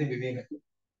කාලේ තත්ති විවේක.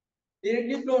 ඩිරෙක්ට්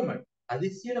ඩිප්ලොයිමන්ට්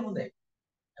හදිස්සියට හොඳයි.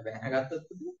 හැබැයි අහගත්තොත්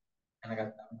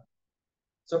අහගත්තාම.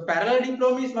 So parallel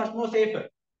deployment is much more safer.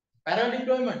 Parallel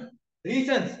deployment.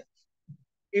 Reasons.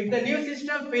 If the new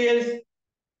system fails,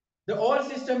 the old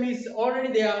system is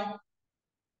already there.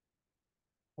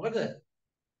 What is that?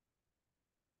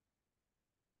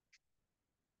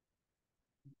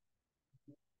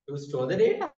 To store the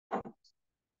data,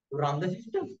 to run the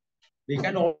system. We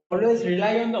can always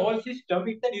rely on the old system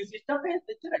if the new system fails.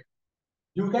 That's right.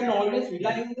 You can always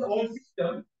rely on the old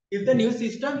system if the new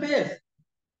system fails.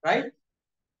 Right?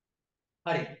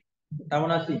 Hari.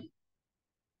 Tamanasi.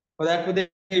 For that,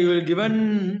 you will given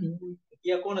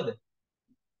here corner.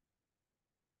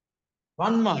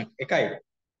 1 mark. Ekai.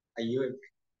 Ayyo.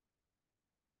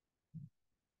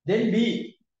 Then B.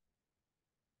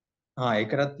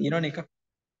 එකටත් තියෙනවනේ එක.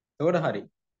 ඒකට හරි.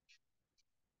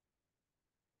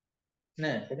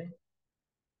 නෑ ඒකනේ.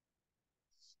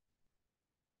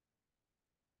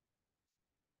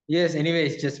 Yes, anyway,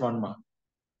 it's just 1 mark.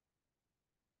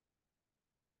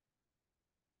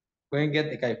 Go and get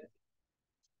එකයි.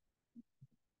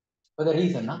 For the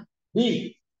reason, huh? B.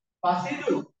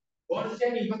 Pasidu wants to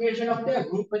send information of their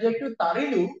group project to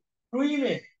Taridu through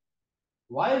email.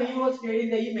 While he was creating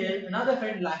the email, another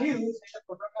friend Lahiru sent a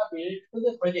photograph related to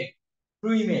the project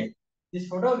through email. This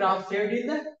photograph saved in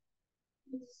the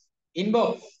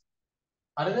inbox.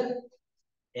 හරිද?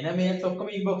 එන mails ඔක්කොම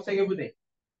inbox එකේ පුතේ.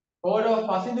 Folder of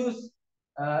Pasidu's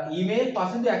email.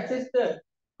 Pasidu accessed the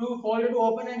to folder to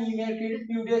open an email created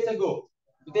few days ago.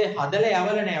 පුතේ හදලා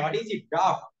යවල නෑ. What is it?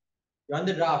 Draft. You want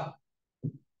the draft?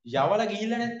 යවල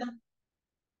ගිහිල්ලා නැත්තම්.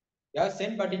 You have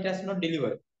sent but it has not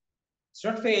delivered. It's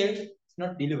not failed. It's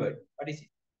not delivered. What is it?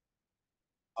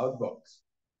 Outbox.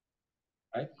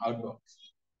 Right? Outbox.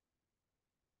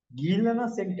 ගිහිල්ලා නම්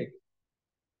sent එක.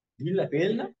 ගිහිල්ලා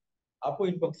fail නම් අපෝ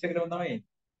inbox එකටම තමයි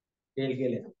fail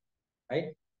කියලා එනවා. Right?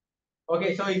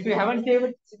 Okay, so if you haven't saved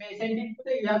it, send it to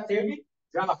the, you have saved it,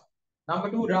 draft. Number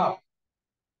 2, draft.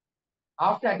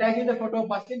 After attaching the photo,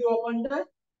 firstly you open the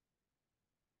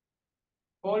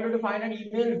folder to find an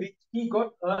email which he got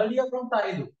earlier from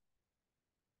Taridu.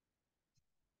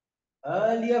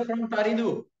 Earlier from Taridu.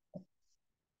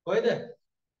 කොහෙද?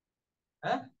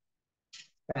 ඈ?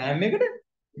 Spam එකට?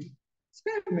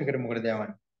 Spam එකට මොකටද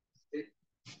යවන්නේ?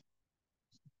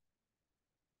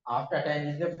 After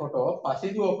attaching the photo, පස්සේ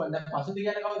you open the පස්සේ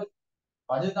කියන්නේ කවුද?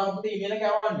 පස්සේ තමයි පුතේ email එක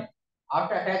යවන්නේ.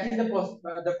 After attaching the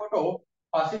photo,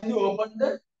 පස්සේ you open the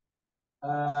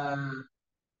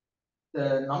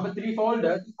number 3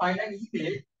 folder to find an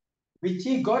email which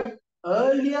he got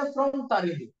earlier from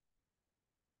Taridu.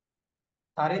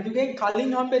 Tariduගේ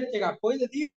කලින් හම්බෙච්ච එකක්. කොයිද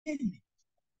තියෙන්නේ?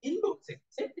 Inbox එක.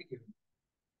 Sent එකේ.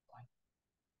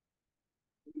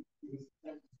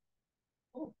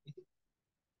 ඔව්.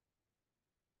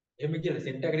 එහෙම කියලා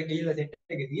sent එකට ගිහිල්ලා sent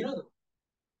එකේ තියෙනවද?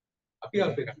 අපි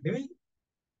අප එකක් නෙමෙයි.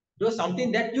 It was something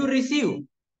that you receive.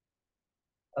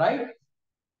 Right?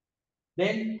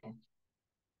 Then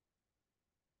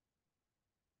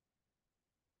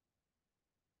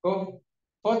go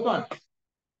fourth one.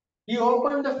 He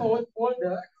opened the fourth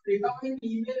folder to recover an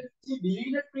email which he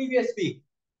deleted previous week.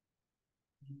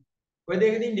 Whether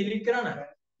anything delete karana?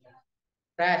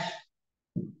 Trash.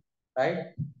 Right?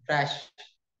 Trash.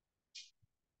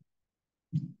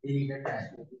 Deleted trash.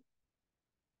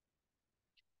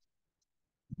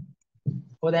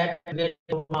 For that, get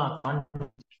mark.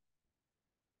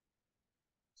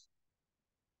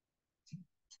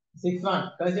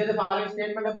 6-1. Consider the following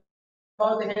statement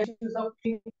about the use of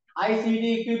ICT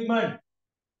equipment.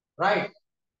 Right.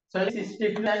 So this is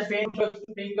stiffness and pain to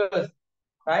fingers.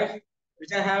 Right.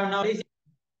 Which I have now. It's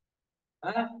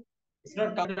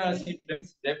not counter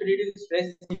symptoms. Repetitive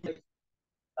stress symptoms.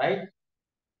 Right.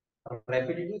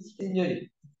 Repetitive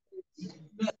injury.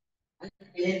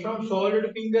 Pain from shoulder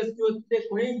to fingers to the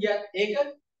queen get taken.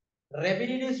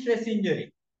 Repetitive stress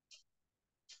injury.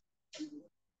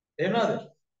 තේරුණාද?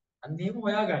 අන්න එහෙම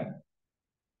හොයාගන්න.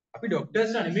 අපි ડોක්ටර්ස්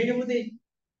නෙමෙයිනේ පුතේ.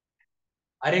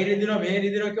 අර ඉරිදිනවා මේ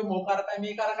ඉරිදිනවා කිව්ව මොකාරකයි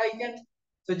මේකාරකයි කියන්නේ.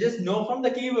 So just know from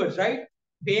the keywords, right?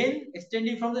 Pain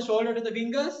extending from the shoulder to the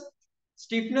fingers.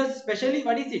 Stiffness, especially,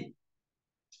 what is it?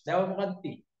 දැන් මොකක්ද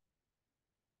තියෙන්නේ?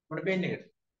 මොන pain එකද?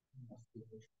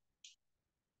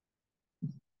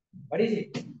 What is it?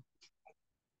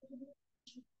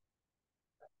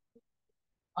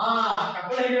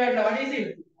 කකුල හිරවන්න. What is it?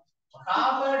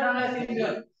 Carpal tunnel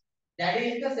syndrome. That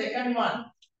is the second one.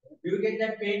 You get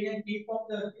that pain and tip of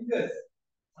the fingers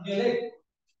on your leg.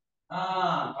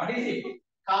 What is it?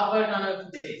 Carpal tunnel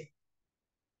syndrome.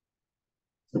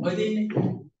 What is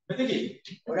it?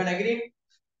 What are negative?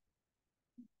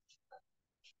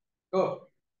 Go.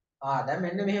 දැන්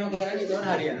මෙන්න මෙහෙම කරන්නේ ඉතන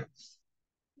හරියනවා.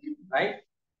 Right?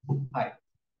 Hi.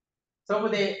 So for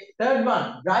the third one,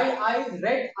 dry eyes,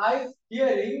 red eyes,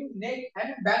 hearing, neck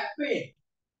and back pain.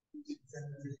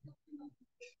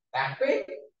 Back pain?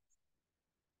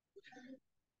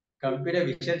 Computer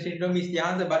vision syndrome is the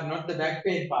answer, but not the back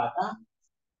pain part, huh?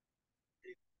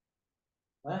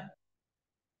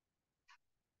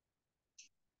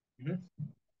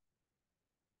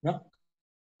 No.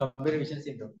 computer vision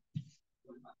syndrome.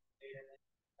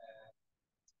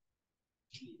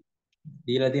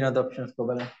 දීලා තියෙන other options කො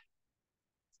බලන්න.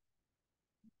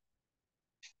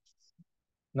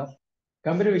 No.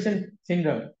 Computer vision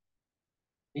syndrome.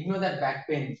 Ignore that back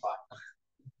pain part.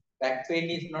 Back pain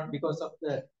is not because of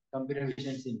the computer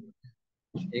vision syndrome.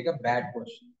 Take a bad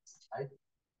question, right?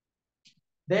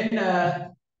 Then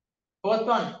fourth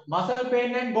one, muscle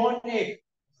pain and bone ache.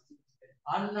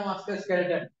 Anna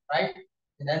musculoskeletal, right?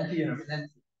 Then you know, then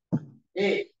A.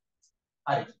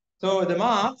 Right. So the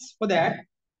marks for that.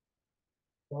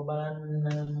 4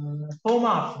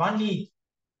 marks, 1 each.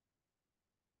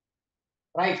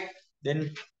 Right. Then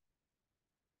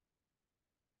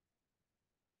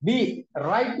B.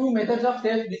 Write 2 methods of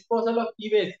self disposal of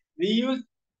e-waste: reuse,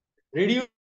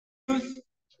 reduce,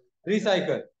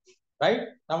 recycle. Right?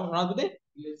 Now,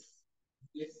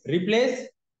 replace,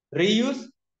 reuse,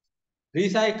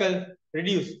 recycle,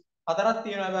 reduce. හතරක්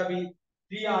තියෙනවා අපි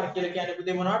 3R කියලා කියන්නේ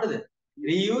පුතේ මොනවටද?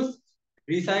 Reuse,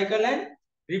 recycle and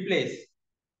replace.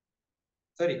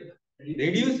 Sorry.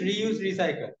 Reduce, reuse,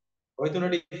 recycle. ඔය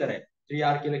තුනට ඉතරයි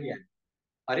 3R කියලා කියන්නේ.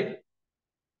 හරි?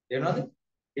 තේරුණාද?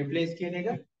 Replace කියන එක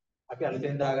අපි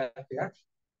අලුතෙන් දාගත්ත එකක්.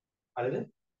 හරිද?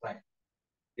 right.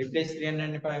 Replace කියන්න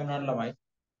යන්න එපා වුණාට ළමයි.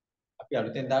 අපි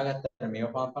අලුතෙන් දාගත්ත මේව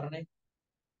පාපරනේ.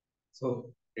 So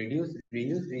reduce,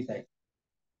 reuse, recycle.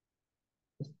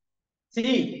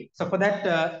 See, so for that,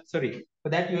 for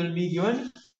that you will be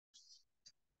given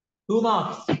 2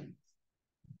 marks.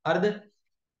 Are the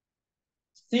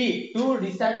see 2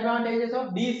 disadvantages of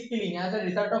de-skilling as a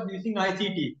result of using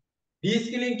ICT.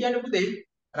 De-skilling කියන්නේ පුතේ,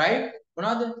 right?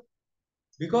 මොනවාද?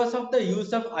 Because of the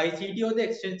use of ICT or the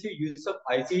extensive use of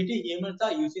ICT, humans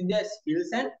are using their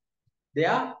skills and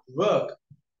their work.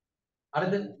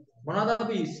 හරිද? මොනවාද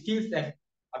අපි skills දැන්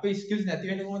අපි skills නැති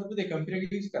වෙන්නේ කොහොමද පුතේ computer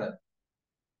use කරද්දී?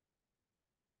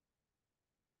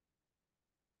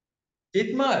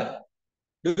 Jitmal,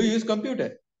 do you use computer?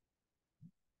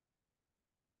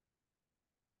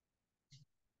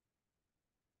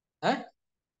 Huh?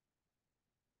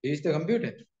 Do you use the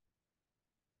computer?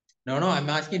 No, I'm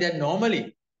asking that normally.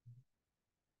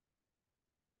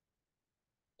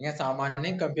 निया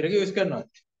सामान्य computer की use करना.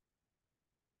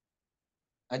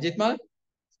 Jitmal?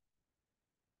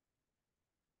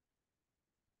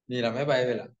 Nira मैं बाय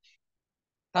वेला.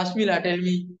 Tashmila, tell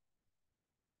me,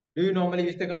 do you normally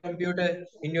use the computer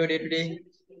in your day-to-day?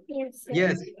 Yes, sir.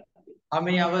 Yes. How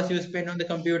many hours you spend on the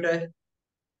computer?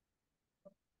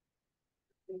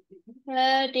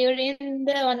 During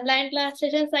the online class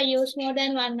sessions, I use more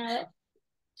than 1 hour.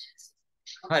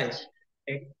 Hi.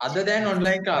 Other than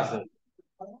online classes?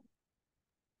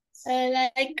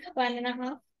 Like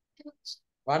 1.5.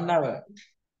 1 hour.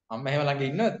 අම්ම එහෙම ළඟ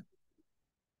ඉන්නවද?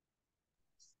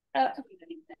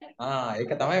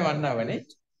 ඒක තමයි 1 hour නේ.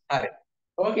 හරි.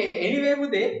 Okay, anyway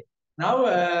පුතේ, now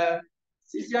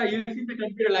since you are using the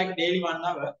computer like daily 1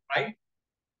 hour, right?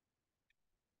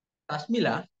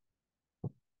 Tashmila,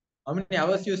 how many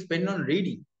hours you spend on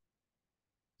reading?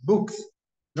 Books,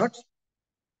 not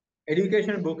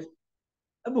educational books.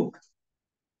 A book,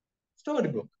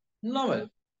 story book, novel.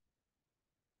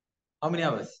 How many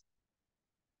hours?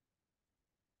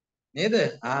 Neither.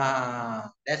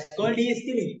 That's called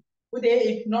de-skilling.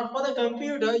 If not for the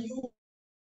computer, you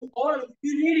all be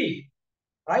reading,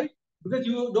 right? Because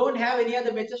you don't have any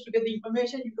other methods to get the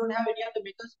information. You don't have any other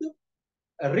methods to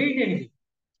read anything.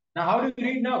 Now, how do you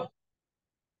read now?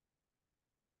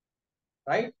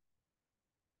 Right?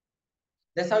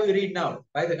 That's how you read now,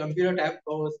 by the computer tab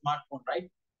or smartphone, right?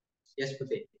 Yes,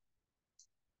 Pute.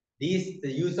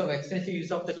 The use of extensive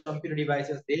use of the computer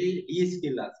devices, they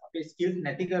de-skill us. Okay, skills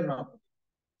නැති කරනවා.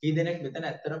 කී දෙනෙක් මෙතන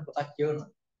ඇත්තටම පොතක් කියවනවා.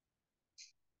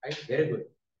 Right? Very good.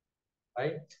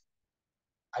 Right?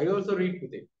 I also read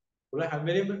Pute. Pula හැම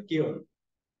වෙලෙම කියවනවා.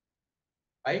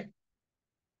 Right?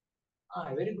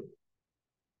 Very good.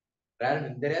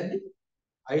 Rather than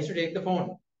I used to take the phone,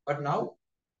 but now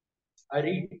I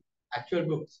read actual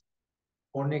books.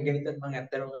 Phone එක ගෙනිතත් මම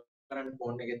ඇත්තටම කරන්නේ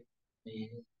phone එකේ මේ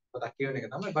පොතක් කියවන එක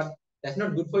තමයි, but that's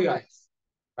not good for your eyes,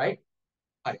 right?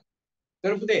 හරි.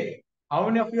 So පුතේ, how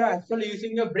many of you are actually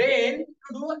using your brain to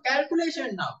do a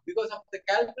calculation now because of the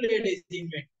calculator is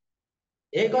invented?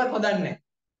 ඒකවත් හොදන්නේ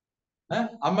නැහැ.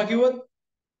 අම්මා කිව්වොත්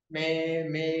මේ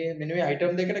මෙන්න මේ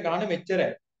item දෙකට ගාන මෙච්චරයි.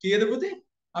 කීයද පුතේ?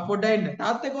 පොඩ්ඩක් ඉන්න.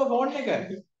 තාත්තා කෝ phone එක.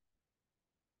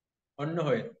 ඔන්න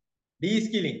හොය.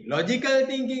 De-skilling. Logical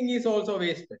thinking is also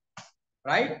wasted.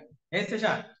 Right? Yes,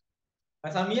 Sashan.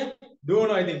 Samia,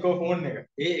 දුවනවා ඉතින් කෝ ෆෝන් එක.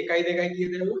 ඒ 1 2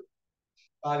 කීයද නේද?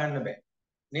 පාගන්න බෑ.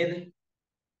 නේද?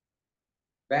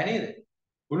 බෑ නේද?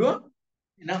 පුළුවන්?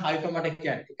 එහෙනම් හයිපර් මට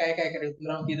කියන්න. 1 1 1 කරලා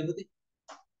උතුරම කීයද පුතේ?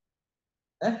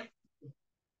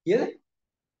 කීයද?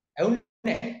 ඇවුන්නේ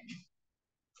නැහැ.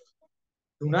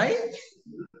 3යි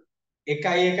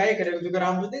 1යි 1යි එකට එකතු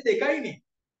කරාම පුතේ 2යිනේ.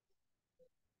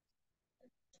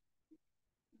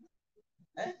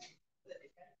 ඈ?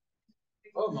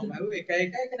 ඔව් මම අහුවේ 1යි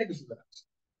 1යි එකට එකතු කරා.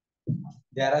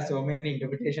 There are so many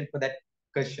interpretations for that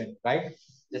question, right?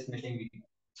 Just messing with you.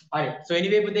 Alright. So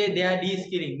anyway, but they are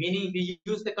de-skilling, meaning we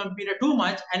use the computer too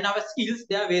much and our skills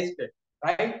they are wasted,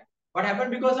 right? What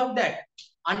happened because of that?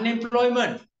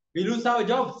 Unemployment. We lose our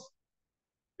jobs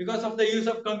because of the use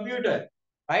of computer,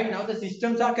 right? Now the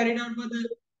systems are carried out by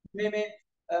the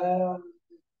uh,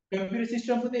 computer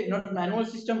system, not manual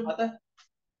system. Other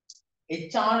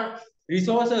HR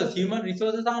resources, human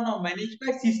resources are now managed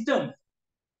by systems.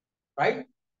 right?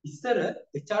 ඉස්සර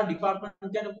HR department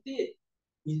කියන පුතේ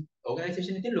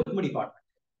organization එකේ ලොකුම department.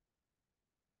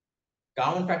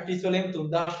 ගාමන් factories වලින්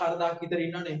 3000 4000 විතර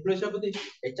ඉන්නවනේ employees පුතේ.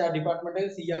 HR department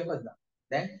එකේ 100ක් වස්දා.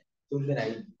 දැන් 3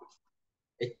 දෙනයි.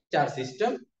 HR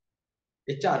system,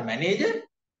 HR manager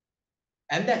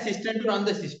and the assistant to run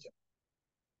the system.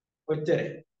 ඔච්චරයි.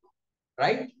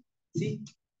 Right? See?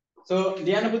 So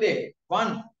ලියන්න පුතේ.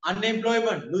 1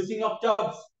 unemployment, losing of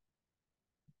jobs.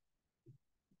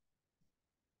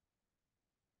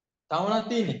 තවමත්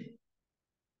තියෙන්නේ.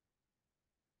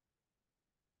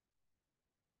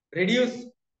 Reduce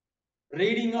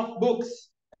reading of books.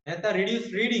 නැත්නම් reduce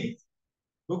reading.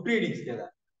 Book readings කියලා.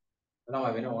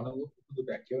 ළමයි වෙන ඕන පුදු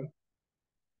පැක් කියවන.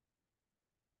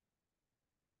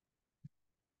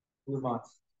 2 marks.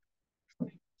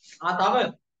 තව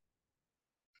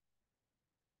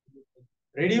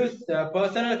reduce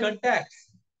personal contacts.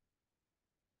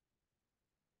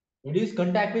 Reduce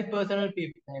contact with personal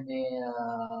people. මේ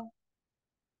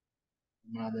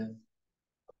මොනවාද?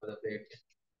 අපද plate.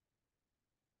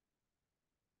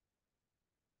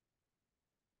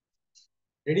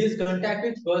 Reduce contact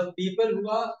with first people who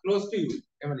are close to you.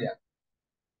 එමදයක්.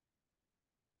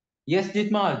 Yes,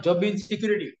 Jitmal, job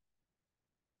insecurity.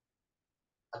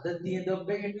 අද තියෙන job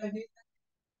එකකට තියෙන්නේ.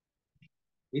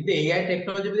 With the AI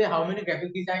technology, how many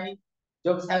graphic designing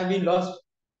jobs have been lost?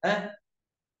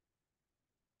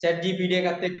 Chat GPT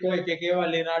එකත් එක්ක එක එක ඒවා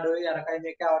Leonardo අරකයි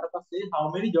මේක ආවට පස්සේ how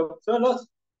many jobs were lost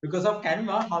because of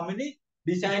Canva? How many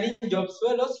designing jobs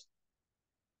were lost?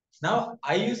 Now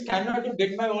I use Canva to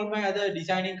get all my other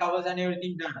designing covers and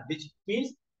everything done, which means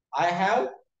I have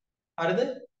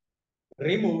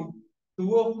removed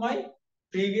 2 of my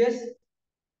previous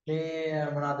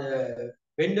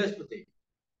vendors to take.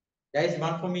 There is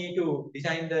one for me to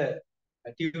design the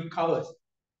tube covers.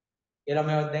 එලා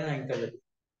මේවත් දැන් අයින් කරලා තියෙනවා.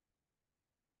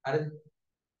 හරිද?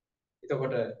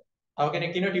 එතකොට තව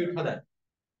කෙනෙක් ඉන්නවා ටියුට් හදන්න.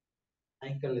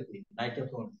 අයින් කරලා තියෙනවා.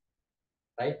 Nitrophone.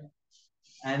 Right?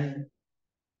 And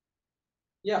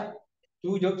yeah,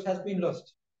 2 jobs has been lost.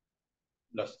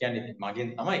 Lost කියන්නේ මගෙන්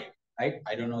තමයි. Right?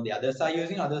 I don't know the others are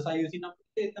using නම්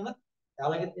එතන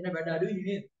යාළුවගෙත් තියෙන වැඩ අඩුයි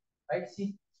නේද? Right? See?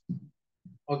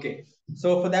 Okay. So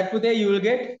for that today you will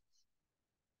get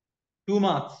 2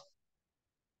 marks.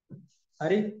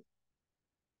 හරි?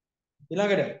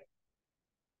 ඊළඟට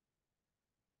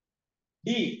D.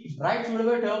 Write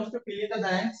suitable terms to fill in the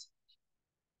blanks.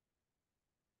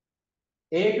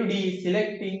 A to D,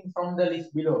 selecting from the list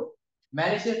below.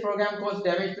 Malicious program cause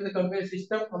damage to the computer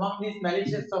system. Among these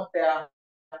malicious software,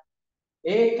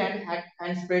 A can act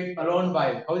and spread alone by.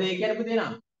 How they can put in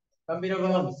computer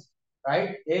worms,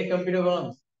 right? A computer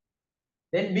worms.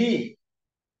 Then B.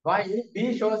 Why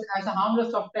B shows as a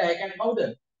harmless software? I can how the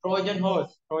Trojan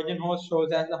horse. Trojan horse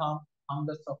shows as a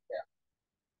harmless software.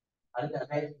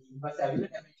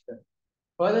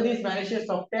 Further, these malicious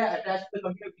software attached to the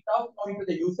computer without knowing to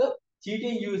the user,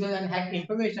 cheating users and hacking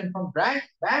information from bank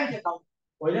account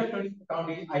or electronic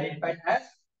account is identified as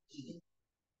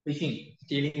phishing.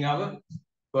 Stealing our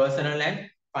personal and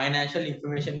financial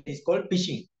information is called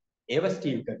phishing. Ever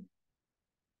steal,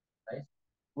 right?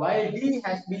 While D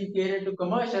has been created to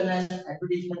commercial and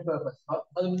advertisement purpose. What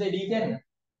do they D can?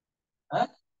 Huh?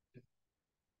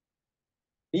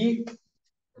 D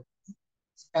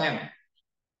spam.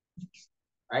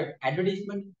 Right?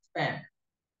 Advertisement spam.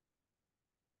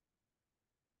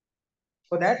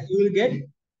 For that, you will get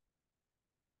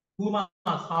 2 marks,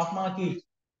 half mark each.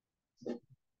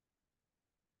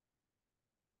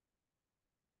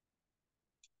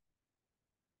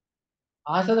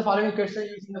 Answer the following question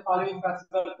using the following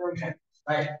classical question.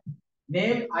 Right?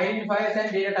 Name, identifiers,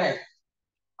 and data type.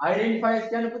 Identifiers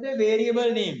can put a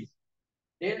variable names.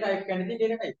 Data type can be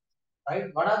data type. Right?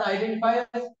 What are the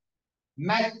identifiers?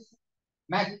 Math,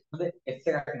 math,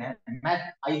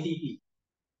 math, ICT.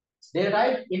 Data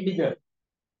type, integer.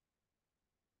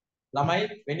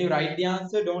 Lamai, when you write the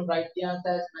answer, don't write the answer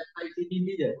as math, ICT,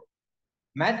 integer.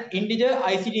 Math integer,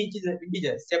 ICT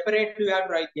integer. Separate you have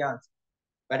to write the answer.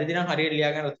 වැරදි නම් හරියට ලියා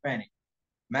ගන්න උත්පෑනේ.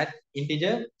 Math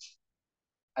integer,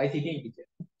 ICT integer.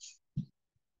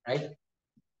 Right?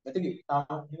 මෙතන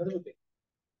තාම ඉවරද පුතේ?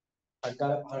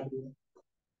 අඩගාලා පහළට දුන්න.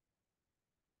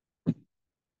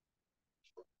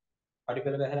 පඩි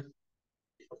පෙළ බහැලා.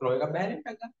 ෆ්ලෝ එකක් බහැලා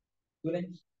ටක් ගන්න. දුන්නේ.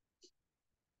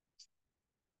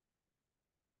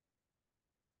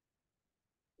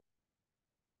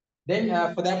 Then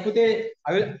for that pute,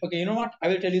 I will, okay, you know what? I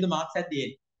will tell you the marks at the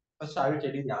end. First, I will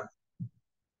tell you the answer.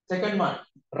 Second one,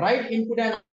 write input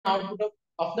and output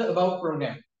of the above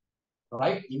program.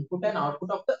 Write input and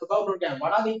output of the above program.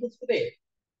 What are the inputs today?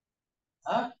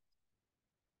 Huh?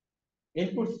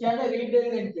 Inputs can read the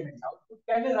length. Output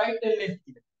can write the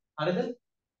length.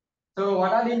 So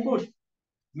what are the inputs?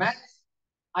 Maths,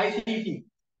 ICT.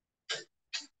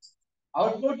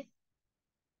 Output,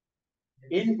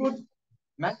 input,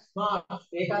 maths marks.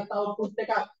 Take out the output, take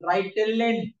out, write the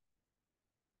length.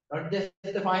 Not just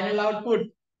the final output.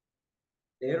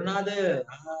 තේරුණාද?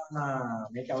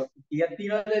 මේක කීයක්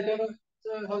තියනවද එතකොට?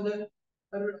 How's the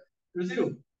receive?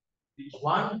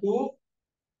 1 2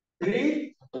 3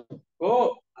 4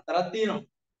 හතරක් තියෙනවා.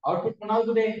 Output මොනවද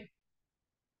උදේ?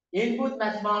 Input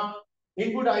math mark,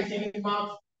 input ICT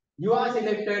marks. You are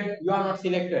selected, you are not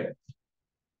selected.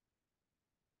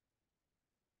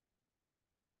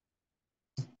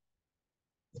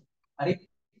 Hari.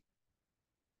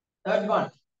 Third one,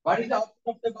 what is the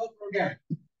output of the above program?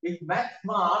 If math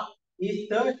mark is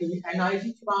 30 and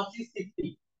ICT marks is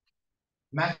 60.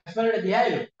 Maths වලට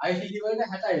 10යි, ICT වලට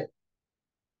 60යි.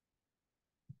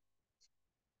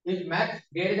 If maths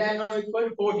greater than or equal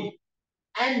to 40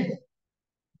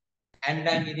 and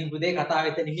then ඉතින් පුතේ කතාව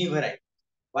එතනින් ඉවරයි.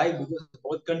 Why? Because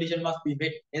both condition must be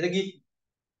met.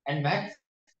 And maths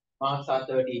marks are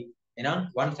 30. You know,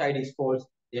 one side is false,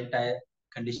 the entire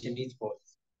condition is false.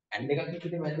 And එකක්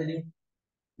ඉතින් මැදදී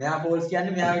මෙයා false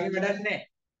කියන්නේ මෙයාගේ වැඩක් නෑ.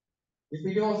 If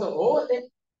it also oh then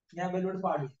මෙයා බැලුවට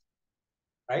පාඩු.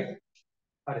 Right?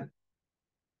 හරිද?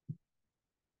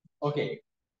 Okay.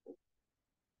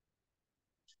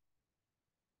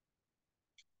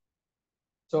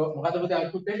 So මොකද පුතේ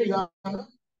output එක you are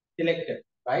selected,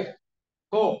 right?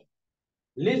 So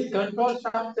list control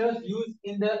structures used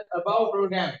in the above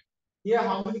program. Here,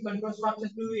 how many control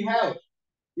structures do we have?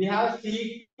 We have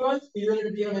sequence,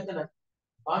 method.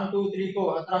 1, 2, 3,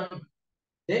 4.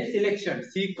 Then selection,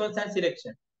 sequence and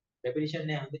selection. Repetition,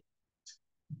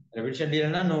 repetition,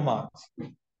 no marks.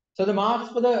 So the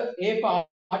marks for the A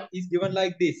part is given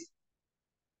like this.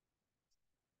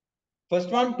 First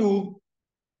one, 2.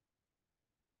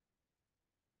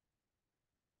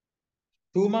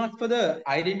 2 marks for the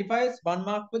identifiers, 1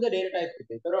 mark for the data type.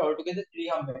 So altogether 3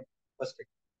 hundred. First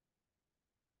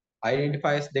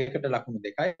identifiers දෙකට ලකුණු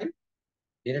 2යි.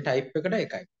 data type එකට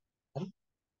 1යි.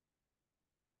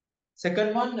 Second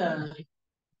one,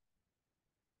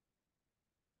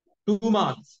 2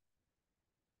 marks.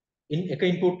 In එක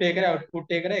input එකකට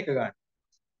output එකකට 1 ගන්න.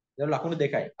 ඒක ලකුණු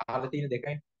 2යි. අහලා තියෙන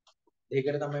 2යි.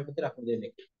 දෙකකට තමයි පුතේ ලකුණු දෙන්නේ.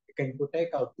 එක input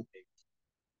එක output එක.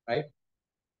 Right?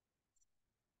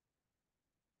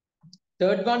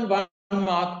 Third one, 1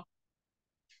 mark.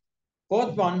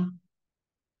 Fourth one,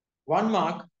 1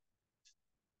 mark.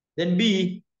 Then B,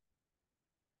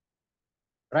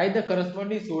 write the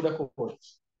corresponding pseudocode.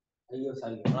 අයියෝ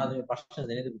සල්ලි මොනවද මේ ප්‍රශ්න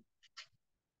දෙන්නේද?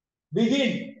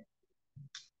 Begin.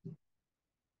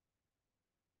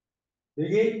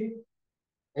 Begin.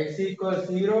 X equals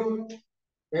 0.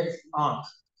 X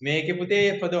මේකේ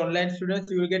පුතේ for the online students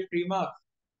you will get 3 marks.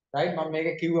 Right? මම මේක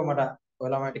කිව්වා මට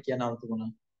ඔයාලා මට කියන්න අවුතුණා.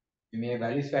 මේ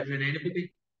values පැටලෙන්නේ නැහැ නේ පුතේ.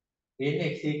 එන්නේ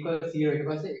x equals 0 ඊට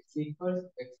පස්සේ x equals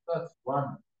x plus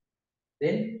 1.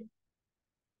 Then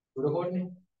pseudocode නේ.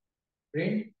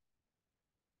 Print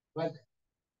what?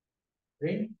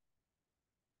 Print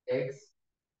x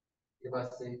ඊට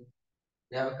පස්සේ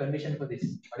we have a condition for this.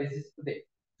 What is this today?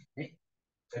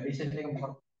 Condition එක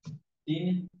මොකක්ද?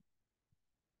 තියෙන්නේ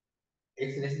x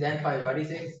less than 5. What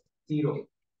is x? 0.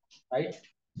 Right?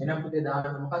 එහෙනම් පුතේ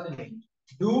දාන්න මොකද්ද මේ?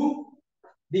 Do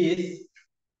this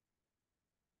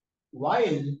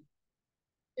while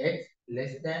x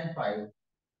less than 5.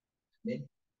 Then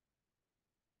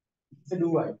it's a do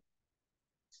while.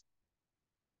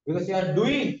 Because you are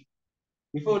doing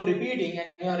before repeating and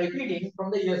you are repeating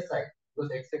from the yes side. Because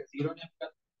x is 0.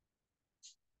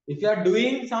 If you are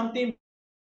doing something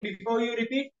before you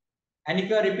repeat and if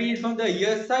you are repeating from the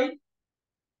yes side,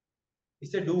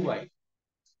 it's a do while.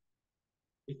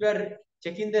 If you are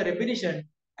checking the repetition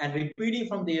and repeating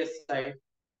from the yes side,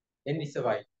 then it's a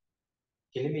while.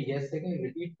 කෙලිම yes එකෙන්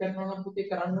repeat කරනවා නම් පුතේ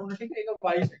කරන්න ඕන ටික ඒක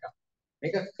while එක.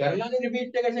 මේක කරලානේ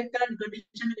repeat එක check කරන්න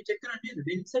condition එක check කරන්න නේද?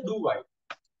 Then it's a do while.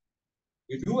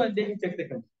 You do and then you check the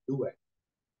condition. Do while.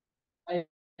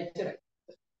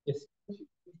 Yes.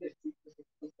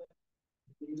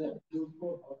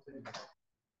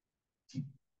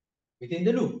 Within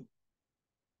the loop.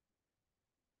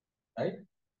 Right?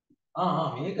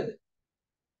 මේකද?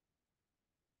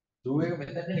 do එක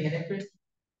මෙතන නේ connect වෙන්නේ.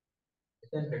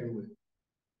 මෙතන do එක.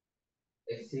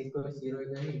 x equals 0 is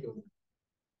then do.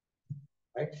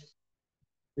 Right?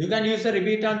 You can use the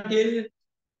repeat until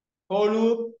for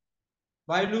loop,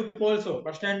 while loop also.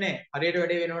 ප්‍රශ්න නැහැ. හරියට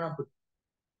වැඩේ වෙනවා නම් පුතේ.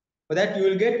 For that you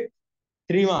will get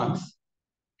 3 marks.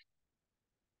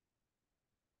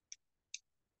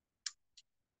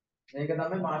 මේක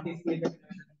තමයි marking scheme එක.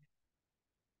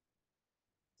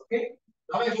 Okay?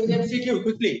 Now I go to MCQ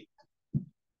quickly.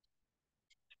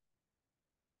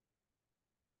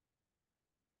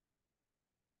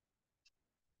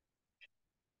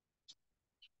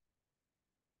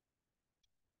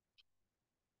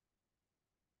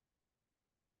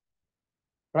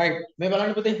 Right. මේ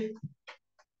බලන්න පුතේ.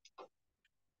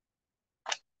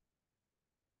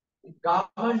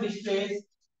 Government displays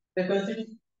the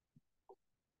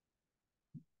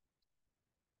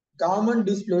Government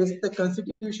displays the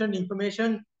constitution information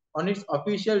on its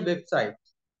official website.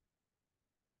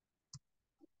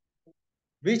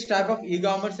 Which type of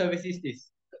e-government service is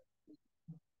this?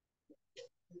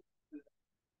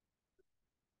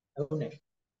 Okay.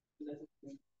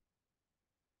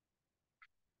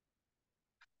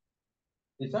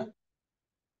 This one?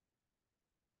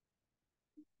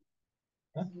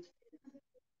 Huh?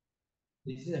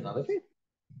 This is another page?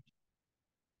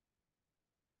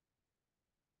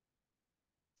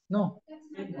 No.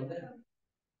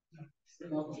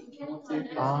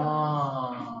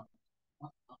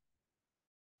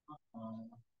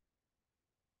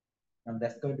 And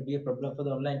that's going to be a problem for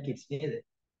the online kids, isn't it?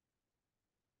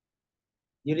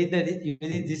 You read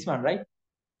this one, right?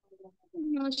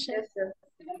 No, sir. Yes, sir.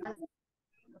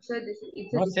 Sir,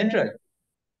 it's Not central.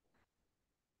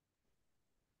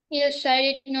 Yes, I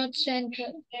did not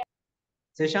central.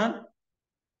 Seshan?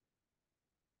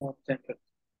 Not central.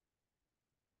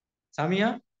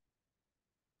 Samia?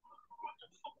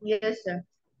 Yes, sir.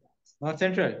 Not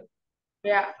central.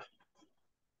 Yeah.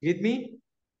 With me?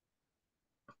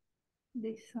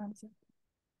 This one, sir.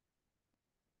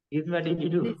 With me, what did you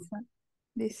do? This one.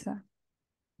 This one.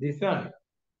 This one.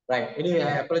 Right. Anyway,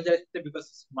 I apologize because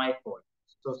it's my fault.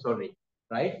 So sorry.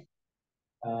 Right?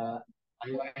 I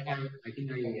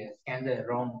think I scanned the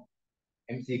wrong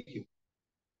MCQ.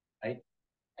 Right?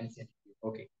 MCQ.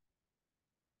 Okay.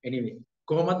 Anyway,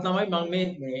 කොහොමත් තමයි මම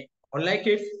මේ online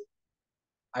kids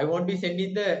I won't be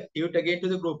sending the tute again to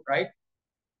the group, right?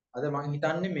 අද මම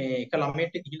හිතන්නේ මේ එක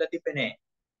ළමයට ගිහිලා තිබ්බේ නෑ.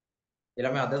 ඒ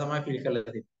ළමයා අද තමයි ෆිල් කරලා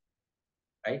තිබ්බේ.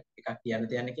 right? එකක් කියන්න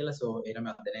තියන්න කියලා so ඒ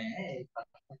ළමයා අද නෑ.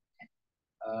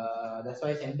 That's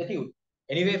why I sent the tute.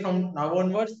 Anyway, from now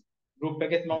onwards group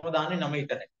එකෙත් මම දාන්නේ 9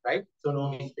 විතරයි, right? So no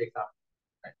mistakes are.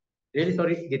 Right? Really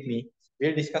sorry, get me.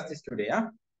 We'll discuss this today, huh?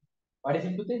 What is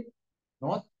it today?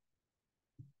 North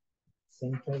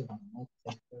Central, North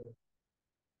Central.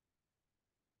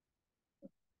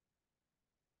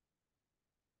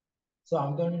 So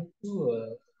I'm going to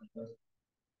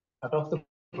cut off the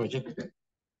projector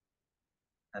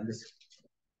and this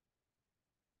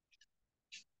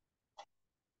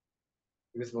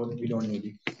because we don't need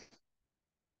it.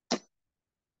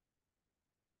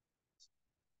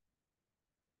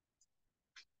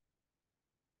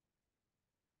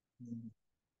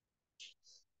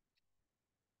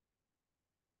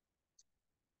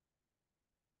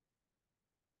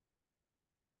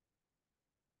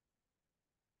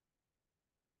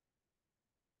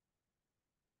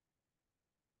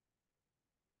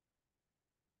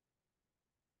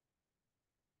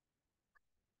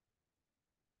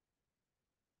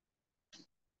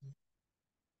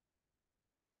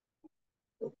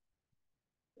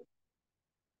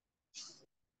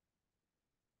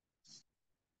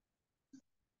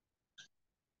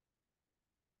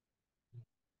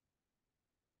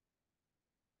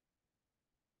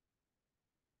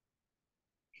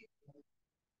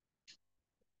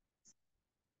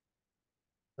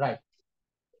 Right.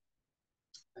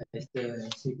 That's the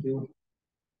MCQ.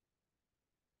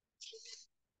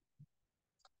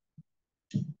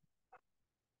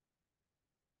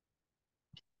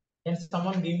 Can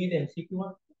someone give me the MCQ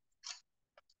one?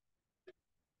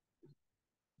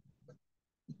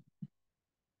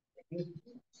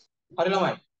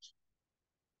 Harilamai.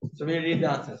 So we'll read the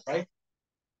answers, right?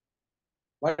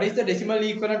 What is the decimal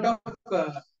equivalent of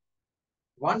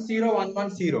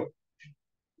 10110?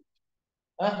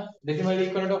 Decimal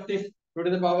equivalent of this 2 to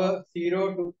the power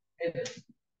 0 to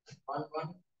 1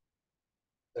 1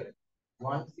 sorry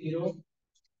 1 0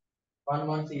 1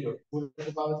 1 0 2 to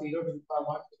the power 0 to the power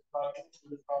 1 to the power 2 to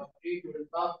the power 3 to the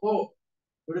power 4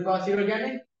 to the power 0 කියන්නේ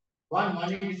 1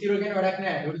 1 into 0 කියන්නේ වැඩක්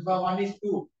නැහැ 2 to the power 1 is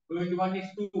 2 2 into 1 is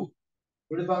 2 2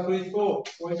 to the power 2 is 4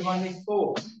 4 into 1 is 4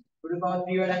 2 to the power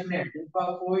 3 වැඩක් නැහැ 2 to the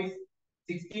power 4 is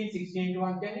 16 16 into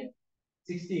 1 කියන්නේ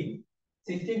 16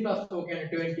 16 plus 4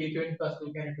 කියන්නේ 20 20 plus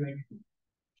 2 කියන්නේ 22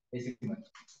 basically.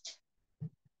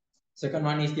 Second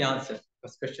one is the answer.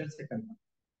 First question, second one.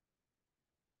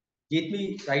 Get me,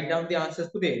 write down the answers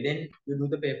today. Then you do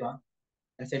the paper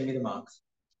and send me the marks.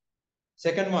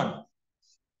 Second one.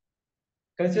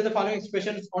 Consider the following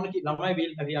expressions on the lamai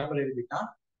wheel. Hurry up a little bit.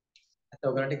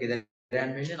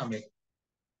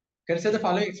 Consider the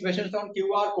following expressions on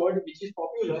QR code, which is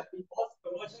popular in most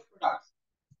commercial products.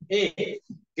 A.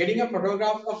 Getting a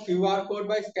photograph of QR code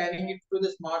by scanning it to the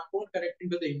smartphone, connecting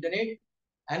to the internet,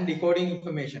 and decoding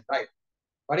information. Right.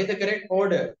 What is the correct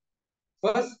order?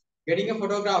 First, getting a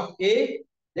photograph A,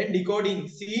 then decoding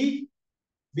C,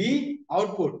 B,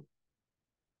 output.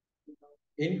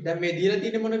 In the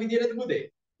media මොන විදියටද පුතේ?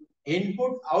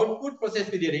 Input, output, process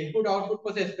විදියට. Input, output,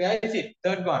 process. Where is it?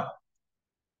 Third one.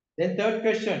 Then third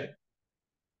question.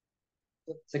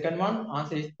 Second one,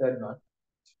 answer is third one.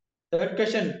 Third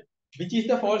question, which is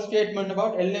the false statement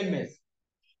about LMS?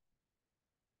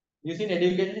 Using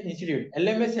Education Institute.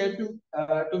 LMS help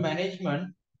to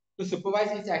management to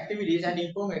supervise its activities and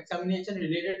inform examination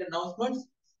related announcements.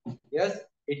 Yes,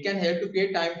 it can help to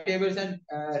create timetables and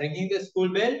ringing the school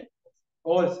bell.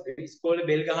 False. It's called a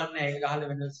bell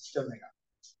gahan system.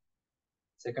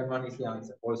 Second one is the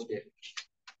answer. False statement.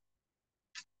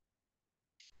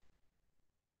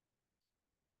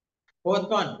 Fourth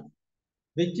one,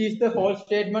 which is the false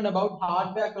statement about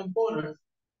hardware components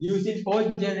used in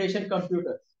fourth generation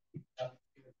computers?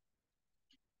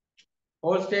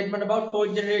 False statement about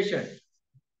fourth generation.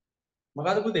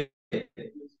 මොකද පුතේ?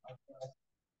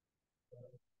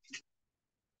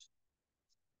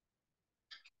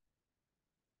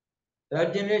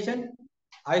 Third generation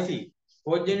IC.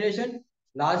 Fourth generation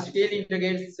large scale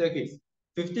integrated circuits.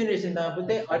 Fifth generation තමයි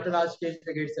පුතේ ultra large scale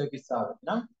integrated circuits ආවේ.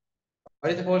 නම්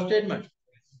what is the false statement?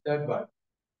 Third one.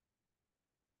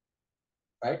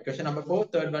 Right. Question number 4.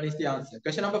 Third one is the answer.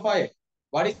 Question number 5.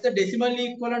 What is the decimal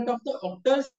equivalent of the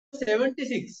octal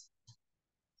 76?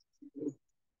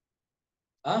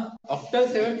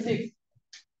 Octal 76.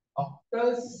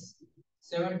 Octal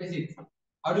 76.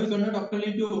 How do you convert octal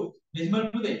into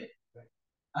decimal today?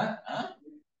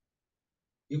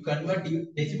 You convert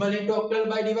decimal into octal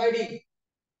by dividing.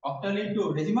 Octal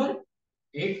into decimal.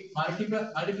 8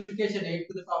 multiplication 8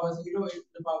 to the power 0, 8 to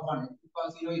the power 1. 8 to the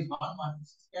power 0 is 1, 1 is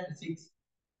 6.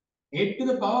 8 to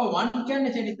the power 1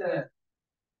 can change the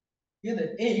here the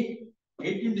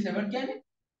 8 into 7 can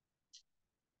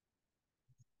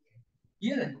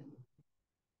here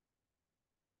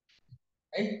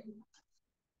 8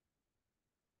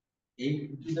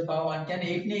 to the power 1 can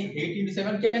 8 into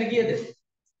 7 can here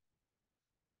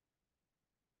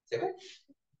 7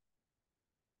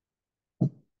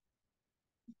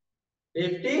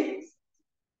 56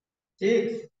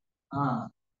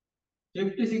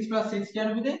 56 plus 6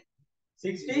 can be there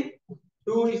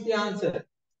 62 is the answer.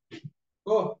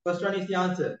 Oh, first one is the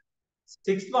answer.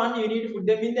 Sixth one, you need to put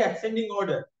them in the ascending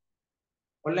order.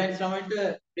 Online instrument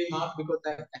remark because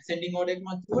the ascending order is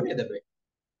much more the way.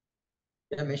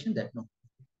 Yeah, mention that no.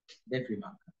 That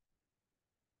remark.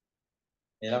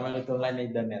 Online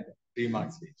is done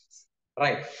remarks.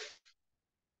 Right.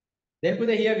 Then put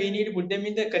here we need to put them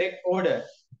in the correct order,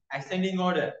 ascending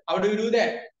order. How do you do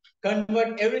that?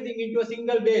 Convert everything into a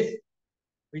single base.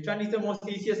 Which one is the most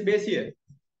easiest base here?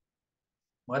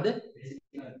 What?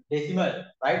 Decimal.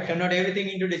 Right? Convert everything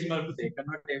into decimal.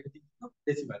 Convert everything into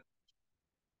decimal.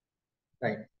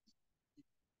 Right.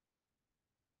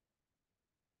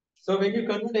 So when you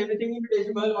convert everything into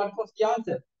decimal, what was the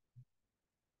answer?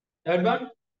 Third one?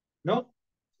 No?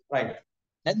 Right.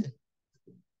 And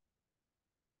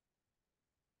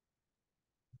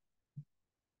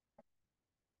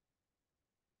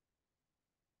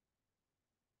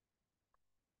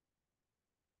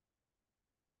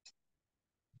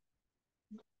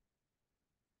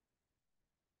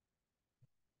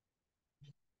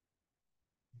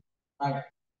right.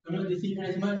 Convert this into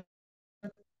decimal.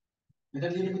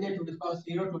 Whether you put 2 to the power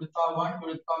 0, 2 to the power 1, 2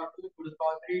 to the power 2, 2 to the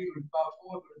power 3, 2 to the power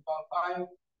 4, 2 to the power 5, 2 to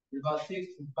the power 6, 2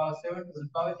 to the power 7, 2 to the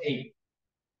power 8.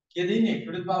 Here the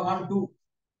 2 to the power 1, 2.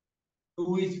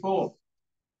 2 is 4.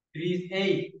 3 is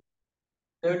 8.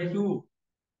 32.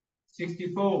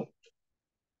 64.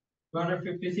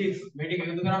 256.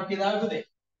 Medical exam के दाल को दे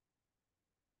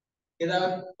Kita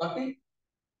Bakti?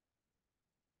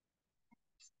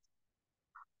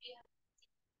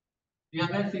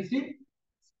 366,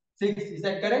 is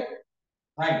that correct?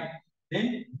 Right.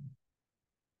 Then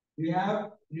we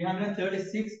have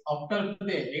 336 octal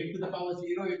place, 8 to the power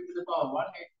 0, 8 to the power 1,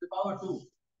 8 to the power 2.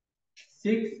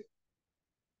 6,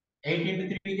 8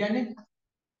 into 3 can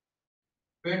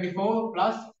 24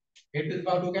 plus 8 to the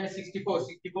power 2 can 64.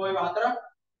 64 is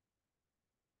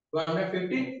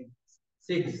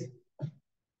 256.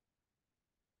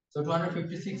 So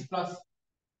 256 plus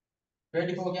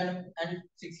 24 can and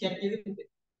 6 can give it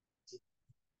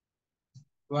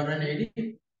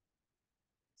 286.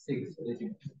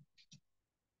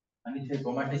 And it's a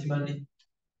comma decimal.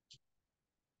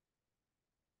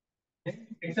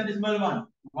 Hexadecimal 1.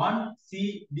 1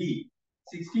 CD.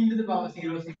 16 to the power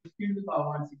 0, 16 to the power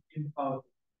 1, 16 to the power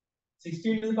 2.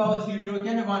 16 to the power 0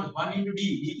 can 1. 1 into D.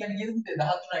 D can give it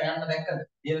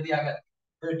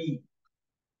 13.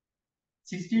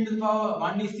 16 to the power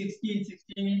 1 is 16.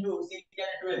 16 into C can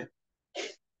 12.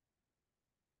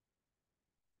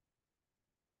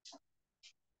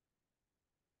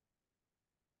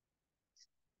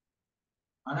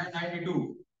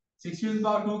 192. 16 to the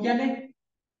power 2 can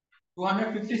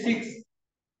 256.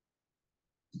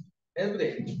 Yes,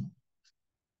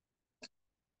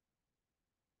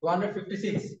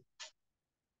 256.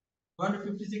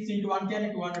 256 into 1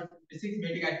 can 256.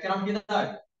 Make it कम कितना है?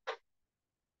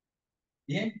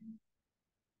 ये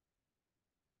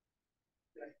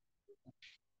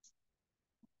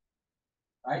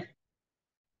right?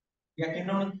 क्या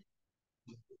कितना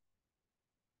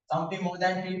something more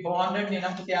than 400 ने ना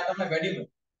कुछ याद है variable,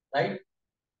 right?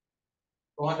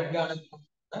 400 का आना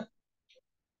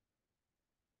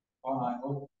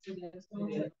और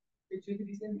it should be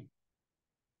descending.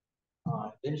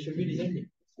 Then it should be descending.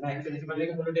 Right? So this is like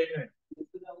a bullet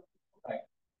right?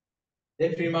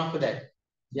 Then 3 mark for that.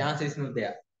 यहाँ से इसमें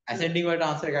दिया. Ascending वाला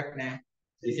आंसर क्या करना है?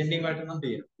 Descending वाला ना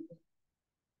दिया.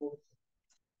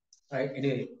 Right? It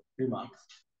 3 marks.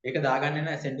 ඒක දාගන්න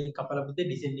නෑ ascending කපලා පුතේ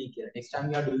descending කියලා. Next time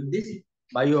you are doing this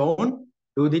by your own,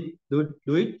 do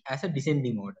it as a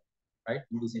descending order, right?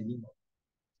 Descending order.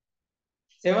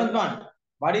 Seventh one.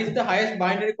 What is the highest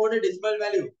binary coded decimal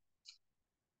value?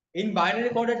 In binary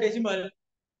coded decimal,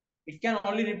 it can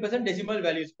only represent decimal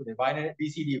values today, binary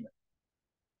BCD.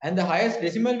 And the highest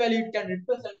decimal value it can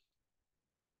represent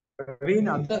between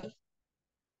other.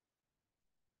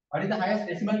 What is the highest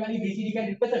decimal value BCD can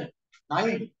represent?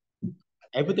 9.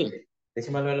 Everything.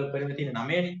 Decimal value උඩ තියෙන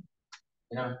 9 නේ.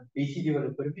 එහෙනම් BCD වල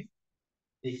උඩ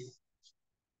this.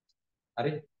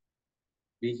 හරි.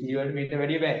 BCD වලට මේට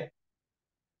වැඩිය බෑ.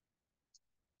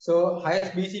 So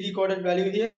highest BCD coded value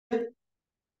here.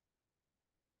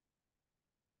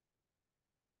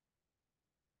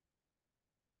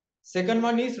 Second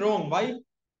one is wrong. Why?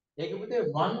 ඒක පුතේ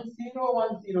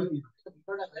 10100.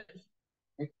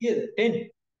 ඒක කීයද?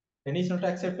 10. 10 is not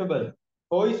acceptable.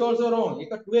 4 is also wrong.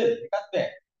 ඒක 12. එකත් බෑ.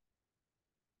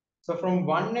 So from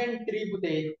 1 and 3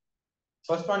 පුතේ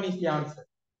first one is the answer.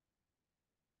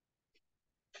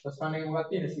 First one is what?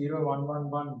 0 1 1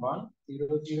 1 1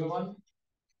 0 0 1.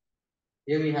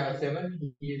 Here we have 7.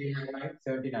 Here we have 9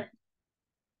 79.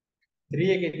 3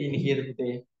 එකේ තියෙන කීයද පුතේ?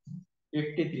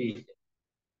 53.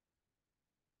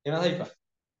 එනවා හයිපා.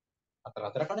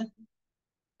 අතර කන.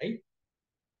 Right?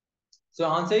 So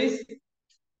answer is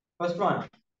first one.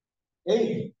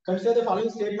 8. Consider the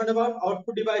following statement about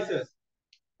output devices.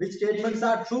 Which statements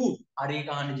are true? Are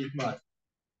kahani jitmar.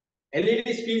 LED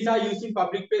screens are used in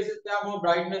public places where more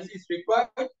brightness is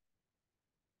required.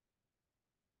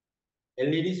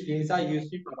 LED screens are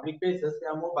used in public places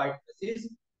where more brightness is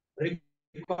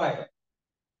required.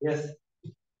 Yes.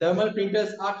 Thermal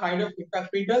printers are kind of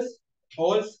impact printers.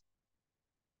 False.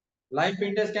 Line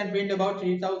printers can print about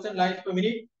 3000 lines per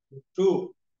minute.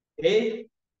 True. A,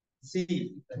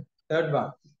 C. Third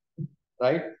one.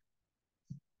 Right?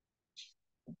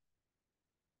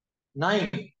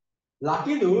 9.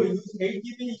 Lucky do use 8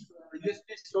 GB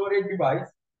USB storage device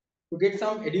to get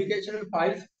some educational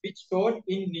files which stored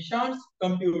in Nishan's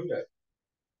computer.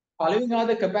 Following are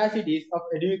the capacities of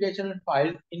educational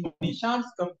files in Nishan's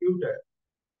computer.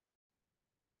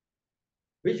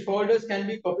 Which folders can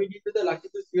be copied into the Lucky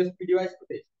Do's USB device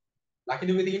footage? Lucky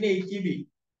Do within 8 GB.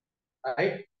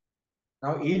 Right?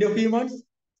 Now E documents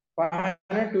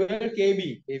 512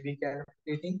 KB. KB can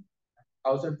think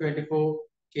 1024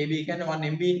 KB can 1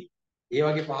 MB. ඒ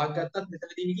වගේ පහක් ගත්තත් මෙතන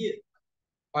තියෙන කීයද?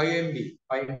 5 MB.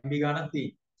 5 MB ගානක්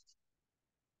තියෙනවා.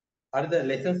 හරිද?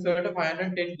 lessons වලට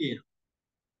 510 තියෙනවා.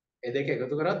 ඒ දෙක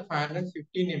එකතු කරත්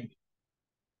 515 MB.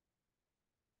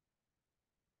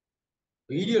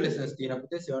 Video lessons තියෙනවා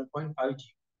පුතේ 7.5 GB.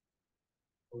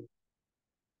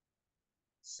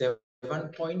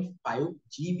 7.5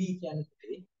 GB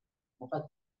කියන්නේ මොකක්ද?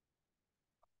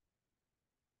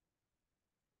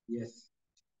 Yes,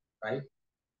 right.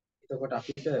 එතකොට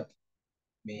අපිට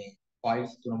මේ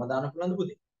files තුනම දාන්න පුළුවන්ද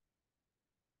පුතේ?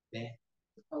 නෑ.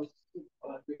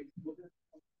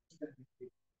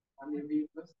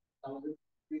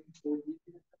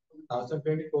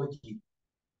 1024 GB,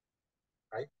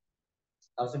 right?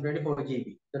 1024 GB.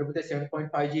 ඊට පුතේ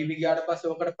 7.5 GB ගියාට පස්සේ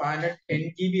ඔකට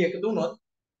 510 GB එකතු වුණොත්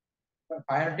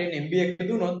 510 MB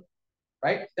එකතු වුණොත්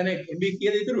right? එතන MB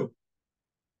කීයද ඉතුරු?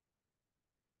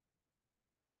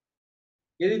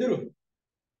 කීයද ඉතුරු?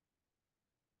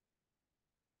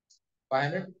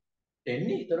 510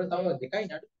 නේ. ඊතර තව දෙකයි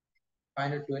නඩු.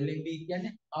 512 MB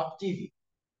කියන්නේ half GB,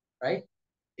 right?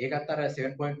 ඒකත් අර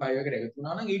 7.5 එකට එකතු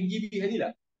වුණා නම් 8 GB හැදිලා.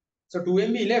 So 2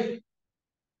 MB left.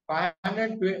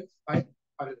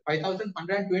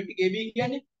 5120 KB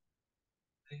කියන්නේ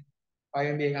 5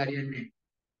 MB එක හරියන්නේ.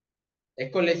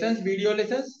 එක්ක lessons, video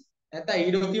lessons නැත්නම්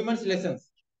e-documents lessons,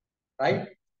 right?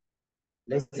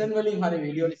 lesson වලින් හරි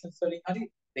video lessons වලින් හරි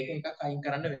දෙකෙන් එකක් අයින්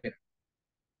කරන්න වෙනවා.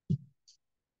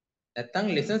 නැත්නම්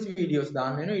lessons videos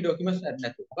දාන්න වෙනවා e-documents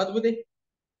නැත්නම්. මොකද පුතේ?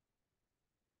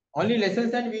 Only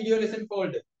lessons and video lesson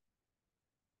folder.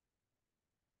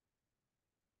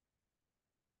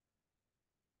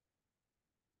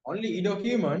 Only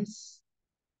e-documents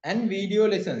and video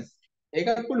lessons.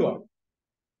 ඒකත් පුළුවන්.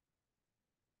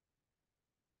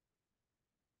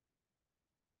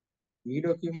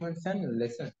 e-documents and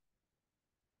lessons.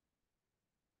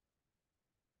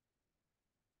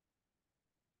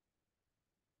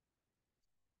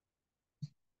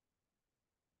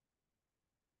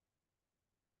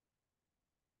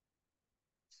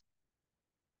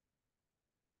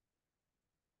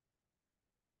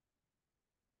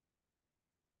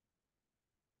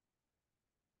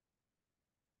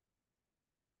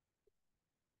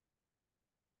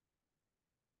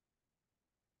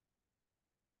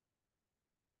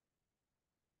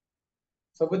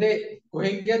 So පුතේ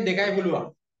කොහෙන් ගියත් දෙකයි පුළුවන්.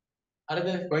 හරිද?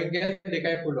 කොහෙන් ගියත්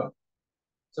දෙකයි පුළුවන්.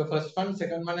 So first one,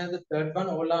 second one and the third one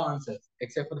all are answers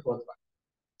except for the fourth one.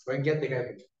 Kohen giyat dekai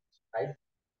පුළුවන්. Right?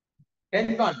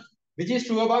 10th one, which is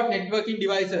true about networking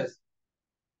devices?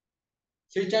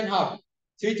 Switch and hub.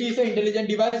 Switch is an intelligent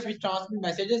device which transmits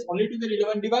messages only to the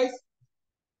relevant device.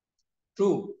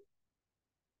 True.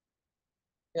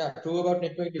 Yeah, true about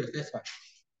networking device. That's one.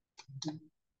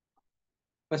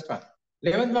 First one.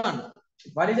 11th one.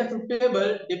 What is a truth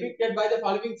table depicted by the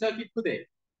following circuit today?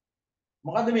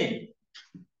 මොකද්ද මේ?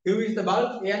 Q is the bulb,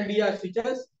 A and B are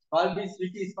switches. Bulb is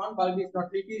lit is 1, bulb is not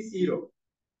lit is 0.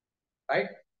 Right?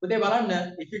 Today බලන්න,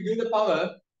 if you give the power,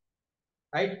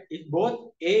 right, if both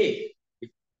if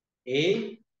A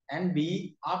and B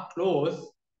are close,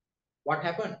 what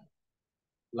happen?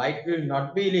 Light will not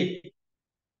be lit.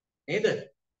 නේද?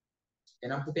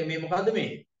 එහෙනම් පුතේ මේ මොකද්ද මේ?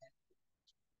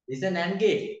 This is an AND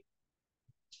gate.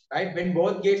 Right? When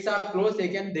both gates are closed, ඒ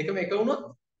කියන්නේ දෙකම එක වුණොත්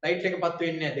light එක පත්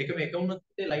වෙන්නේ නැහැ. දෙකම එක වුණොත්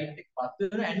පුතේ light එක පත්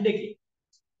වෙන AND එකේ.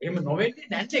 එහෙම නොවෙන්නේ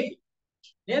NAND එකේ.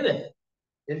 නේද?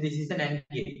 Then this is an AND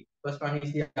gate. First one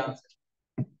is the answer.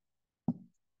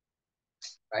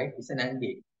 Right? It's an AND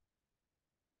gate.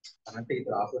 Anante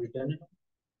idu apo return.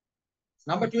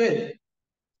 Number 12.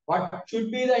 What should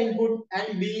be the input and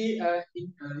B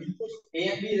inputs A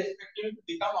and B respectively to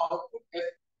become output F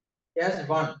as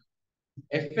 1?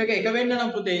 F එක එක වෙන්න නම්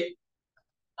පුතේ.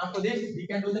 Now for this we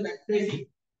can do the back tracing.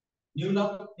 New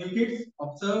kids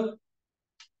observe.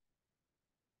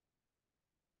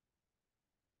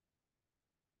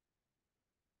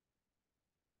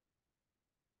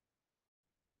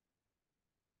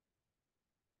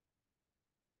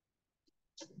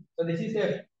 So this is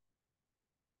F.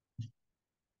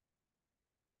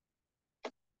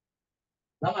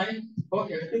 Now for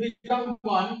F to become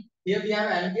 1, here we have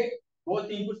AND gate. Both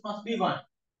inputs must be 1,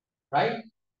 right?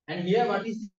 And here what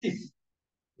is this?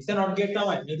 It's a NOT gate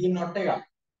තමයි. මේ තියෙන NOT එක.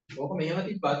 ඕක මෙහෙම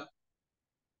තිබ්බත්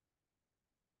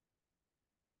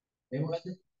මේ මොකද්ද?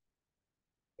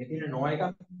 මේ තියෙන NO එකක්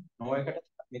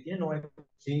මේ තියෙන NO එක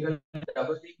single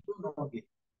double to NO gate.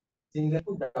 Single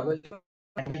to double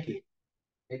AND gate.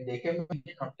 මේ දෙකම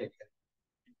තියෙන NOT එක.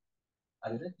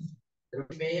 හරිද? ඒක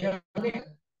මේ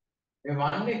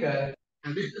one එක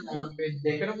මේ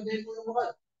දෙකම දෙන්න ඕන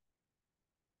මොකද්ද?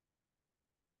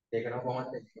 දෙකම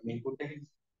කොහොමද input එක,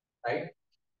 right?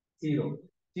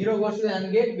 0 goes to the AND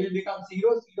gate will become 0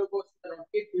 goes to the NOT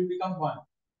gate will become 1.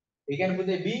 We can put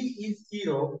the B is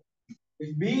 0. If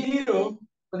B is 0,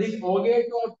 for this O gate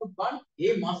to output 1, A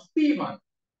must be 1.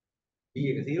 B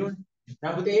is 0.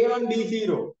 Now put A1 B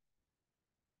 0.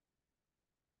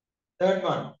 Third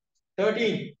one,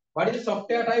 13. What is the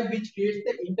software type which creates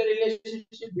the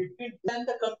interrelationship between you and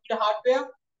the computer hardware?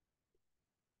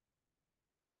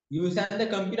 User and the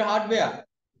computer hardware.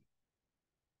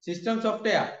 System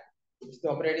software. It's the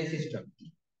operating system.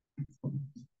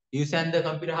 User and the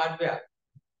computer hardware.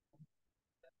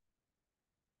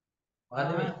 What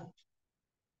do you mean?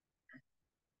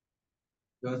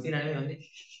 Don't see any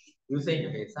user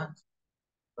interface, huh?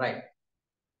 Right.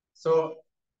 So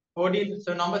 14.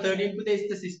 So number 13 today is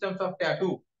the system software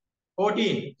 2.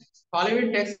 14.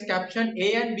 Following text caption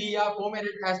A and B are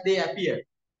formatted as they appear.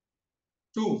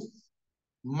 2.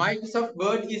 Microsoft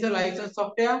Word is a licensed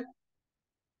software.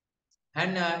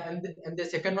 And the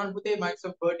second one today,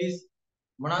 Microsoft Word is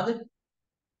another.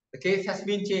 The case has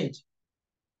been changed.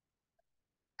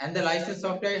 And the licensed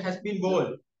software has been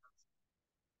bold.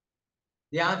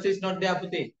 The answer is not there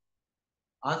today.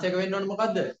 Answer going on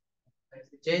mukadda.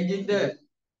 Changing the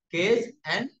case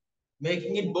and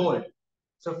making it bold.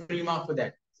 So free mark for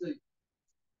that.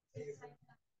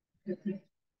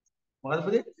 What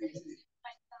is it?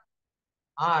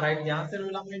 Right. The answer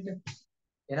will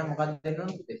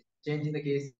be changing the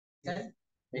case and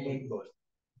making it bold.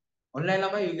 Online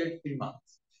lama you get 3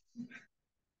 marks.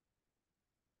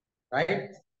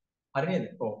 Right?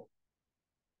 Oh.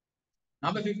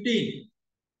 Number 15.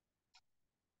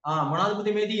 Monad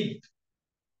Puti Medin.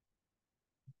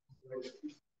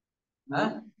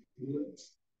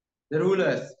 The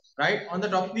rulers. Right? On the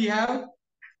top we have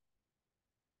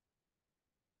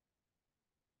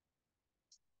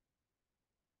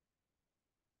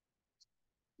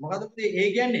Monad Puti A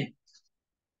again.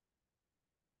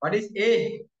 What is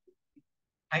A?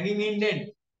 Hanging indent.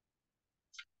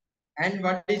 And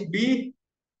what is B?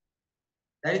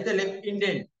 That is the left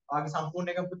indent.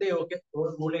 Okay.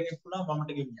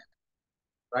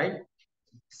 Right?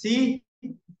 C.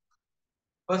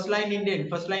 First line indent.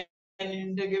 First line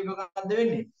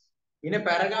indent. In a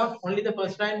paragraph, only the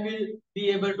first line will be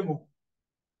able to move.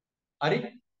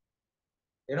 Ari?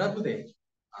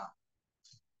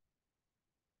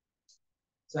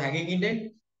 So hanging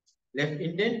indent, left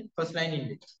indent, first line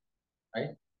indent.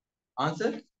 Right?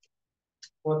 Answer?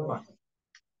 Fourth one.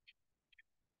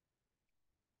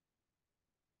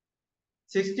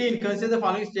 16. Consider the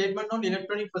following statement on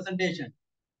electronic presentation.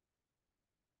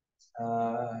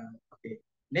 Okay.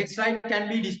 Next slide can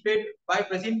be displayed by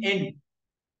pressing N.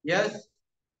 Yes.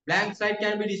 Blank slide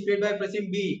can be displayed by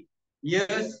pressing B.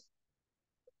 Yes.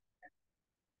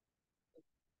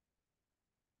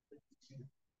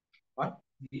 What?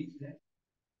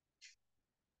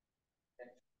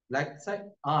 Black side?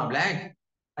 Blank.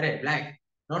 Array, blank.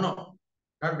 No,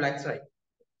 not black side.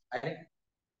 Array.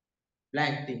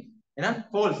 Blank thing.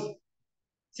 False.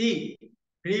 See,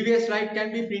 previous slide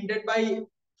can be printed by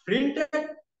printed.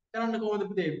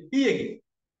 P again.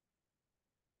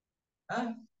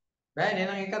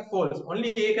 False. Only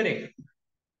A correct.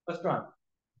 First one.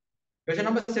 Question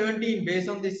number 17 based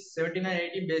on this 17 and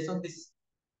 18 based on this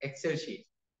Excel sheet.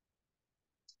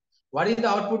 What is the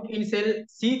output in cell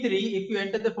C3 if you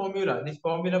enter the formula? This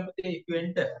formula if you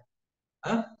enter.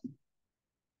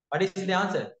 What is the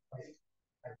answer?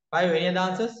 5. Any other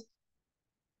answers?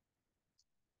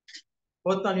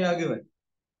 Fourth one you are given.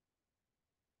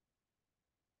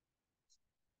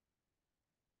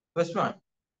 First one.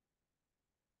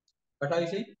 What are you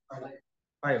saying? 5.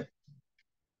 Right.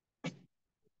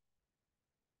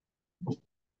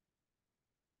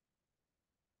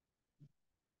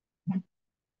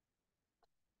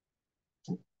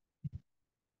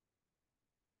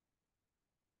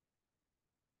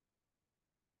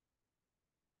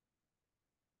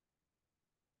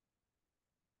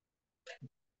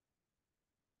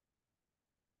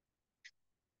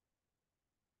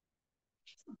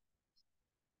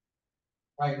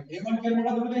 A1 can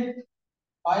what do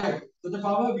 5 to the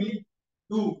power B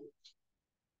 2.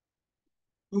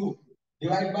 2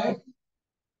 divided by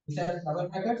double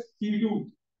bracket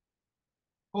C2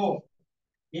 4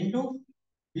 into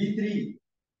B3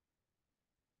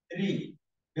 3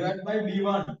 divided by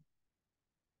B1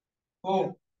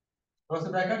 4 cross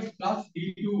the bracket plus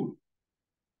B2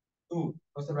 2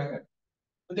 cross the bracket.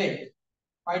 Okay.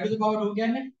 5 to the power 2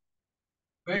 can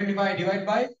 25 divided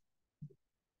by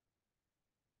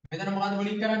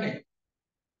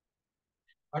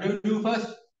what do you do first?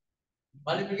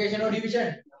 Multiplication or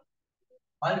division?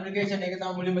 Multiplication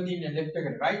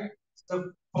left right?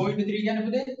 So 4 into 3 can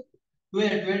 12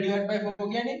 divided by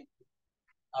 4 can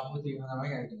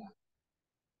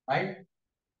right?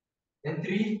 Then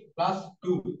 3 plus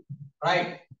 2.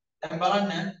 Right? Then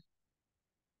balanna.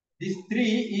 This 3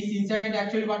 is inside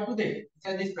actually what to they?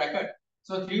 Inside this bracket.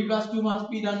 So 3 plus 2 must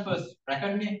be done first.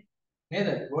 Bracket ne?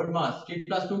 Neither. Word mass. 3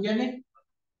 plus 2 can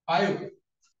 5.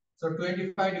 So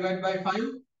 25 divided by 5.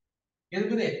 Is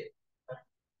it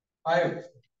 5?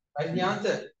 What is the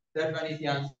answer? That one is the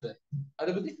answer.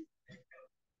 Other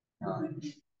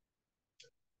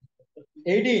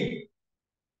 18.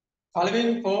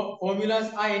 Following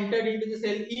formulas are entered into the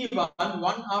cell E1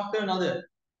 one after another.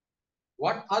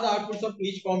 What are the outputs of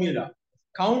each formula?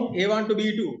 Count A1 to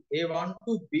B2. A1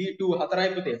 to B2.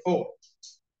 4.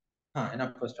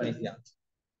 Enough. First one is the answer.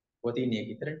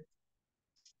 14.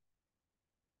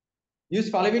 Use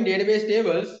following database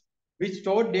tables which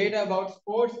store data about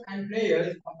sports and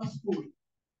players of a school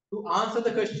to answer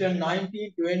the question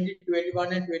 19, 20,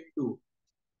 21 and 22.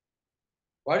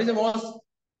 What is the most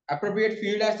appropriate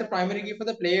field as the primary key for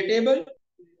the player table?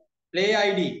 Player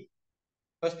ID.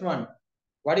 First one.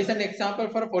 What is an example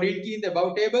for a foreign key in the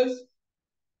above tables?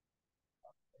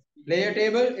 Player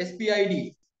table,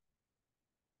 SPID.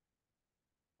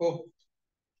 Oh.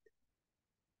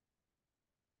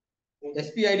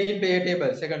 SPID in player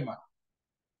table, second one.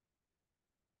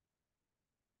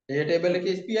 Player table like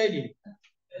SPID.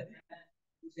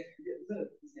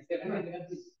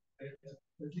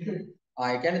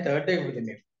 I can third take with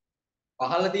me.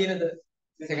 Pahala තියෙන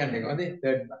second එක. හොඳේ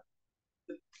third one.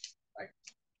 Right.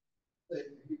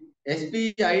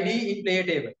 SPID in player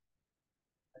table.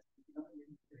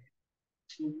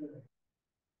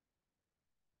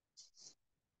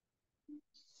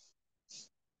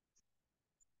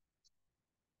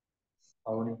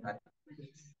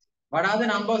 What are the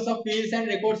numbers of fields and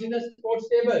records in the sports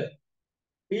table?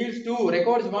 Fields 2,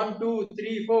 records 1, 2,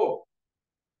 3, 4.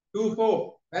 2,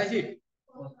 4. That's it.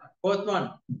 Fourth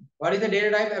one. What is the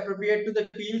data type appropriate to the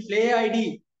field player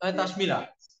ID? Tashmila.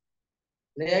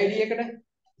 Player ID ekata?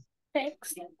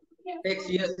 Text. Text,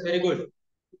 yes, very good.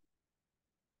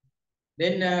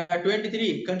 Then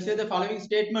 23. Consider the following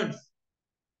statements.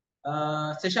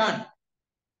 Seshan.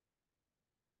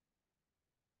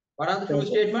 What are the true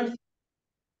statements?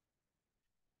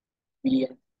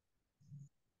 Yeah.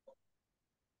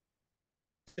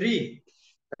 3.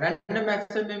 Random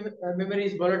access memory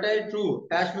is volatile. True.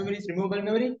 Flash memory is removable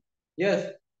memory.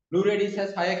 Yes. Blu-ray disc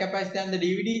has higher capacity than the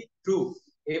DVD. True.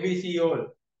 ABC all.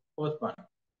 Fourth one.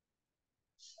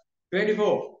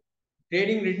 24.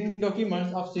 Creating written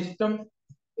documents of system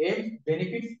aims,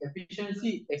 benefits,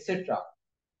 efficiency, etc.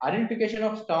 Identification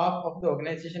of staff of the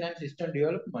organization and system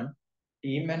development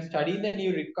team and study the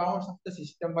new recounts of the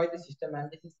system by the system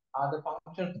analysis are the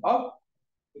functions of.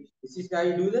 This is how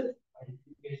you do the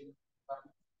identification.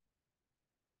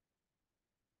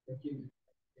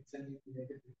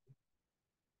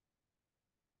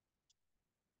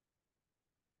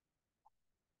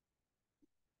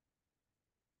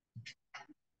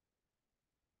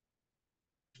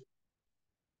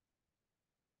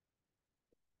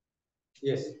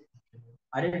 Yes.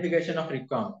 Identification of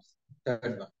requirements.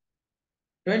 Third one.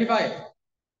 25.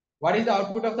 What is the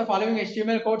output of the following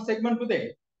HTML code segment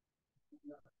today?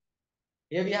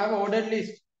 Here we have an ordered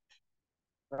list,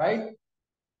 right?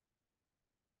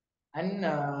 And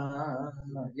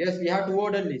yes, we have two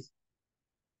ordered lists.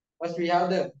 First, we have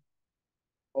the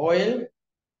oil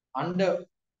under.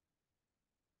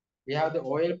 We have the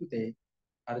oil today.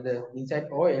 Or the inside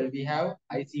oil, we have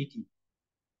ICT,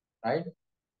 right?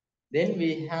 Then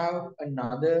we have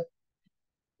another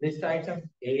list item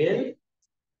AL.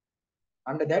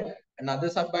 Under that, another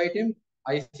sub item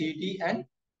ICT and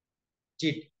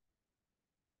JIT.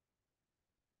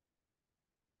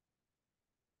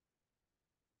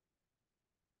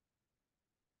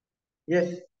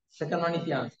 Yes, second one is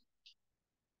the answer.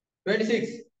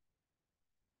 26.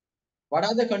 What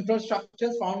are the control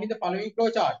structures found in the following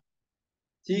flowchart?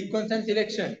 Sequence and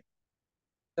selection.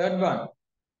 Third one.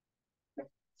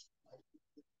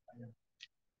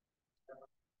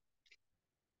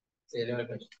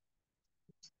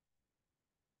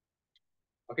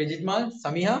 Okay, Jitmal,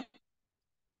 Samiha.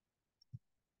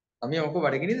 Samiha, okay,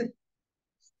 what is it?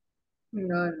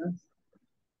 No.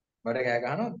 What is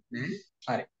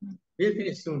it? We'll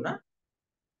finish soon, huh?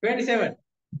 27.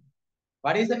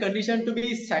 What is the condition to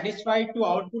be satisfied to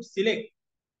output select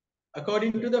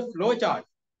according to the flow chart?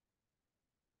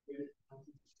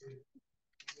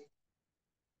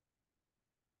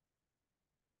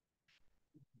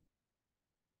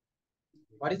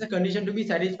 What is the condition to be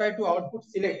satisfied to output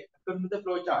select according to the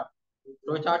flow chart?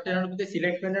 Flow chart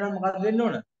select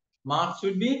marks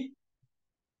should be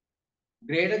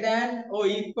greater than or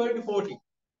equal to 40.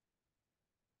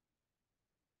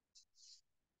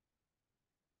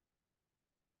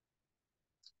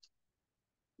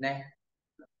 Next.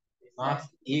 Marks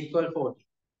equal 40.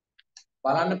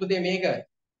 බලන්න පුතේ මේක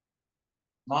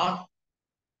mark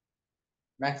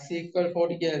max equal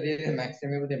 40 කියලා දෙන්නේ max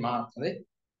එකේ පුතේ marks හරි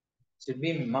should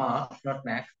be mark, not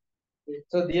max.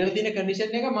 So දීලා තියෙන condition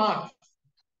එක mark.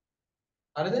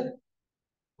 හරිද?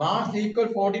 marks equal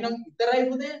 40 නම් විතරයි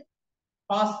පුතේ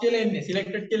pass කියලා එන්නේ,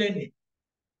 selected කියලා එන්නේ.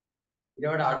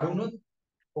 ඊට අඩු වුණොත්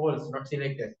false, not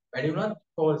selected. වැඩි වුණොත්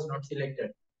false, not selected.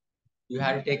 You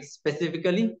have to take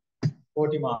specifically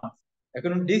 40 marks.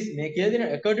 According to this, මේ කියලා දෙන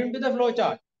according to the flow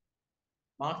chart,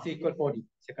 marks equal 40.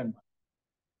 Second one.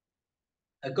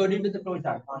 According to the flow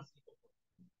chart, marks equal 40.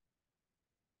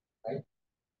 Right?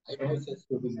 I know it's a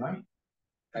stupid one.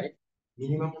 Right?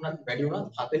 Minimum unat වැඩි වුණත්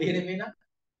 40 නෙමෙයි නම්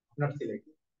not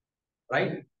selected.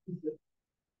 Right?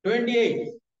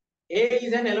 28. A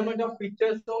is an element of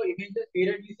pictures or images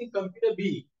created using computer B.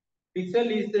 Pixel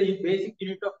is the basic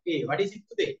unit of A. What is it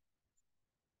today?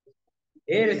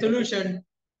 A resolution,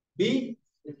 B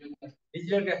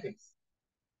digital graphics.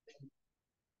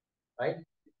 Right?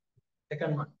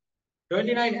 Second one.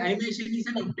 29. Animation is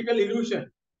an optical illusion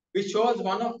which shows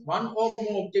one or more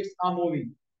objects are moving.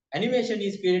 Animation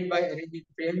is created by arranging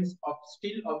frames of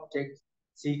still objects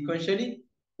sequentially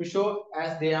to show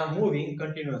as they are moving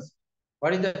continuously.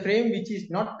 What is the frame which is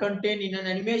not contained in an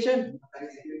animation?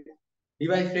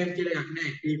 Device frame කියලා එකක්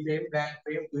නැහැ. T frame, blank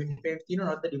frame, twin frame තියෙනවා,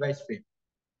 not the device frame.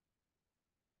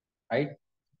 Right?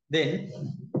 Then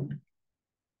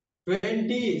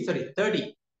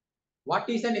 30. What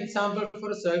is an example for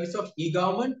a service of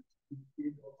e-government?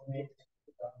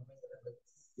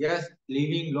 Yes,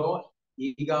 leaving loan,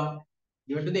 e-government,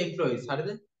 given to the employees. How is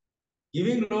it?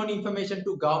 Giving loan information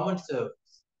to government service.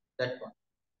 That one.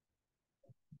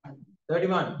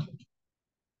 31.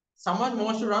 Someone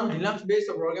wants to run Linux-based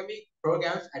programming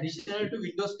programs additional to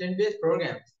Windows 10-based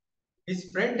programs. His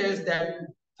friend tells that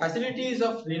facilities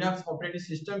of Linux operating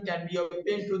system can be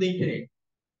obtained through the internet.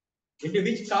 Into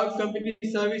which cloud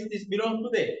computing service this belongs to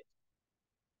there?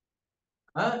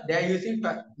 They are using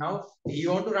now.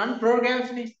 You want to run programs,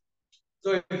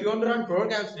 so if you want to run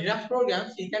programs, Linux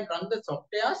programs, you can run the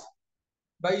softwares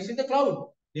by using the cloud.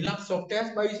 Linux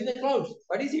softwares by using the cloud.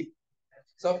 What is it?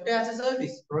 Software as a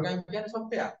service. Program can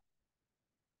software.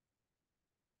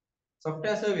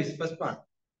 Software service, first one.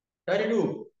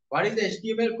 32. What is the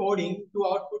HTML coding to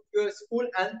output your school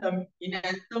anthem in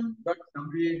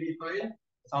anthem.wav file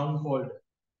sound folder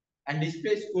and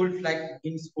display school flag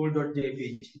in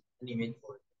school.jpg an image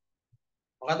folder?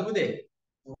 මොකද පුතේ?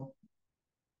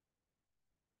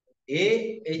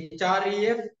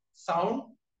 href sound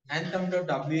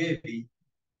anthem.wav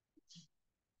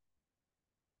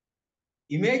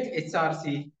image src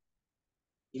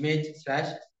image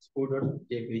 /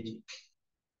 school.jpg.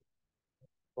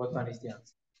 Both one is the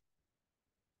answer.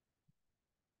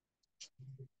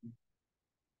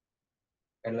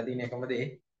 කරලා තියෙන එකම දේ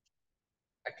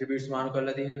attributes මාරු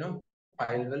කරලා තියෙනවා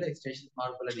file වල extension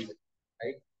මාරු කරලා දීලා.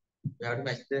 Right? We have to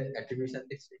match the attributes and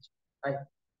the extension. Right?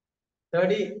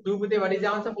 32 පුතේ, what is the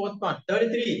answer? Fourth one.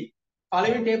 33.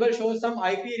 Following table shows some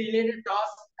IP related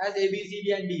tasks as A, B, C, D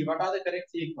and D. What are the correct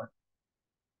sequence?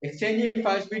 Exchanging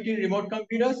files between remote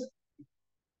computers,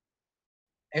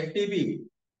 FTP.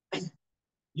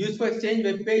 Used for exchange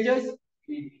web pages,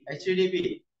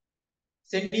 HTTP.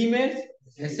 Send emails,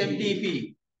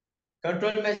 SMTP.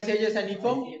 Control messages and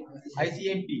inform,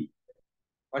 ICT.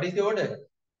 What is the order?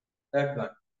 Third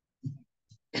one.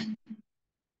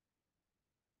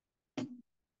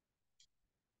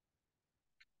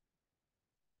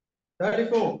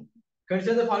 34.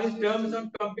 Consider the following terms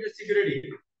on computer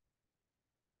security.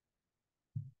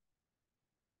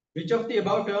 Which of the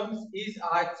above terms is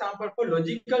an example for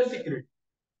logical security?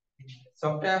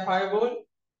 Software firewall,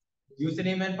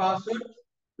 username and password,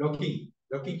 locking.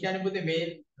 Locking can put the mail.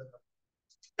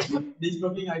 This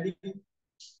locking ID.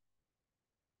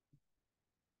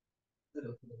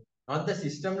 Not the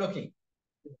system locking.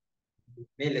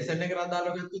 May lesson එක රඳා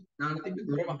ලෝකෙත් නාන තිබ්බ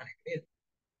දුර මහන එක නේද?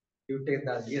 You take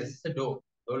that. Yes, it's a door.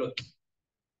 Door locking.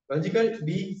 Logical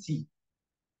BC.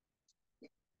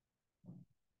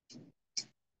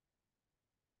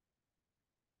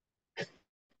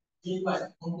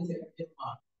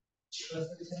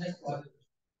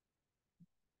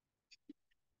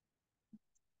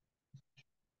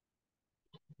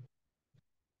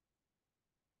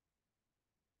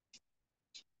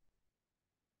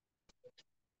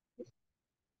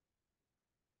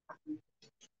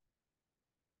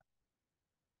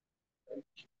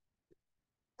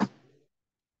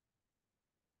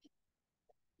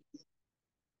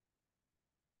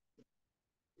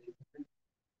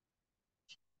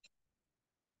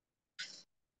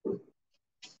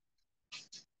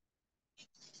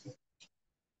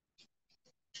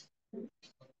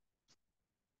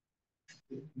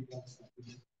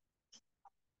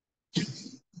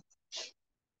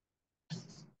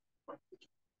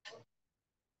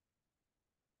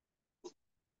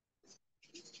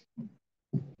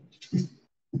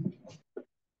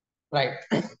 Right.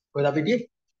 What are we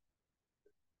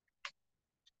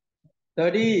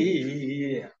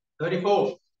 30,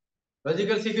 34.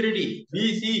 Logical security,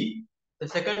 BC, the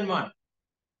second one.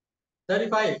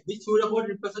 35. Which pseudocode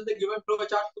represents the given flow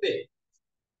chart today?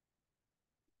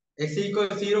 X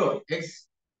equals 0. X.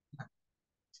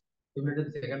 Give me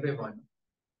the second wave one.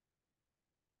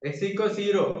 X equals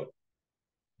 0.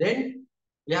 Then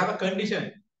we have a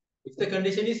condition. If the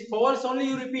condition is false, only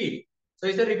you repeat. So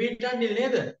it's a repeat until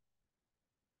neither.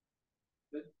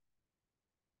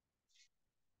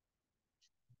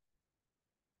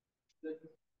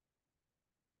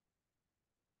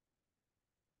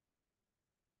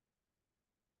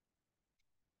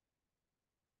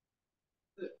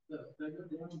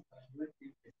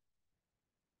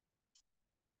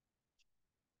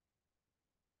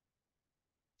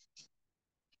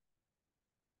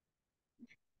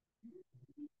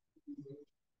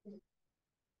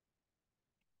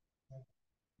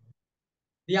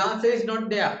 The answer is not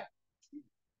there.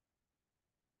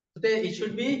 So it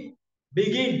should be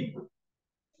begin.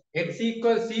 X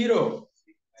equals 0.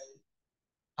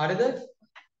 Another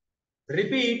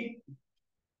repeat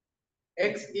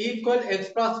x equal x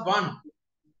plus 1.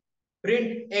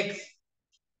 Print x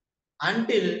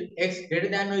until x greater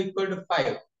than or equal to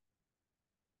 5.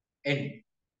 End.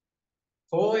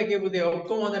 4 එකේ පුතේ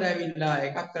ඔක්කොම හොඳට ඇවිල්ලා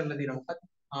එකක් කරලා දිනවා මොකක්ද?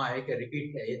 ඒක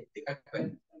repeat එකක්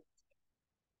වෙන්න.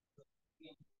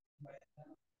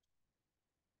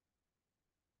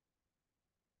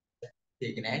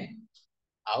 ඒක නෑනේ.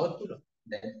 આવත් පුළුවන්.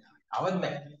 දැන් આવත්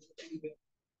බෑ.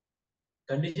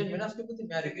 කන්ඩිෂන් වෙනස් වෙන්නේ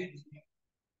මෙයා repeat.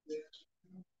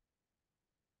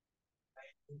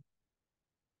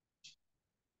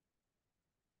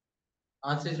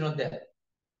 Answer is not there.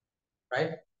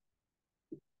 Right?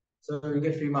 So you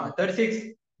get 3 marks.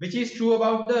 36. Which is true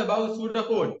about the above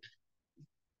pseudocode?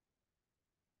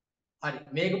 හරි.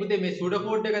 මේක පුතේ මේ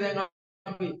pseudocode එක දැන්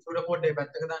අපි pseudocode එක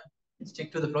පැත්තක දාන්න. Stick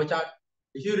to the flow chart.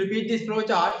 If you repeat this flow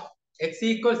chart, x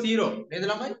equals 0. නේද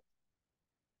ළමයි?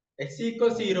 X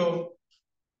equals 0.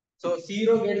 So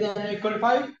 0 greater than or equal to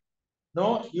 5. No,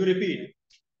 you repeat.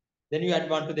 Then you add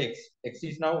 1 to the x. X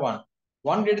is now 1.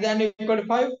 1 greater than or equal to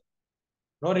 5.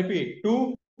 No, repeat.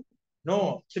 2. No.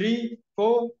 3,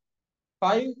 4,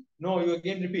 5. No, you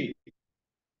again repeat.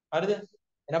 හරිද?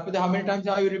 එහෙනම් පුතේ how many times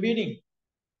are you repeating?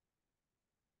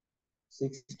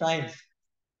 6 times.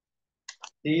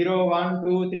 0, 1,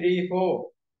 2, 3,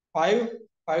 4, 5.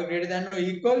 5 greater than or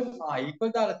equal. Equal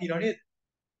දාලා තියෙනවා නේද?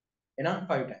 එහෙනම්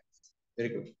 5 times. Very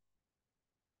good.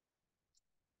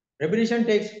 Repetition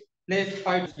takes place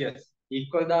 5 years.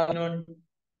 Equal දානවනේ.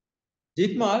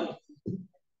 Jitmal,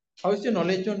 how is your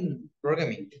knowledge on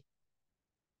programming?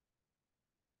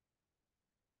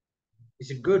 Is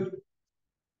it good?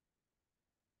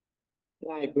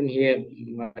 I couldn't hear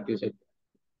what you said.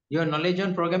 Your knowledge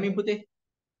on programming, Pute?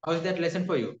 How is that lesson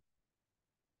for you?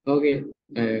 Okay,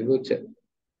 good, sir.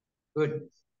 Good.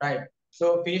 Right.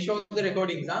 So finish all the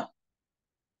recordings, huh?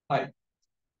 Hi.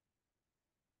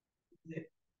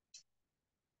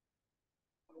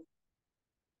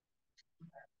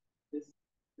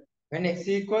 When x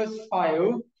equals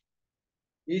 5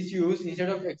 is used instead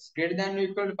of x greater than or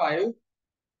equal to 5,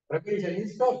 repetition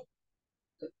is stopped.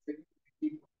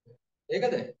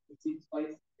 ඒකද?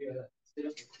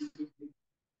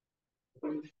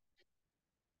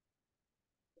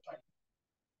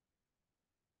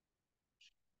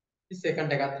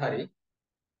 second එකත් හරි.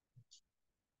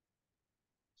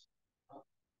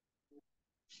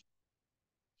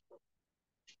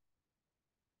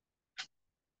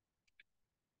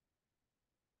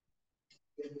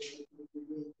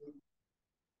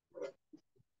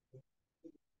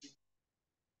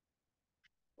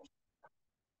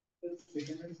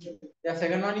 Yeah,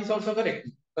 second one is also correct.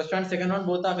 First and second one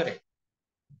both are correct.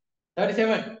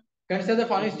 37. Consider the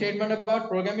following statement about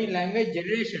programming language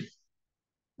generation.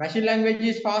 Machine language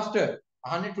is faster.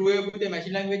 100 true with the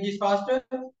machine language is faster.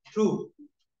 True.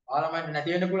 All of my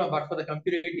but for the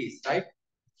computer it is, right?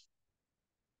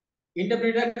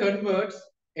 Interpreter converts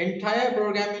entire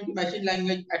program into machine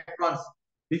language at once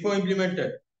before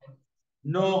implemented.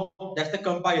 No, that's the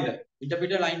compiler.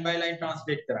 Interpreter line by line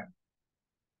translate the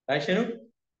right, Shanu?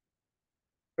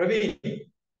 Praveen,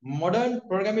 modern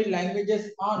programming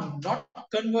languages are not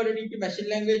converted into machine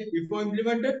language before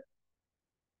implemented.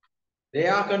 They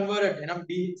are converted. And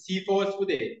B, C false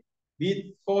today.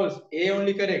 B false. A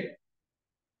only correct.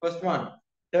 First one.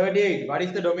 38. What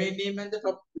is the domain name and the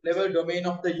top level domain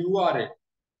of the URL?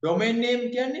 Domain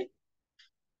name can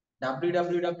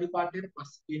www part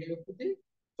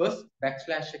first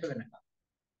backslash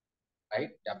right?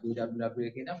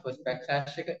 www first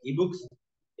backslash ebooks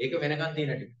ඒක වෙනකන් තියෙන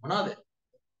ටික මොනවාද?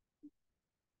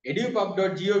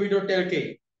 edupub.gov.lk.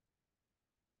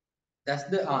 That's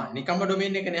the නිකම්ම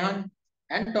domain එක නේ අහන්නේ.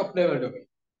 And top level domain.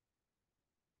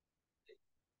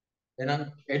 එහෙනම්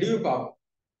edupub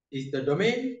is the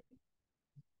domain.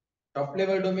 Top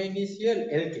level domain is here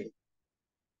LK.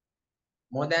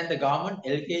 More than the government,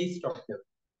 LK is top level.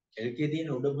 LK තියෙන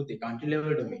උඩ පුතේ country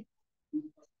level domain.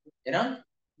 එහෙනම්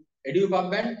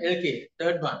edupub and LK.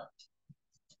 Third one.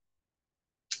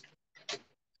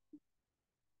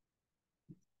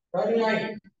 Third line.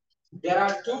 There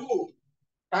are two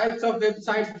types of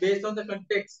websites based on the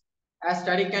context as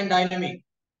static and dynamic.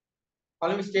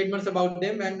 Following statements about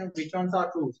them and which ones are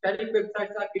true. Static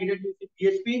websites are created using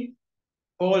PHP.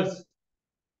 False.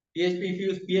 PHP, if you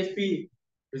use PHP,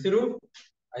 Resiru,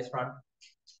 I front.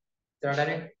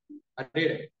 Right?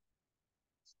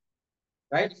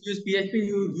 If you use PHP,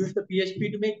 you use the PHP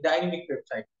to make dynamic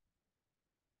website.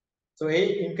 So A,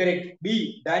 incorrect.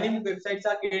 B, dynamic websites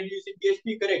are created using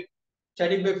PHP, correct.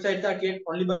 Static websites are created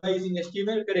only by using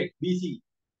HTML, correct. B, C.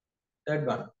 Third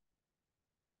one.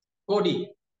 40.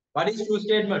 What is true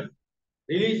statement?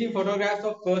 Releasing photographs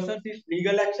of persons is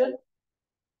legal action?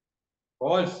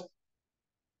 False.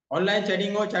 Online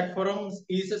chatting or chat forums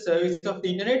is a service of the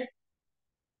internet?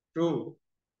 True.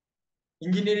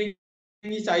 Engineering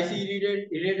is ICT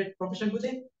related profession,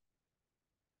 Bhuti?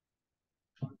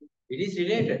 It is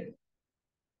related.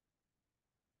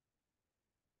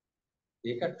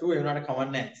 True, not a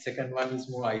common name. Second one is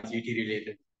more ICT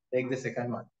related. Take the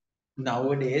second one.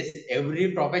 Nowadays,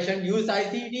 every profession use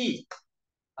ICT.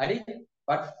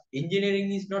 But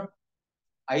engineering is not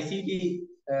ICT,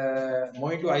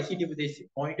 more into ICT, but this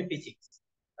more into physics,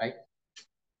 right?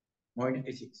 More into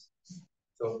physics.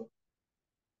 So,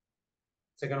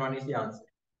 second one is the answer.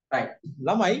 Right.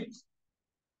 Lamai.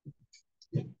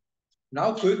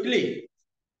 Now quickly,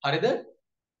 Harida,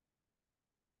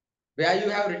 where you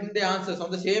have written the answers on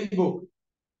the same book,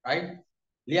 right?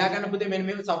 ලියා ගන්න පුතේ මෙන්න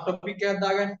මේ sub topic එකක්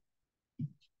දාගන්න.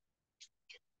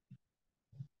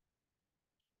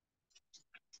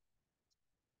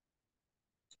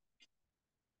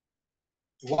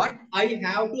 What I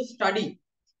have to study.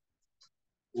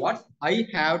 What I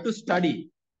have to study.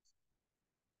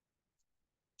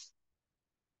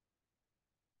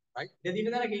 Right?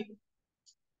 දෙදින දැනගි.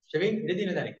 Shevin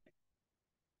දෙදින දැනගි.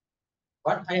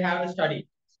 What I have to study.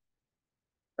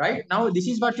 Right? Now this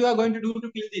is what you are going to do to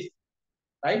fill this.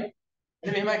 Right?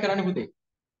 මෙන්න මෙහෙමයි කරන්න පුතේ.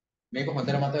 මේක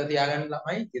හොඳට මතක තියාගන්න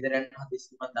ළමයි. ගෙදර යන හදිස්සි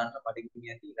මම දන්න පරිගණක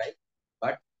ඇති, right?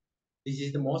 But this is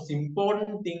the most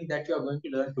important thing that you are going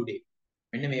to learn today.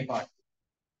 මෙන්න මේ part.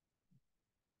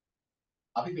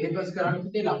 අපි papers කරන්න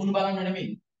පුතේ ලකුණු බලන්න නෙමෙයි.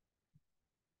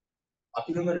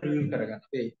 අපි උඹ review කරගන්න.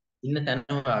 අපේ ඉන්න තැන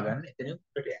හොයාගන්න. එතන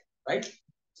උඩට යන්න. Right?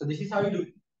 So this is how you do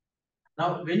it. Now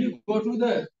when you go to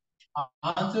the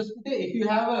answers today, if you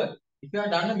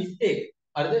have done a mistake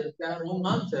or if you have wrong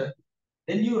answer,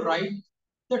 then you write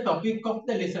the topic of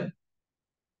the lesson.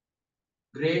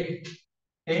 Grade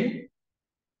 10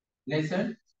 lesson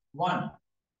 1.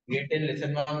 Grade 10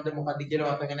 lesson 1 වලට මොකක්ද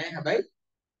කියලා මතක නැහැ. හැබැයි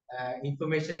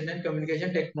information and communication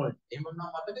technology. එහෙම නම්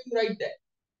මතක you write that.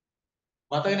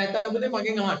 මතක නැත්නම් පුතේ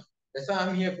මගෙන් අහන්න. That's what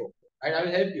I'm here for. Right? I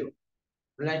will help you.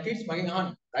 Like kids මගෙන්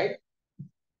අහන්න. Right?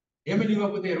 එහෙම ලියුවා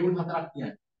පුතේ rule 4ක්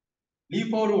කියන්නේ. Leave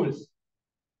 4 rules.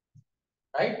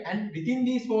 Right? And within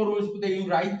these 4 rules, you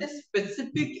write the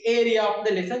specific area of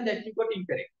the lesson that you got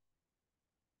incorrect.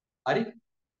 Hari?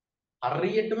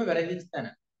 හරියටම වැරදිච්ච තැන.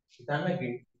 හිතන්න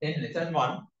grade 10 lesson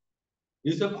 1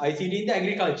 use of ICT in the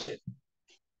agriculture.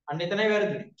 අන්න එතනයි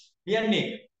වැරදුනේ. කියන්නේ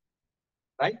ඒක.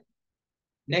 Right?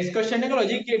 Next question එක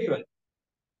logic gate වල.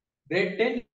 Grade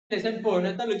 10 lesson 4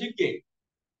 නැත්නම් logic gate.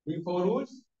 Leave 4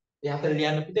 rules. ඒ හතර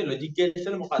ලියන්න පුතේ logic gate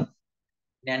වල මොකක්ද?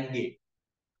 NAND gate.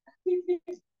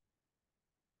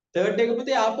 Third එක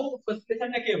පුතේ ආපහු first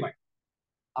lesson එකේමයි.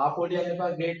 ආපහු ලියන්න එපා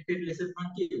grade 10 lesson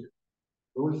 1 කියලා.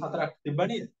 rules හතරක් තිබ්බ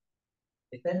නේද?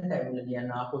 එතෙන්ට ඇවිල්ලා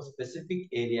ලියන්න ආපහු specific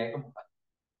area එක මොකක්ද?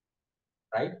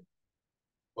 Right?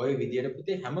 ඔය විදියට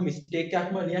පුතේ හැම mistake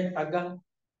එකක්ම ලියන්න ටක් ගන්න.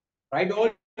 Right? All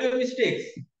your mistakes.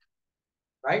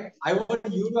 Right? I want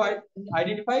you to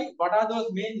identify what are those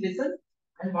main lessons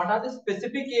and what are the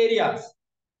specific areas.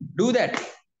 Do that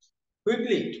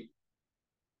quickly.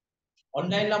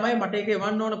 Online ළමයි මට ඒක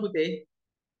එවන්න ඕන පුතේ.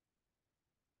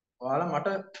 ඔයාලා මට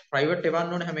private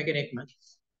එවන්න ඕන හැම කෙනෙක්ම.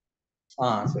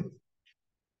 sorry.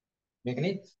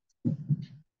 මේකනේ.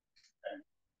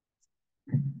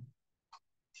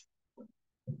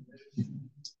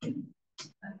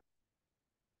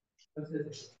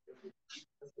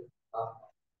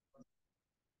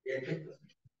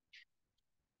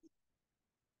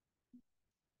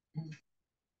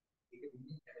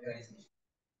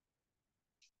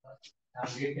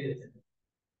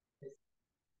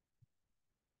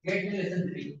 Grade 10 lesson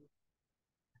 3.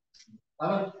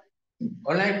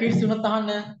 Online kids උනත් අහන්න.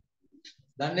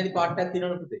 දන්නේ නැති පාඩයක්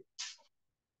තියෙනවනේ පුතේ.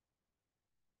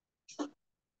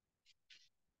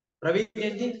 ප්‍රවීන්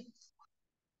එන්නේ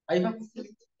අයිපා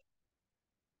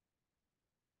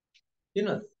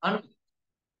තියෙනවද? අන්න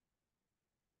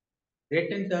grade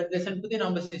 10 third lesson පුතේ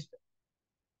number system.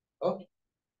 ඔව්.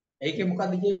 ඒකේ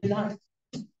මොකද්ද කියලා අහන්න.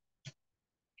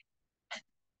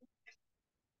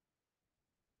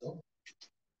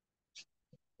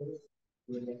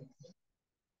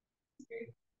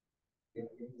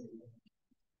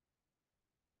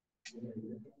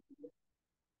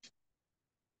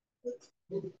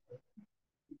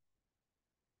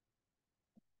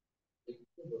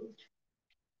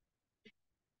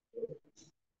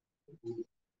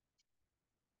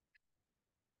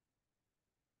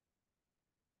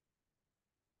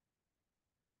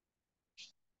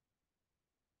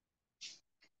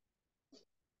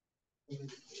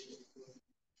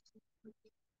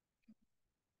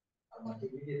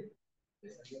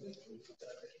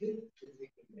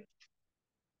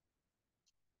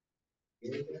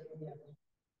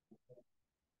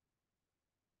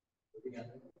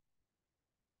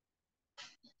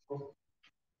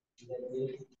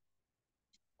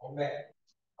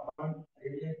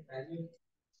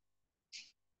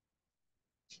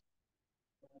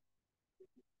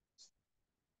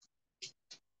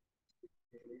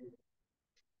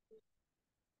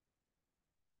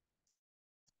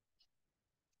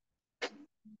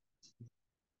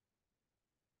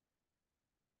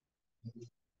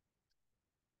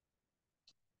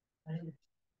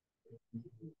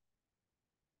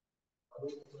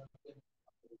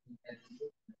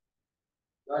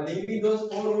 You are leaving those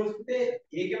four rules today.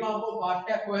 ඒකම අපෝ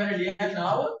පාඩයක් කොහෙද ලියන්න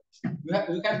ආව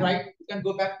you can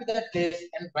go back to that place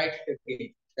and write it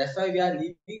again. That's why we are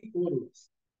leaving four rules.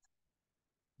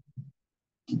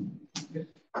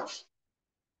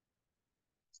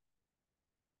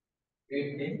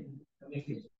 Grade 10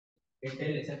 communication. Grade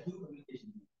 10 lesson 2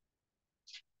 communication.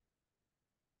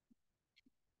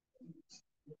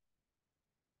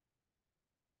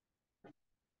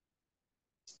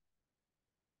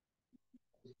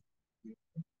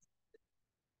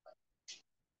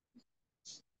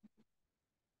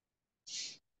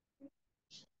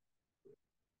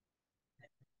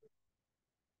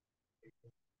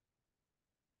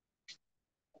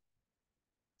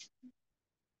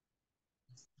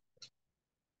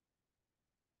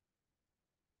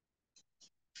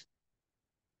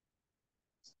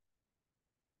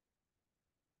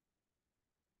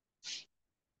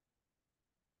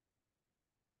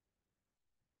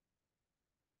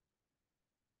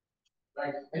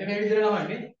 Right. මෙන්න මේ විදිහට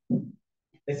ළමයි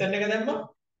lesson එක දැම්මා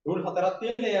rule හතරක්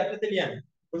තියෙනවා ඒ යටතේ ලියන්න.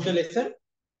 put the lesson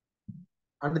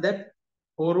under that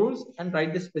four rules and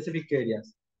write the specific areas.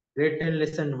 Grade 10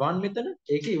 lesson 1 මෙතන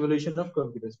ඒකේ evolution of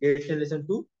computers. Grade 10 lesson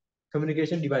 2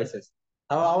 communication devices.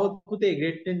 තව આવොත් පුතේ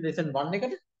grade 10 lesson 1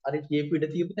 එකට අර කියපු ඉඩ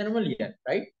තියපු තැනම ලියන්න.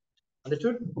 right?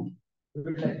 Understood?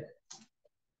 Good.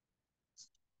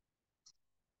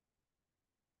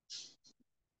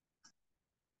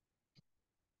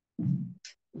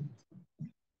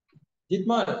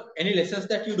 Jitmal, any lessons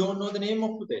that you don't know the name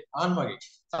of today? Anmage,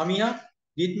 Samiha,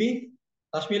 Jitmi,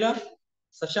 Tashmila,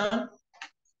 Sashan.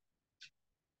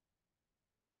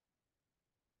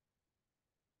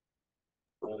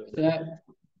 Sir,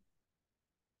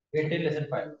 Grade 10 lesson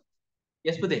 5.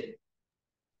 Yes, Pute.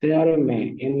 sir, मैं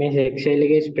MS Excel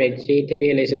के spreadsheet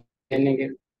के lesson එක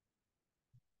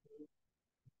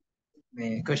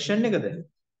මේ question එකද?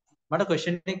 මට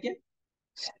question එක කිය.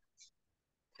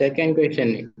 second question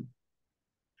එක.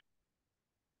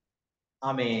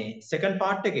 මේ second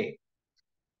part එකේ.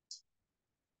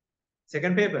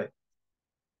 Second paper.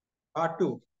 Part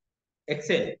 2.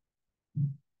 Excel.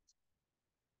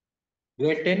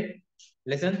 Grade 10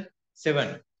 lesson 7.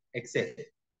 Excel.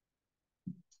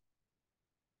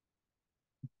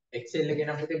 Excel එකේ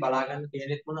නම් පුතේ බලා ගන්න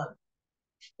තියෙනෙත් මොනවද?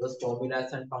 Those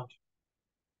formulas and functions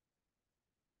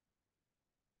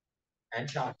and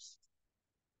charts.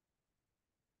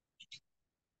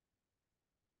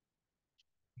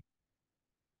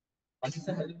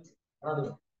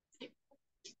 Another.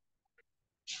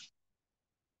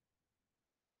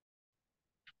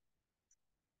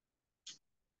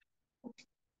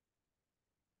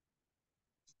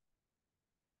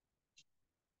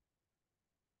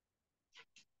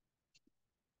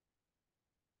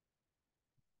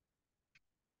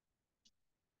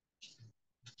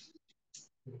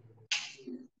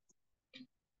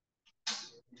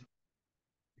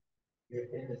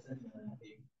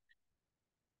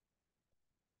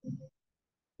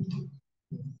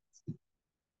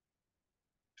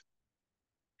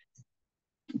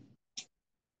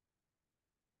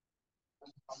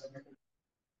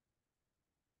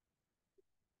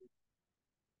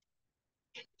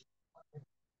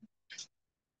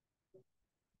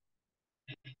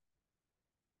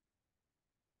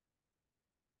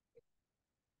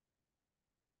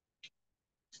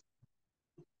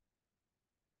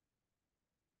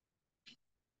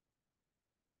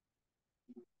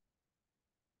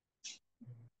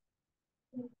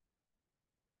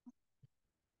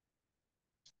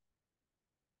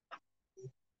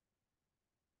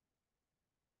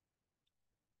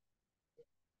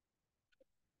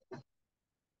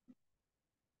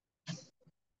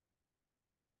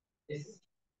 Yes.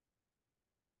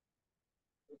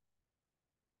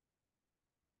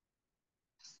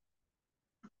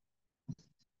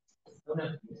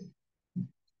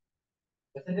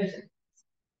 Presentation.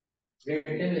 Grade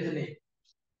 10 lesson 8.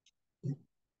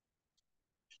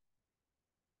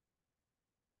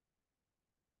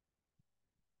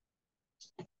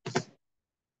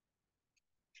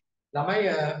 ළමයි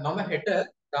මම හෙට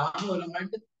දාන්න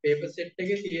ඔයාලන්ට paper set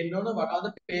එකේ තියෙන්න ඕන what are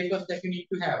the papers that you need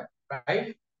to have, right?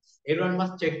 Everyone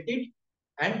must check it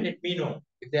and let me know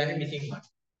if there are any missing ones,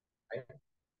 right?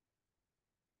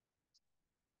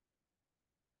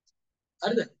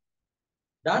 හරිද?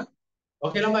 Done?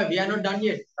 Okay ළමයි, we are not done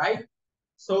yet, right?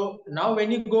 So now when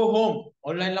you go home,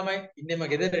 online ළමයි ඉන්නෙම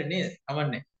ගෙදර නේද?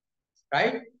 කමන්නේ.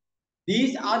 Right?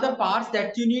 These are the parts that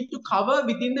you need to cover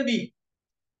within the week.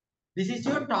 This is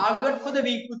your target for the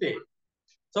week today.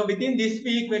 So within this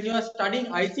week, when you are studying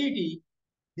ICT,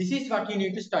 this is what you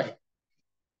need to study.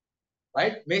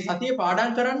 Right? මේ සතියේ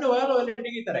පාඩම් කරන්න ඔයාලා ඔය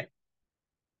ටික විතරයි.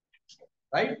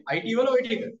 Right? IT වල ඔය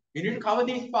ටික. You need to cover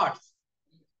these parts.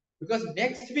 Because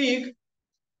next week,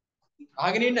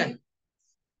 ආගෙන ඉන්න.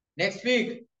 Next week,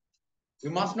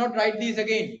 you must not write these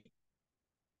again.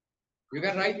 You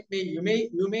can write, you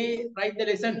may write the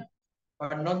lesson,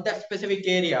 but not that specific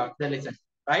area of the lesson.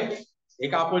 Right?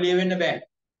 ඒක අපෝ ලියවෙන්න බෑ.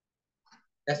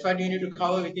 That's what you need to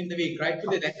cover within the week, right?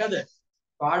 Today, දැක්කද?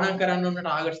 පාඩම් කරන්න ඕන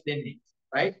targets දෙන්නේ.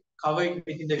 Right? Cover it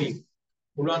within the week.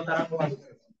 පුළුවන් තරම්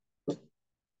ඔයාලා.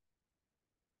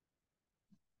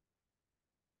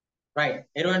 Right.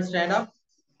 Everyone stand up.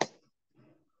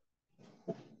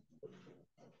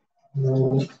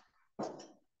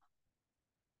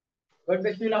 God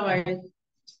bless you, Lamai.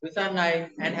 Good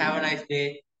night and have a nice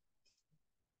day.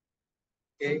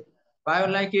 Okay. Bye,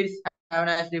 online kids. Have a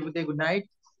nice day. Good night.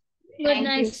 Good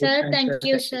night, sir. Thank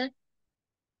you, sir.